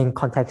 right? Learning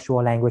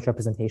contextual language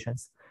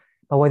representations.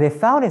 But what they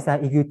found is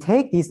that if you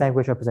take these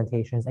language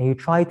representations and you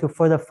try to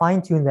further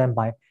fine-tune them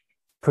by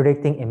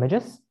predicting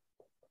images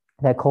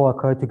that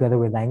co-occur together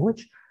with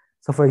language.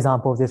 So for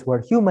example, this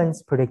word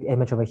humans, predict the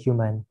image of a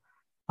human.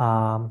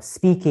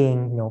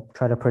 Speaking,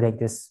 try to predict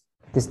this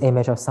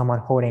image of someone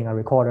holding a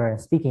recorder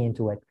and speaking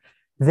into it.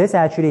 This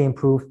actually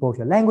improves both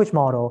your language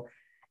model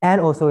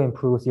and also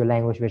improves your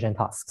language vision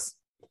tasks.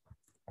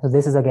 So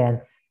this is,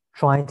 again,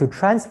 trying to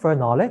transfer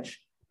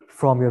knowledge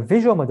from your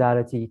visual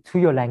modality to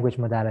your language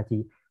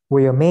modality,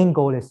 where your main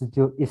goal is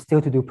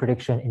still to do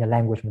prediction in the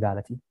language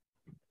modality.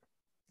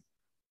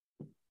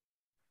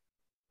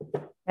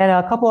 And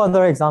a couple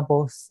other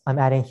examples I'm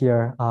adding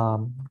here.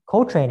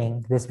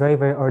 Co-training, this very,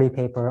 very early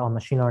paper on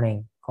machine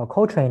learning called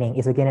co-training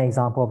is again an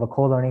example of a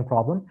co-learning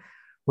problem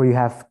where you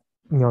have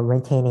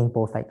maintaining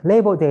both like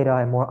labeled data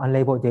and more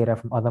unlabeled data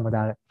from other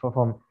modalities,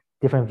 from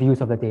different views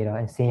of the data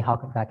and seeing how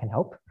that can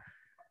help.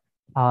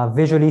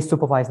 Visually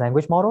supervised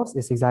language models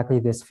is exactly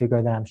this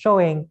figure that I'm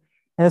showing.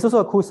 And there's also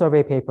a cool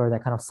survey paper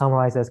that kind of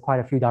summarizes quite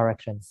a few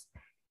directions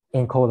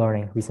in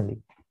co-learning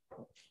recently.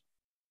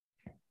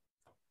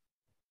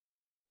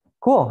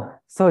 Cool.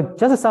 So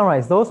just to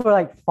summarize, those were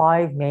like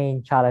 5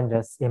 main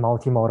challenges in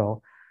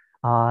multimodal.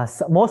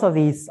 So most of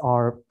these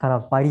are kind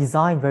of by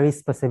design very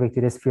specific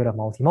to this field of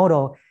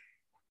multimodal.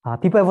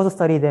 People have also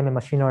studied them in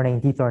machine learning,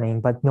 deep learning,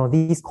 but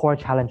these core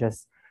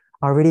challenges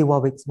are really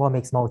what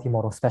makes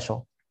multimodal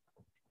special.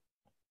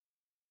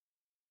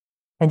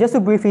 And just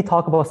to briefly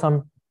talk about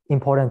some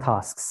important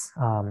tasks.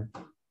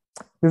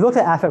 We've looked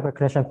at affect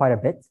recognition quite a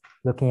bit,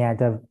 looking at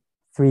the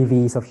 3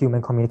 V's of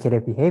human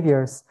communicative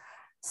behaviors,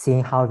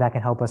 seeing how that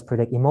can help us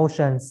predict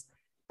emotions,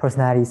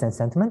 personalities, and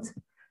sentiment.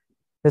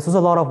 This was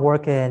a lot of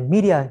work in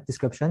media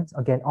descriptions.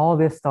 Again, all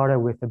this started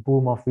with the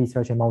boom of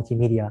research in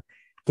multimedia.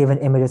 Given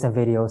images and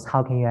videos,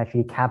 how can you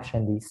actually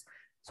caption these?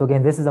 So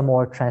again, this is a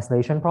more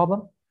translation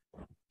problem.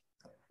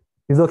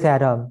 We looked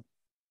at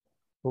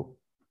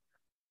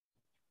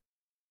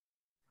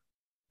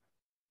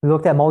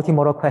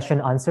multimodal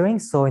question answering.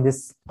 So in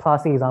this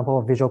classic example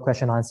of visual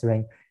question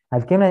answering,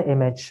 I've given an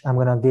image, I'm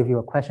going to give you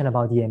a question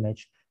about the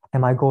image, and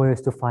my goal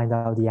is to find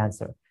out the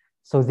answer.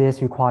 So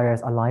this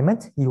requires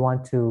alignment. You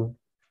want to,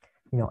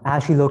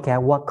 actually look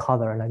at what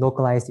color, like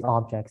localize the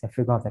objects and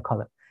figure out the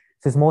color.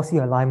 So it's mostly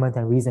alignment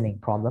and reasoning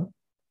problem.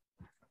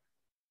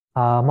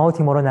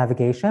 Multimodal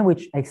navigation,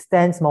 which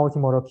extends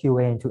multimodal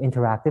QA into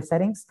interactive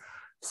settings.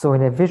 So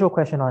in a visual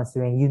question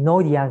answering,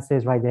 the answer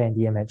is right there in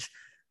the image.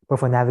 But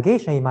for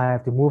navigation, you might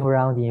have to move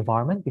around the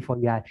environment before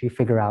you actually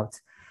figure out,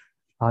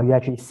 you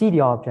actually see the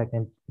object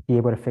and be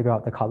able to figure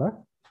out the color.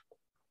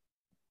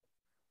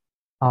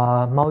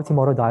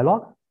 Multimodal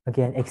dialogue,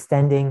 again,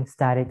 extending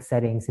static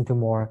settings into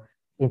more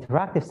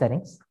interactive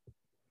settings.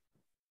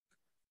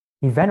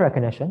 Event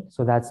recognition,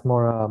 so that's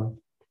more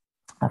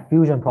a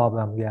fusion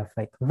problem. You have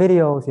like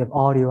videos, you have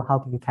audio, how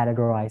can you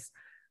categorize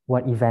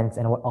what events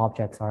and what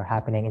objects are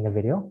happening in the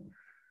video?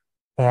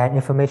 And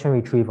information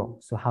retrieval,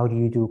 so how do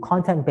you do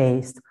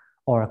content-based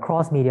or a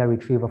cross-media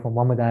retrieval from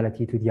one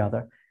modality to the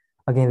other?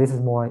 Again, this is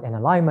more an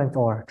alignment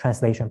or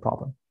translation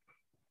problem.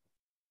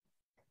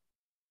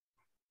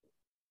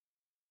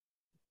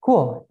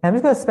 Cool. I'm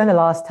just going to spend the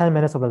last 10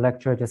 minutes of the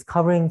lecture just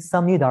covering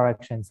some new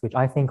directions, which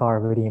I think are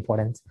really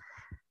important.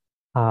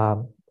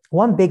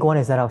 One big one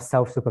is that of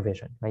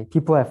self-supervision, right?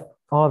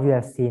 All of you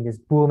have seen this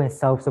boom in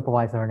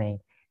self-supervised learning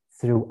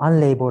through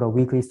unlabeled or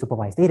weakly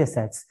supervised data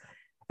sets.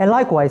 And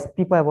likewise,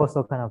 people have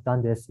also kind of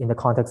done this in the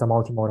context of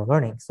multimodal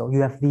learning. So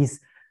you have these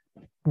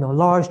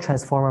large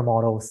transformer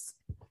models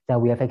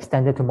that we have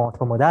extended to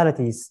multiple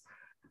modalities.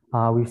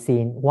 We've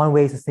seen one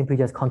way is to simply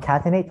just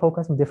concatenate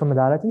tokens from different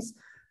modalities.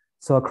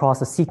 So across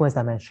the sequence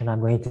dimension,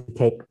 I'm going to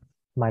take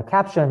my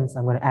captions,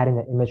 I'm going to add in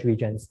the image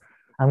regions.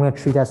 I'm going to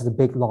treat that as a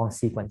big, long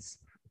sequence.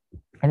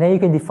 And then you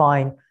can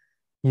define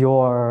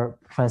your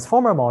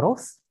transformer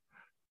models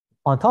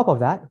on top of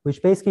that,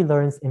 which basically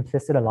learns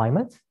implicit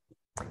alignment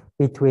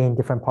between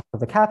different parts of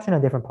the caption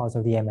and different parts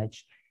of the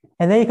image.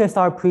 And then you can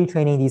start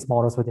pre-training these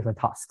models for different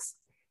tasks.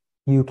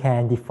 You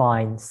can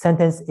define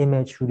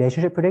sentence-image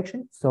relationship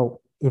prediction. So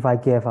if I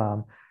give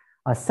a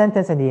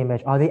sentence and the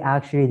image, are they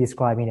actually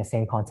describing the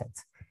same content?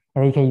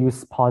 And then you can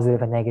use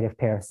positive and negative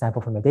pair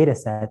sample from the data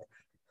set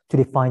to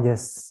define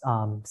this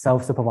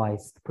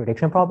self-supervised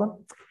prediction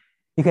problem.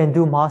 You can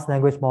do masked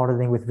language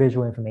modeling with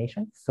visual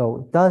information.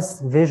 So does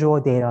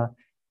visual data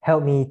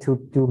help me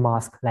to do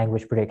masked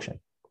language prediction?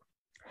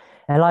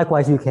 And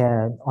likewise, you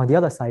can, on the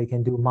other side, you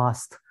can do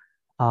masked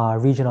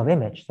region of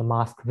image, so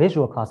masked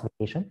visual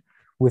classification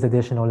with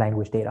additional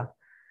language data.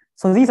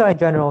 So these are in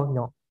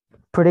general,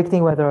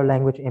 predicting whether a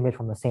language image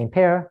from the same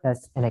pair,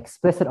 that's an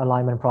explicit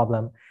alignment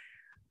problem.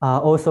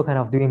 Also kind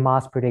of doing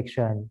mask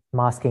prediction,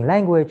 masking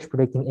language,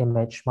 predicting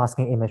image,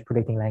 masking image,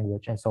 predicting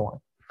language, and so on.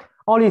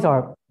 All these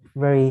are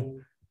very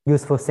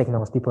useful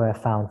signals people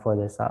have found for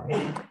this,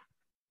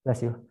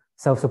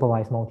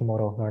 self-supervised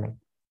multimodal learning.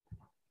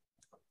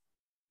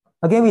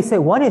 Again, we say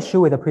one issue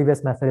with the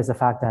previous method is the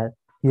fact that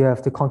you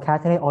have to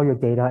concatenate all your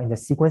data in the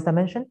sequence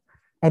dimension.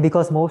 And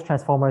because most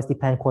transformers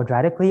depend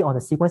quadratically on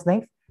the sequence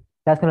length,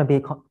 that's going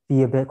to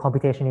be a bit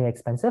computationally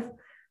expensive.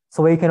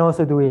 So what you can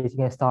also do is you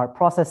can start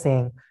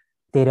processing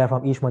data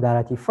from each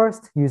modality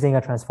first using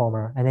a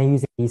transformer and then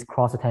using these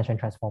cross-attention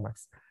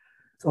transformers.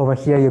 So over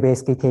here, you're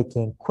basically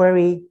taking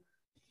query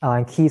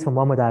and keys from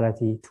one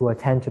modality to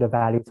attend to the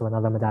values of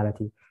another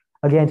modality,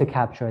 again, to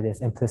capture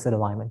this implicit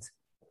alignment.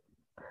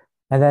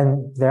 And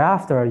then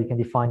thereafter, you can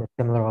define the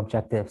similar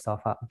objectives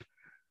of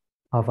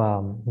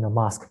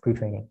mask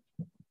pre-training.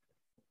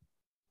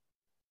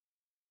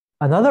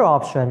 Another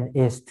option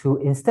is to,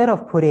 instead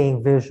of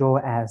putting visual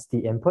as the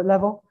input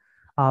level,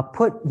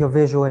 put your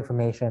visual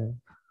information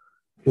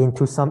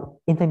into some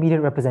intermediate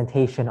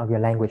representation of your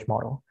language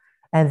model.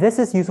 And this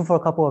is useful for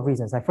a couple of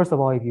reasons. Like, first of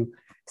all, if you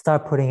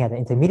start putting at the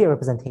intermediate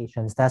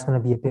representations, that's going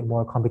to be a bit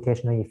more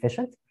computationally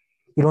efficient.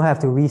 You don't have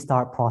to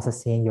restart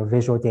processing your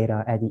visual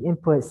data at the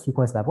input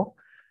sequence level.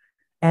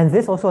 And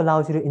this also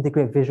allows you to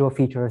integrate visual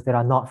features that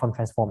are not from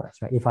transformers,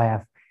 right? If I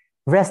have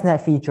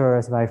ResNet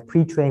features, if I have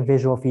pre-trained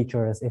visual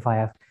features, if I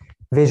have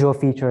visual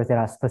features that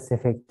are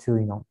specific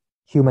to,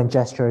 human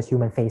gestures,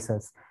 human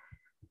faces,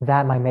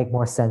 that might make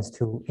more sense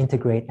to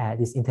integrate at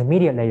these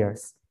intermediate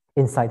layers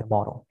inside the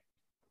model.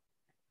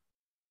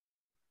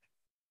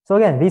 So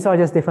again, these are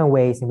just different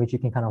ways in which you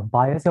can kind of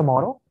bias your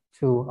model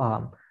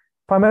to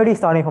primarily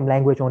starting from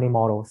language-only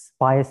models,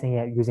 biasing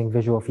it using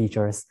visual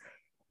features,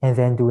 and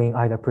then doing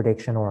either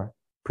prediction or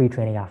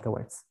pre-training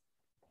afterwards.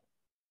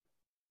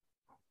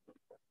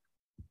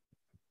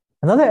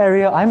 Another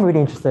area I'm really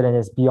interested in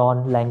is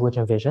beyond language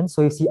and vision.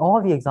 So you see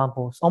all the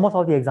examples, almost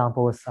all the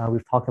examples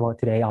we've talked about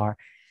today are,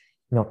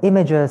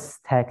 images,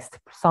 text,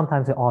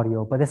 sometimes the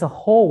audio, but there's a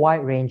whole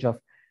wide range of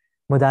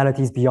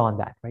modalities beyond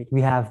that, right?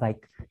 We have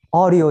like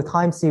audio,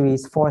 time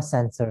series, force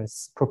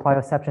sensors,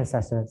 proprioception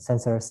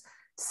sensors,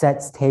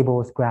 sets,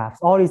 tables, graphs,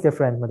 all these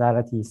different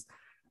modalities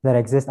that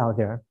exist out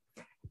there.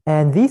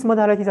 And these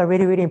modalities are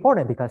really, really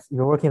important because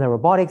you're working with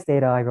robotics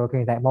data, you're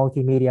working with that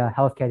multimedia,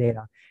 healthcare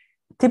data.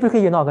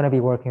 Typically, you're not going to be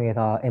working with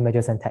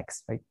images and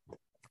text, right?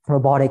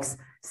 Robotics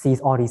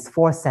sees all these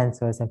force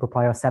sensors and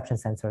proprioception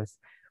sensors,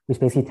 which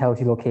basically tells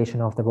you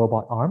location of the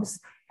robot arms.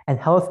 And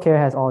healthcare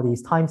has all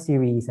these time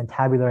series and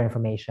tabular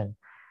information.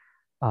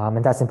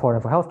 And that's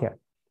important for healthcare.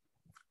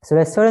 So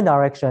there's certain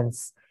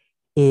directions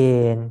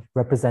in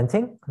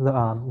representing,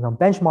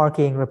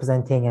 benchmarking,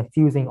 representing, and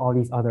fusing all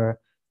these other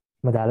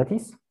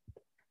modalities.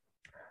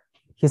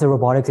 Here's a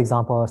robotics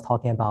example I was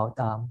talking about.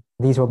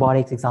 These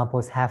robotics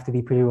examples have to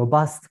be pretty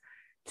robust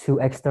to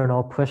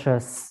external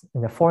pushes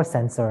in the force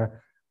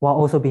sensor, while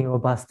also being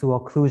robust to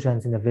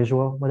occlusions in the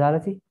visual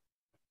modality.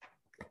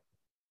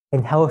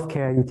 In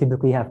healthcare, you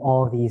typically have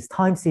all these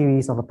time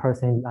series of a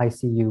person in the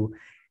ICU,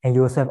 and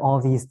you also have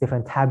all these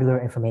different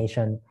tabular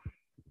information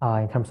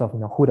in terms of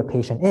who the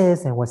patient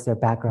is and what's their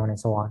background and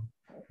so on.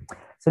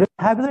 So the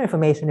tabular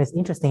information is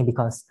interesting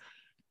because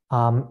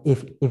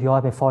if you all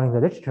have been following the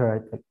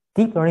literature,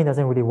 deep learning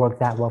doesn't really work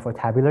that well for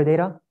tabular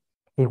data.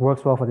 It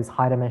works well for these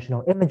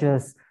high-dimensional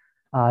images,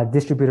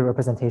 distributed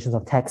representations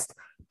of text.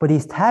 But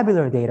these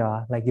tabular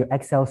data, like your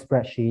Excel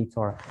spreadsheets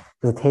or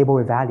the table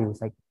with values,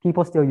 like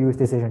people still use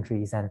decision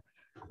trees and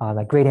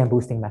like gradient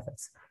boosting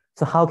methods.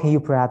 So how can you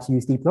perhaps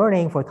use deep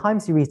learning for time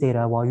series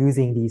data while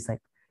using these like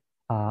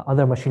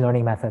other machine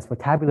learning methods for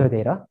tabular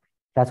data?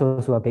 That's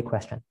also a big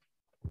question.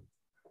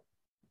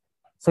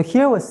 So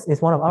here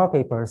is one of our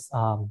papers,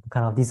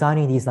 kind of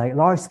designing these like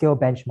large-scale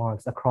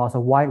benchmarks across a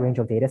wide range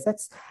of data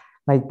sets.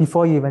 Like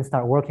before you even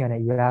start working on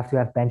it, you have to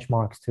have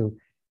benchmarks to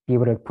be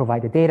able to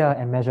provide the data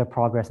and measure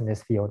progress in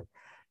this field.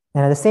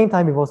 And at the same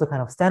time, we've also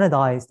kind of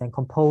standardized and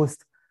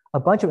composed a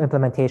bunch of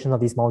implementations of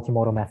these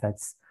multimodal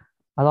methods.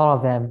 A lot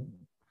of them,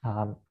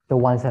 the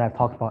ones that I've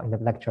talked about in the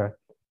lecture.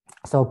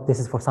 So this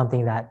is for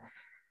something that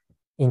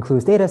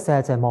includes data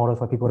sets and models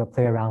for people to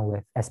play around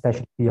with,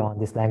 especially beyond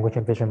this language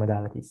and vision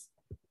modalities.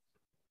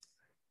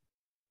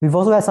 We've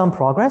also had some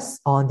progress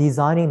on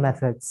designing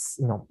methods,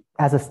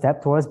 as a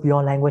step towards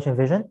beyond language and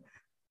vision.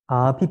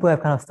 People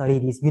have kind of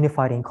studied these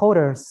unified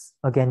encoders,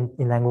 again,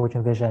 in language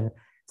and vision.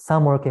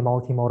 Some work in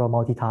multimodal,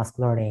 multitask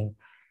learning,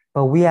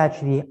 but we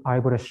actually are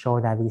able to show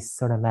that these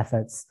certain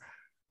methods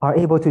are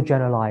able to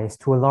generalize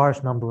to a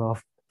large number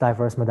of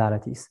diverse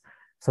modalities.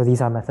 So these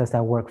are methods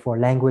that work for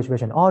language,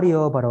 vision,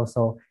 audio, but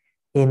also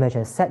image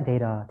and set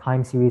data,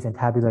 time series and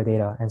tabular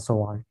data, and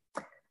so on.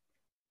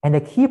 And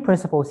the key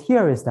principles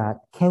here is that,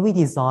 can we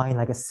design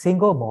like a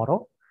single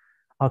model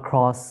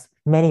across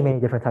many, many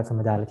different types of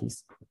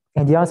modalities?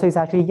 And the answer is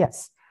actually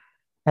yes.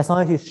 As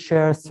long as you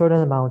share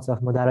certain amounts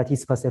of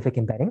modality-specific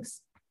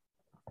embeddings,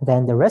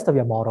 then the rest of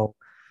your model,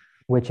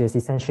 which is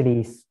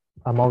essentially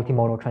a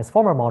multimodal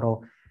transformer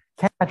model,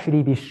 can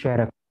actually be shared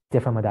across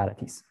different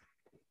modalities.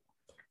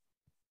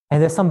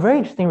 And there's some very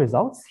interesting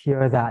results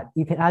here that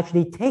you can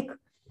actually take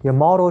your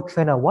model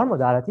trained on one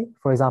modality,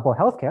 for example,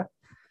 healthcare,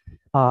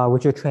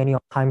 which you're training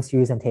on time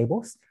series and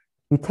tables.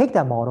 You take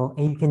that model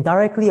and you can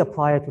directly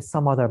apply it to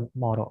some other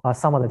model,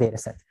 some other data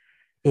set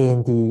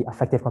in the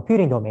affective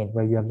computing domain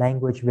where you have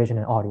language, vision,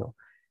 and audio.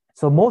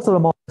 So most of the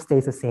model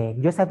stays the same.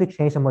 You just have to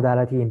change the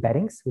modality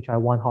embeddings, which are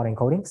one-hot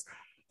encodings.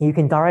 And you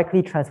can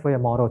directly transfer your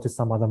model to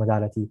some other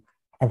modality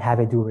and have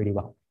it do really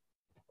well.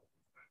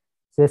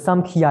 So there's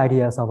some key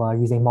ideas of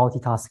using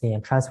multitasking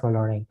and transfer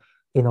learning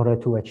in order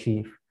to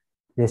achieve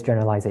this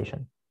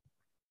generalization.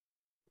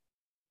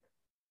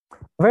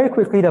 Very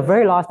quickly, the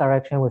very last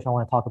direction which I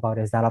want to talk about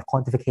is that of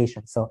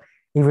quantification. So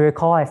if you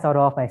recall, I started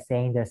off by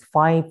saying there's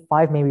five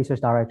main research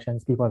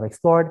directions people have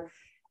explored.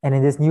 And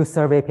in this new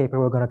survey paper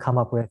we're going to come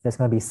up with, there's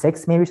going to be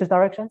 6 main research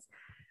directions.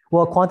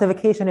 Well,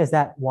 quantification is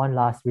that one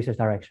last research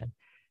direction.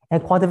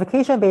 And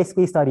quantification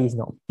basically studies,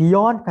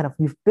 beyond kind of,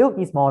 you've built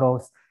these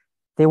models,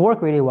 they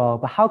work really well,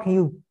 but how can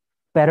you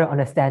better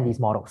understand these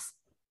models?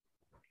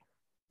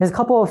 There's a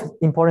couple of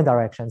important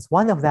directions.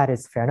 One of that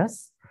is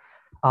fairness.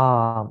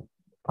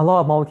 A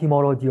lot of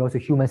multimodal deals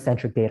with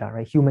human-centric data,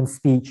 right? Human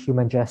speech,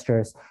 human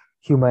gestures,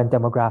 human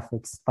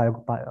demographics,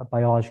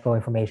 biological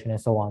information, and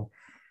so on.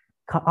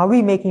 Are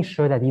we making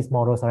sure that these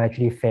models are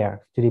actually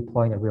fair to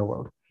deploy in the real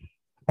world?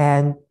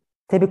 And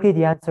typically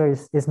the answer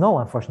is no,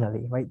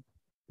 unfortunately, right?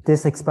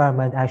 This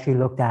experiment actually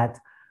looked at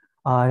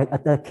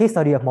a case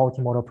study of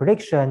multimodal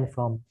prediction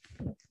from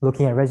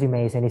looking at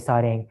resumes and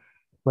deciding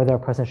whether a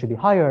person should be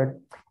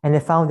hired. And they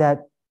found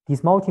that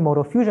these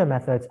multimodal fusion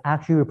methods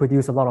actually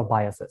reproduce a lot of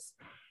biases,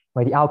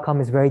 where the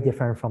outcome is very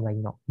different from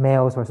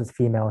males versus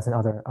females and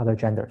other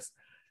genders.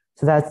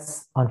 So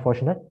that's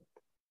unfortunate.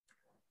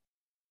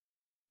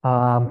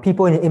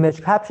 People in image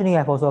captioning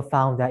have also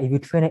found that if you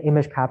train an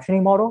image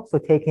captioning model, so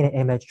taking an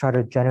image, try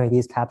to generate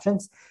these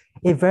captions,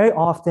 it very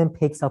often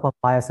picks up on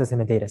biases in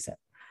the data set.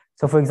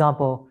 So for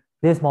example,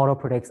 this model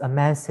predicts a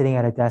man sitting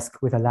at a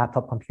desk with a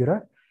laptop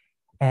computer,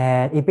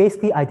 and it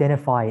basically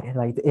identified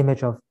the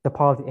image of the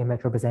part of the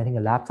image representing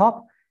a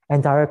laptop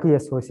and directly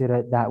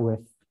associated that with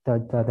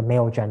the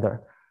male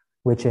gender,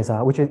 which is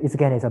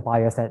again a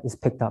bias that is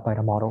picked up by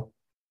the model.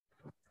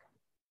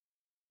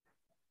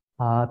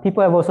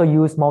 People have also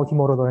used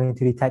multimodal learning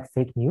to detect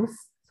fake news.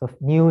 So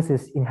news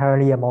is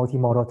inherently a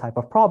multimodal type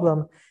of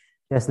problem.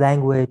 There's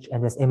language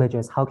and there's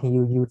images. How can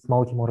you use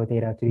multimodal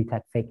data to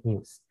detect fake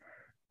news?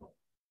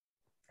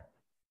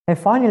 And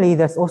finally,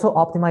 there's also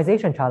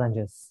optimization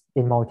challenges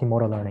in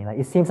multimodal learning.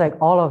 It seems like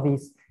all of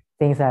these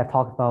things that I've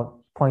talked about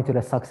point to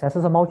the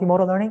successes of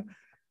multimodal learning,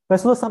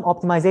 There's also some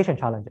optimization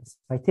challenges,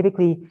 right?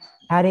 Typically,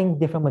 adding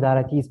different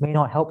modalities may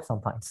not help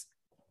sometimes.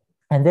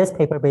 And this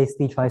paper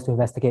basically tries to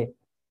investigate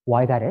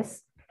why that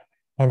is.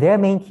 And their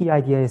main key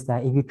idea is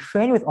that if you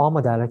train with all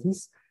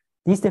modalities,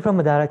 these different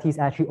modalities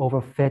actually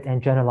overfit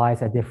and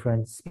generalize at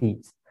different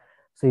speeds.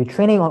 So you're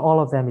training on all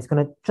of them, it's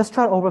going to just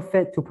try to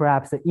overfit to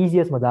perhaps the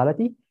easiest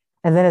modality,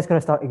 and then it's going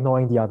to start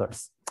ignoring the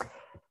others.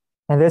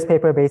 And this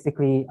paper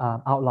basically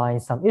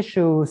outlines some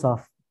issues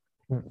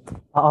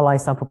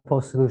outlines some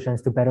proposed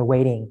solutions to better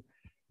weighting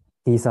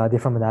these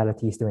different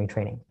modalities during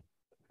training.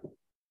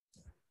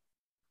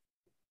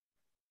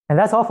 And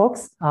that's all,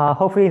 folks.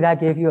 Hopefully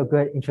that gave you a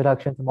good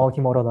introduction to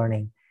multimodal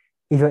learning.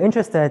 If you're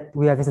interested,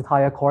 we have this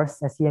entire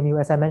course at CMU,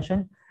 as I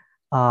mentioned.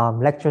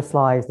 Lecture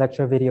slides,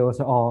 lecture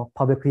videos are all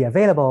publicly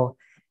available.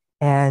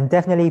 And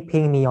definitely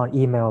ping me on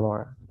email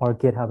or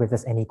GitHub if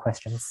there's any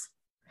questions.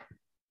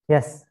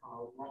 Yes?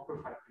 One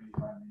quick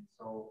question.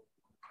 So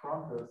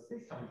from the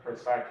system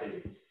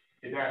perspective,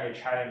 is there any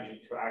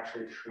challenge to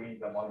actually train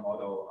the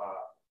multimodal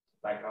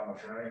like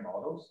machine learning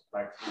models,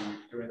 like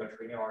during the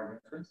training or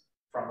inference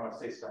from a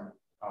system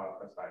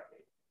perspective?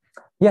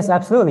 Yes,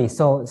 absolutely.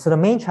 So the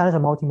main challenge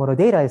of multimodal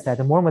data is that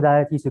the more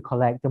modalities you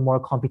collect, the more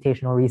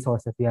computational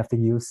resources you have to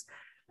use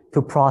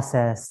to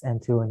process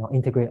and to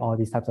integrate all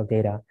these types of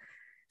data.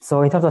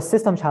 So in terms of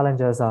system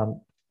challenges,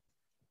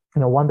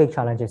 one big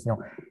challenge is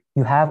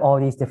you have all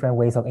these different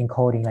ways of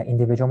encoding like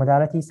individual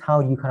modalities.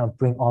 How do you kind of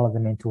bring all of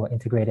them into an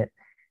integrated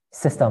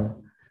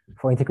system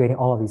for integrating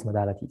all of these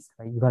modalities?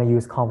 Right? You're going to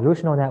use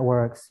convolutional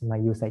networks. You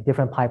might use like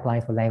different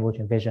pipelines for language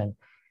and vision.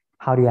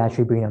 How do you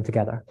actually bring them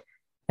together?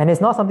 And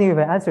it's not something we have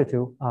an answer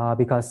to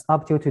because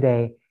up till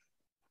today,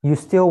 you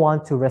still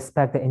want to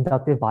respect the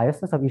inductive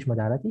biases of each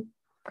modality.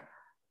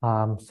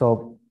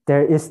 So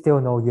there is still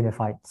no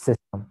unified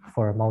system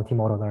for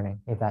multimodal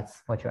learning, if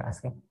that's what you're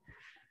asking.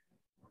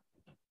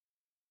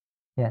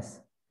 Yes.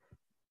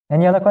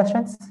 Any other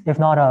questions? If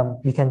not,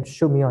 you can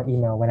shoot me an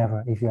email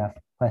whenever if you have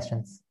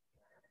questions.